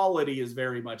quality is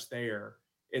very much there.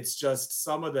 It's just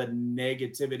some of the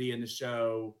negativity in the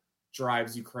show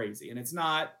drives you crazy. And it's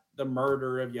not the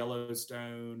murder of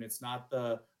Yellowstone. It's not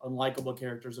the unlikable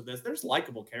characters of this. There's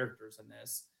likable characters in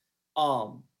this.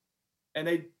 And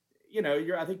they,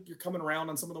 I think you're coming around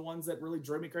on some of the ones that really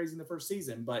drove me crazy in the first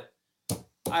season, but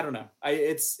I don't know.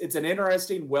 It's an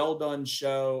interesting, well done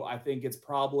show. I think it's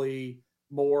probably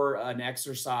more an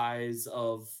exercise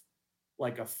of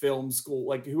like a film school.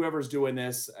 Like whoever's doing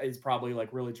this is probably like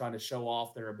really trying to show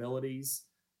off their abilities.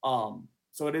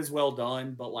 So it is well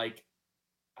done, but like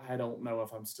I don't know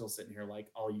if I'm still sitting here like,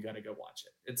 oh, you got to go watch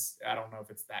it. I don't know if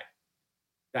it's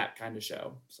that kind of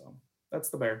show. So that's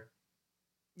The Bear.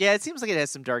 Yeah, it seems like it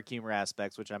has some dark humor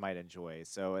aspects, which I might enjoy.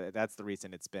 So that's the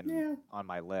reason it's been on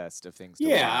my list of things to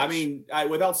watch. I mean,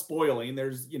 without spoiling,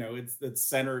 there's, it's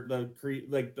centered,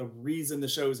 the reason the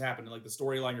show's happening, like the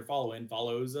storyline you're following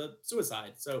follows a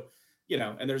suicide. So,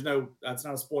 and that's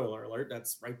not a spoiler alert.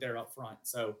 That's right there up front.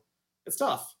 So it's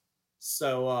tough.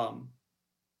 So,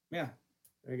 there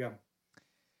you go.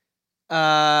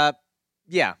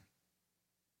 Yeah.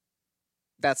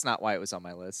 That's not why it was on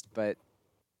my list, but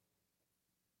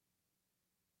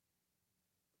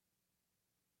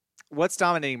what's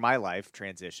dominating my life?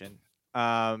 Transition.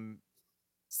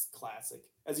 It's classic.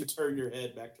 As you turn your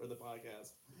head back toward the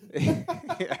podcast.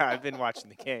 Yeah, I've been watching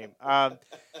the game.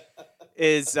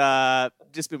 Is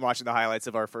just been watching the highlights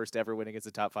of our first ever winning as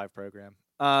a top 5 program.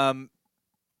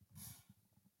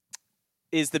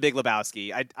 Is The Big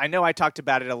Lebowski. I know I talked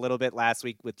about it a little bit last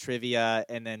week with trivia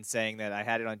and then saying that I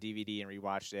had it on DVD and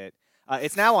rewatched it.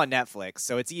 It's now on Netflix,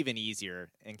 so it's even easier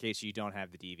in case you don't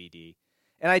have the DVD.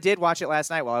 And I did watch it last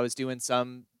night while I was doing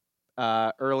some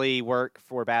early work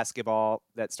for basketball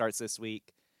that starts this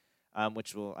week,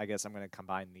 which I guess I'm going to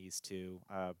combine these two,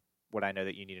 what I know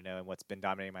that you need to know and what's been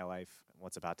dominating my life and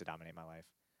what's about to dominate my life.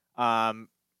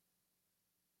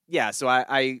 So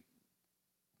I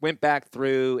went back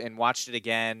through and watched it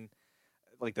again,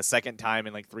 like the second time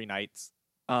in like 3 nights,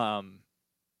 or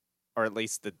at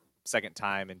least the second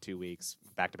time in 2 weeks,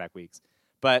 back-to-back weeks.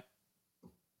 But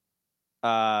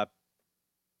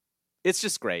it's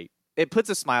just great. It puts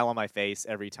a smile on my face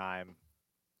every time.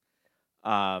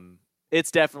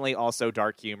 It's definitely also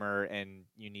dark humor, and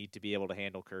you need to be able to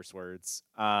handle curse words.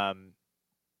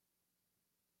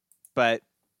 But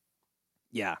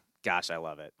yeah, gosh, I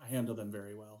love it. I handle them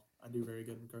very well. I do very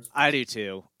good in curse words. I do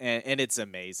too, and it's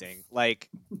amazing. Like,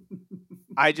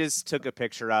 I just took a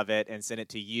picture of it and sent it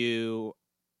to you.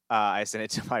 I sent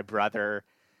it to my brother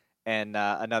and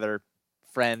another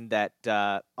friend that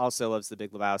also loves The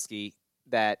Big Lebowski.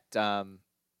 That I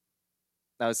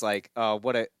was like, oh,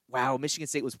 wow! Michigan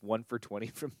State was 1 for 20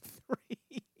 from 3.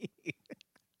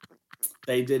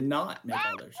 They did not make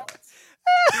all their shots.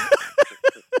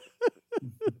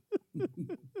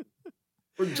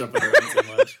 We're jumping around so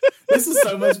much. This is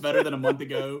so much better than a month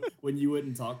ago when you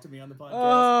wouldn't talk to me on the podcast.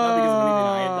 Not because of anything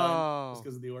I had done, just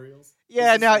because of the Orioles.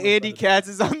 Yeah, now so Andy Katz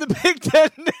is on the Big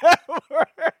Ten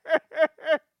Network.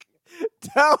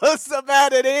 Tell us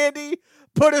about it, Andy.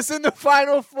 Put us in the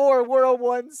Final Four. We're a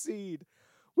 1 seed.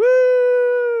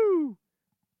 Woo!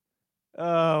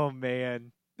 Oh,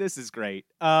 man. This is great.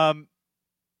 What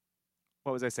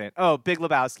was I saying? Oh, Big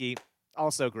Lebowski.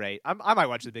 Also great. I might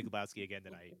watch the Big Lebowski again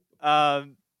tonight.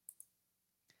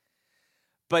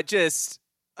 But just...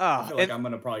 I feel like I'm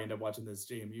going to probably end up watching this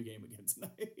JMU game again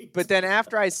tonight. But then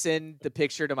after I send the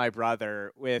picture to my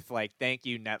brother with, like, thank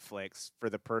you, Netflix, for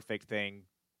the perfect thing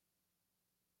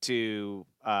to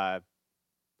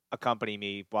accompany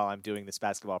me while I'm doing this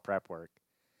basketball prep work,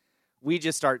 we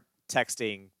just start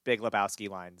texting Big Lebowski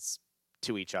lines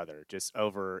to each other just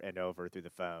over and over through the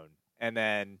phone. And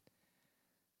then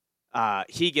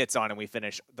he gets on and we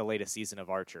finish the latest season of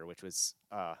Archer, which was,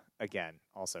 again,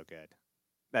 also good.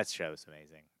 That show's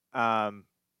amazing.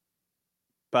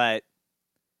 But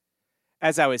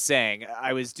as I was saying,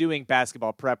 I was doing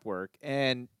basketball prep work,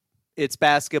 and it's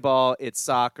basketball, it's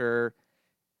soccer,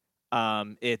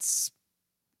 it's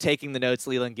taking the notes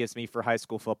Leland gives me for high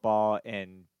school football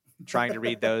and trying to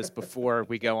read those before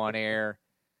we go on air.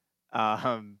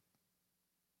 Yeah,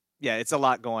 it's a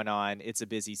lot going on. It's a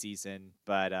busy season,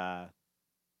 but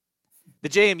the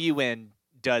JMU win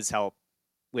does help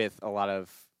with a lot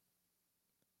of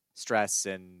stress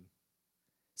and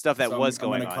stuff that was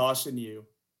going on. I'm going to caution you.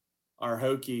 Our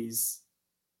Hokies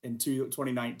in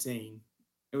 2019,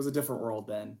 it was a different world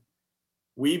then.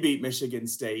 We beat Michigan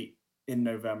State in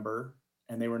November,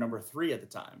 and they were number 3 at the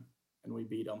time, and we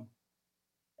beat them.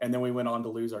 And then we went on to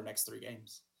lose our next 3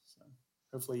 games. So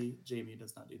hopefully JMU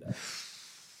does not do that.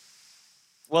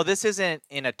 Well, this isn't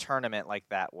in a tournament like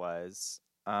that was.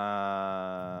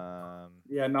 Yeah,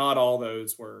 not all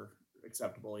those were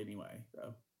acceptable anyway,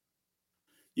 though.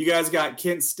 You guys got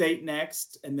Kent State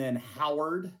next, and then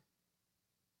Howard.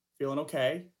 Feeling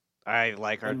okay. I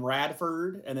like her. And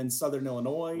Radford, and then Southern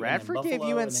Illinois. Radford Buffalo,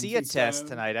 gave UNC a test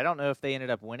tonight. I don't know if they ended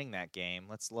up winning that game.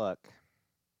 Let's look.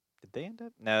 Did they end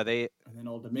up? No, they. And then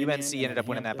Old Dominion, UNC ended up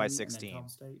winning that by 16.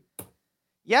 State.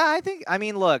 Yeah, I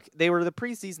mean, look, they were the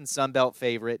preseason Sun Belt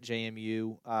favorite,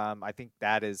 JMU. I think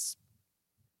that has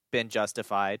been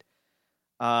justified.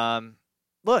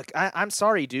 Look, I'm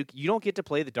sorry, Duke. You don't get to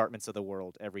play the Dartmouths of the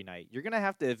world every night. You're going to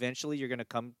have to eventually, you're going to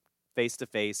come face to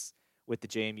face with the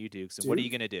JMU Dukes. And what are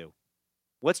you going to do?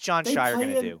 What's John Shire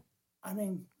going to do? I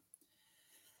mean,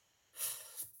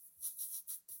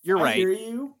 you're right. I hear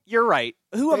you. You're right.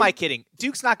 Who am I kidding?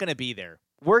 Duke's not going to be there.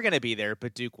 We're going to be there,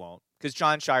 but Duke won't because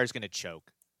John Shire's going to choke.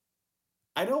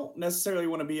 I don't necessarily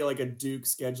want to be like a Duke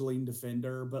scheduling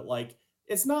defender, but like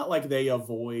it's not like they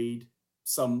avoid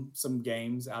some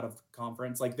games out of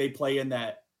conference. Like they play in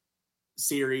that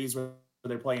series where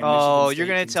they're playing. Oh, you're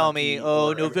going to tell me,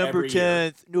 November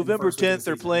 10th. November 10th,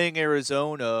 they're playing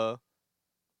Arizona.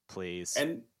 Please.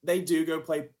 And they do go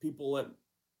play people at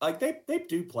like they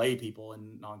do play people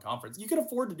in non-conference. You can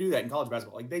afford to do that in college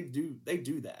basketball. Like they do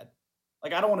that.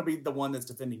 Like I don't want to be the one that's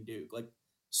defending Duke. Like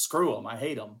screw them. I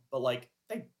hate them. But like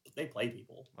they play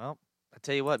people. Well, I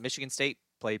tell you what, Michigan State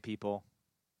played people.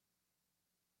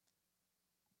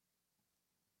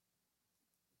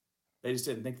 They just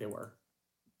didn't think they were.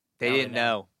 They didn't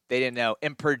know. They didn't know.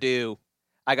 And Purdue,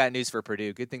 I got news for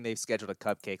Purdue. Good thing they've scheduled a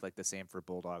cupcake like the Samford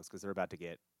Bulldogs because they're about to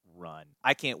get run.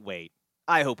 I can't wait.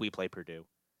 I hope we play Purdue.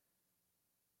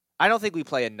 I don't think we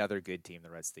play another good team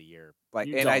the rest of the year. Like,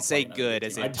 and I say good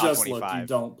as in top 25. You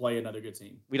don't play another good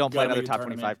team. We don't play another top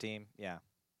 25 team. Yeah.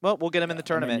 Well, we'll get them in the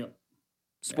tournament.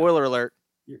 Spoiler alert.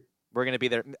 We're going to be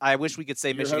there. I wish we could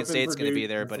say Michigan State's going to be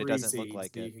there, but it doesn't look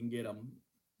like it. You can get them.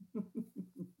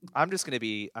 I'm going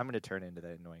to turn into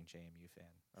that annoying JMU fan.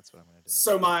 That's what I'm going to do.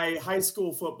 So my high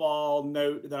school football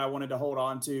note that I wanted to hold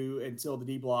on to until the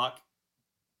D block.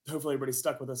 Hopefully everybody's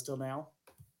stuck with us till now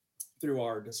through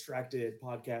our distracted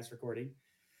podcast recording.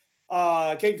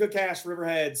 Caden Cook-Cash,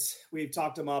 Riverheads. We've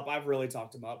talked him up. I've really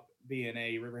talked him up being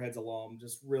a Riverheads alum.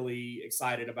 Just really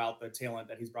excited about the talent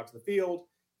that he's brought to the field.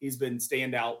 He's been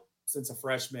standout since a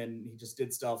freshman. He just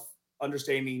did stuff,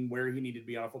 understanding where he needed to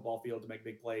be on a football field to make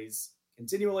big plays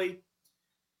continually.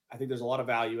 I think there's a lot of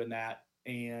value in that.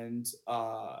 And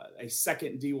a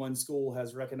second D1 school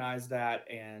has recognized that.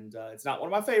 And it's not one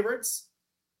of my favorites,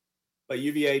 but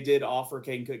UVA did offer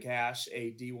Caden Cook-Cash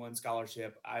a D1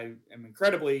 scholarship. I am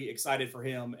incredibly excited for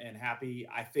him and happy.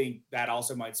 I think that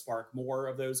also might spark more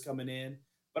of those coming in.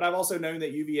 But I've also known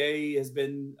that UVA has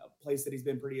been a place that he's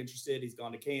been pretty interested. He's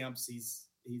gone to camps.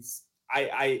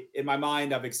 In my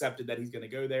mind, I've accepted that he's going to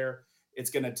go there. it's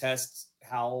going to test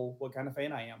what kind of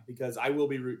fan I am, because I will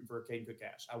be rooting for Caden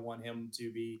Cook-Cash. I want him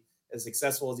to be as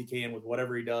successful as he can with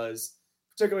whatever he does,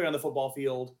 particularly on the football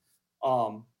field.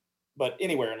 But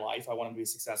anywhere in life, I want him to be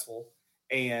successful.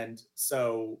 And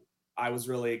so I was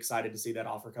really excited to see that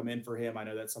offer come in for him. I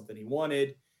know that's something he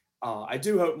wanted. I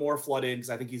do hope more flood in, because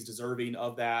I think he's deserving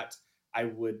of that. I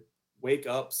would wake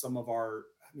up some of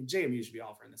JMU should be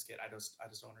offering this kid. I just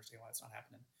don't understand why it's not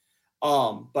happening.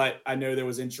 But I know there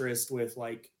was interest with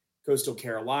like Coastal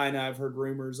Carolina, I've heard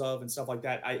rumors of, and stuff like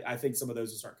that. I think some of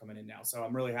those will start coming in now. So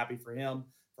I'm really happy for him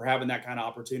for having that kind of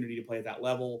opportunity to play at that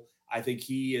level. I think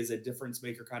he is a difference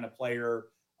maker kind of player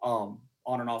on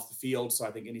and off the field. So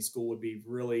I think any school would be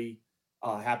really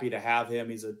happy to have him.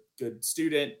 He's a good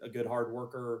student, a good hard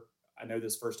worker. I know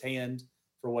this firsthand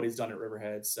for what he's done at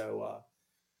Riverhead. So,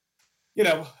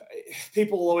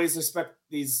 people always expect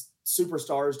these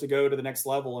superstars to go to the next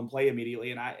level and play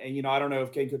immediately. And I don't know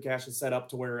if Caden Cook-Cash is set up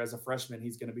to where as a freshman,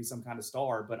 he's going to be some kind of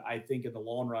star, but I think in the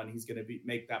long run, he's going to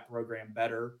make that program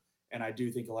better. And I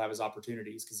do think he'll have his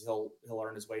opportunities, because he'll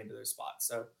earn his way into those spots.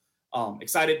 So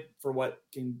excited for what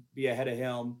can be ahead of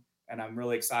him. And I'm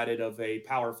really excited of a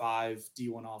Power 5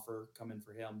 D1 offer coming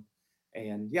for him.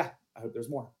 And yeah, I hope there's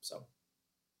more. So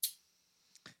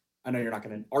I know you're not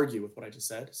going to argue with what I just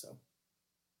said. So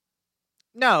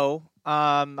no,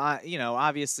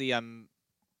 obviously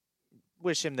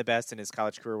wish him the best in his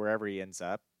college career wherever he ends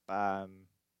up.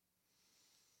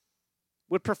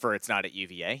 Would prefer it's not at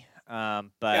UVA. But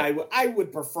yeah, I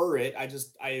would prefer it. I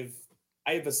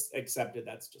have accepted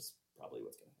that's just probably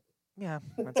what's going to happen.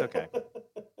 Yeah, that's okay.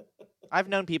 I've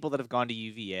known people that have gone to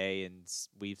UVA, and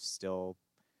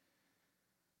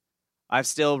I've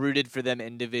still rooted for them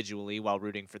individually while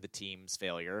rooting for the team's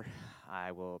failure.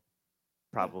 I will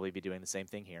probably be doing the same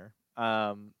thing here.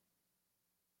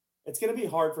 It's going to be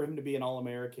hard for him to be an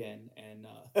All-American and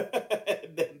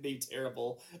then be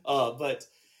terrible. But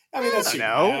I mean, that's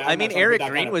Eric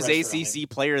Green was ACC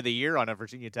Player of the Year on a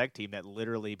Virginia Tech team that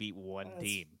literally beat one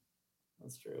team.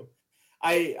 That's true.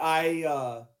 I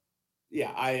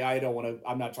don't want to.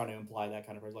 I'm not trying to imply that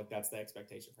kind of person. Like that's the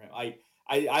expectation for him.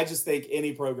 I just think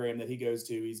any program that he goes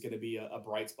to, he's going to be a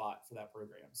bright spot for that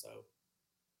program. So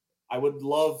I would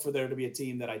love for there to be a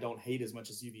team that I don't hate as much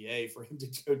as UVA for him to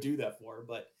go do that for.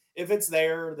 But if it's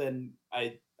there, then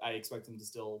I expect him to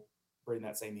still bring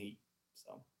that same heat.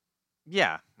 So.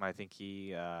 Yeah, I think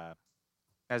he has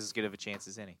as good of a chance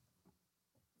as any.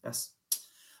 Yes.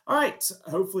 All right.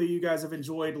 Hopefully you guys have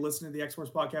enjoyed listening to the YAC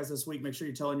Sports Podcast this week. Make sure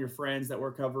you're telling your friends that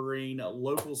we're covering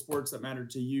local sports that matter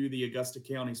to you, the Augusta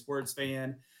County sports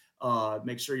fan.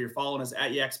 Make sure you're following us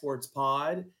at YAC Sports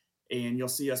Pod, and you'll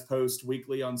see us post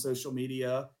weekly on social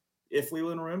media. If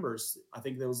Leland remembers, I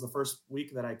think that was the first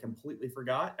week that I completely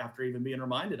forgot. After even being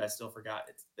reminded, I still forgot.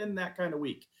 It's been that kind of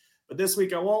week. But this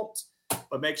week I won't.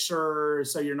 But make sure,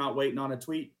 so you're not waiting on a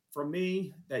tweet from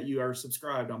me, that you are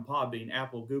subscribed on Podbean,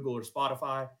 Apple, Google, or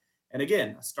Spotify. And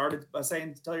again, I started by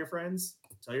saying, tell your friends.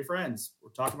 We're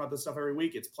talking about this stuff every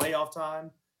week. It's playoff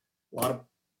time. A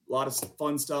lot of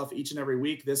fun stuff each and every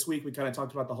week. This week, we kind of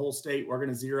talked about the whole state. We're going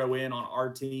to zero in on our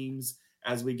teams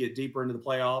as we get deeper into the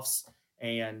playoffs.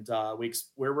 And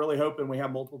we're really hoping we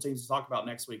have multiple teams to talk about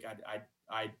next week.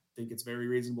 I think it's very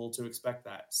reasonable to expect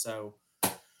that. So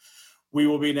we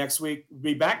will be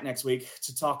back next week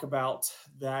to talk about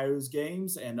those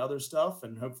games and other stuff,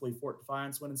 and hopefully Fort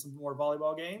Defiance winning some more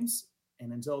volleyball games.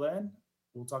 And until then,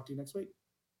 we'll talk to you next week.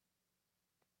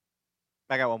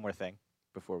 I got one more thing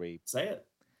before we say it.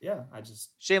 Yeah,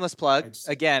 shameless plug.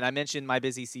 Again, I mentioned my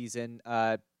busy season.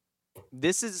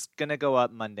 This is gonna go up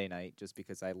Monday night, just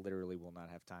because I literally will not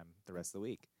have time the rest of the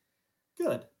week.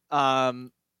 Good.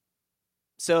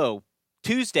 So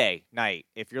Tuesday night,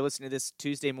 if you're listening to this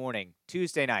Tuesday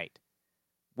night,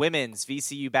 women's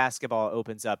VCU basketball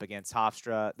opens up against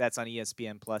Hofstra. That's on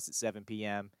ESPN Plus at 7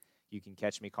 p.m. You can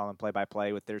catch me calling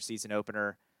play-by-play with their season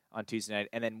opener on Tuesday night.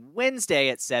 And then Wednesday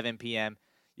at 7 p.m.,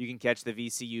 you can catch the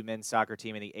VCU men's soccer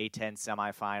team in the A10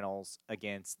 semifinals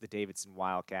against the Davidson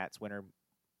Wildcats. Winner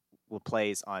will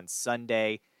plays on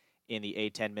Sunday in the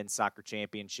A10 men's soccer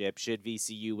championship. Should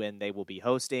VCU win, they will be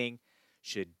hosting.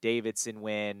 Should Davidson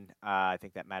win, I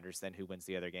think that matters then who wins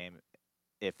the other game,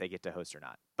 if they get to host or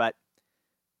not. But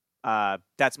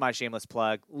that's my shameless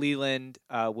plug. Leland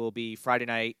will be Friday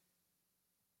night.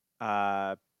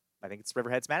 I think it's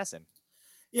Riverhead's Madison.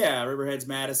 Yeah, Riverhead's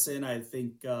Madison. I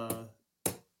think,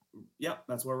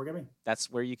 that's where we're going to be.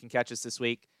 That's where you can catch us this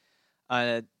week.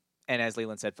 And as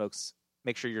Leland said, folks,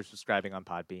 make sure you're subscribing on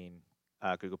Podbean,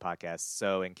 Google Podcasts.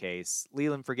 So in case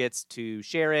Leland forgets to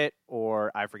share it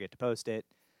or I forget to post it,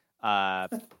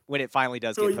 when it finally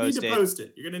does get posted. You need to post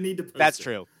it. You're going to need to post it. That's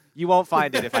true. You won't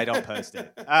find it if I don't post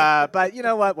it. But you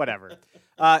know what? Whatever.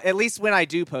 At least when I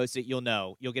do post it, you'll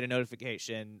know. You'll get a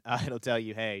notification. It'll tell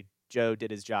you, hey, Joe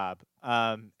did his job,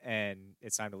 and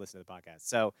it's time to listen to the podcast.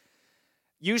 So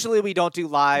usually we don't do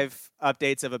live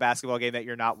updates of a basketball game that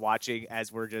you're not watching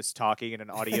as we're just talking in an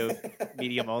audio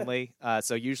medium only.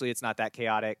 So usually it's not that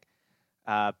chaotic.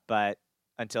 But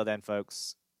until then,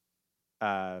 folks,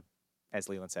 as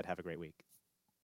Leland said, have a great week.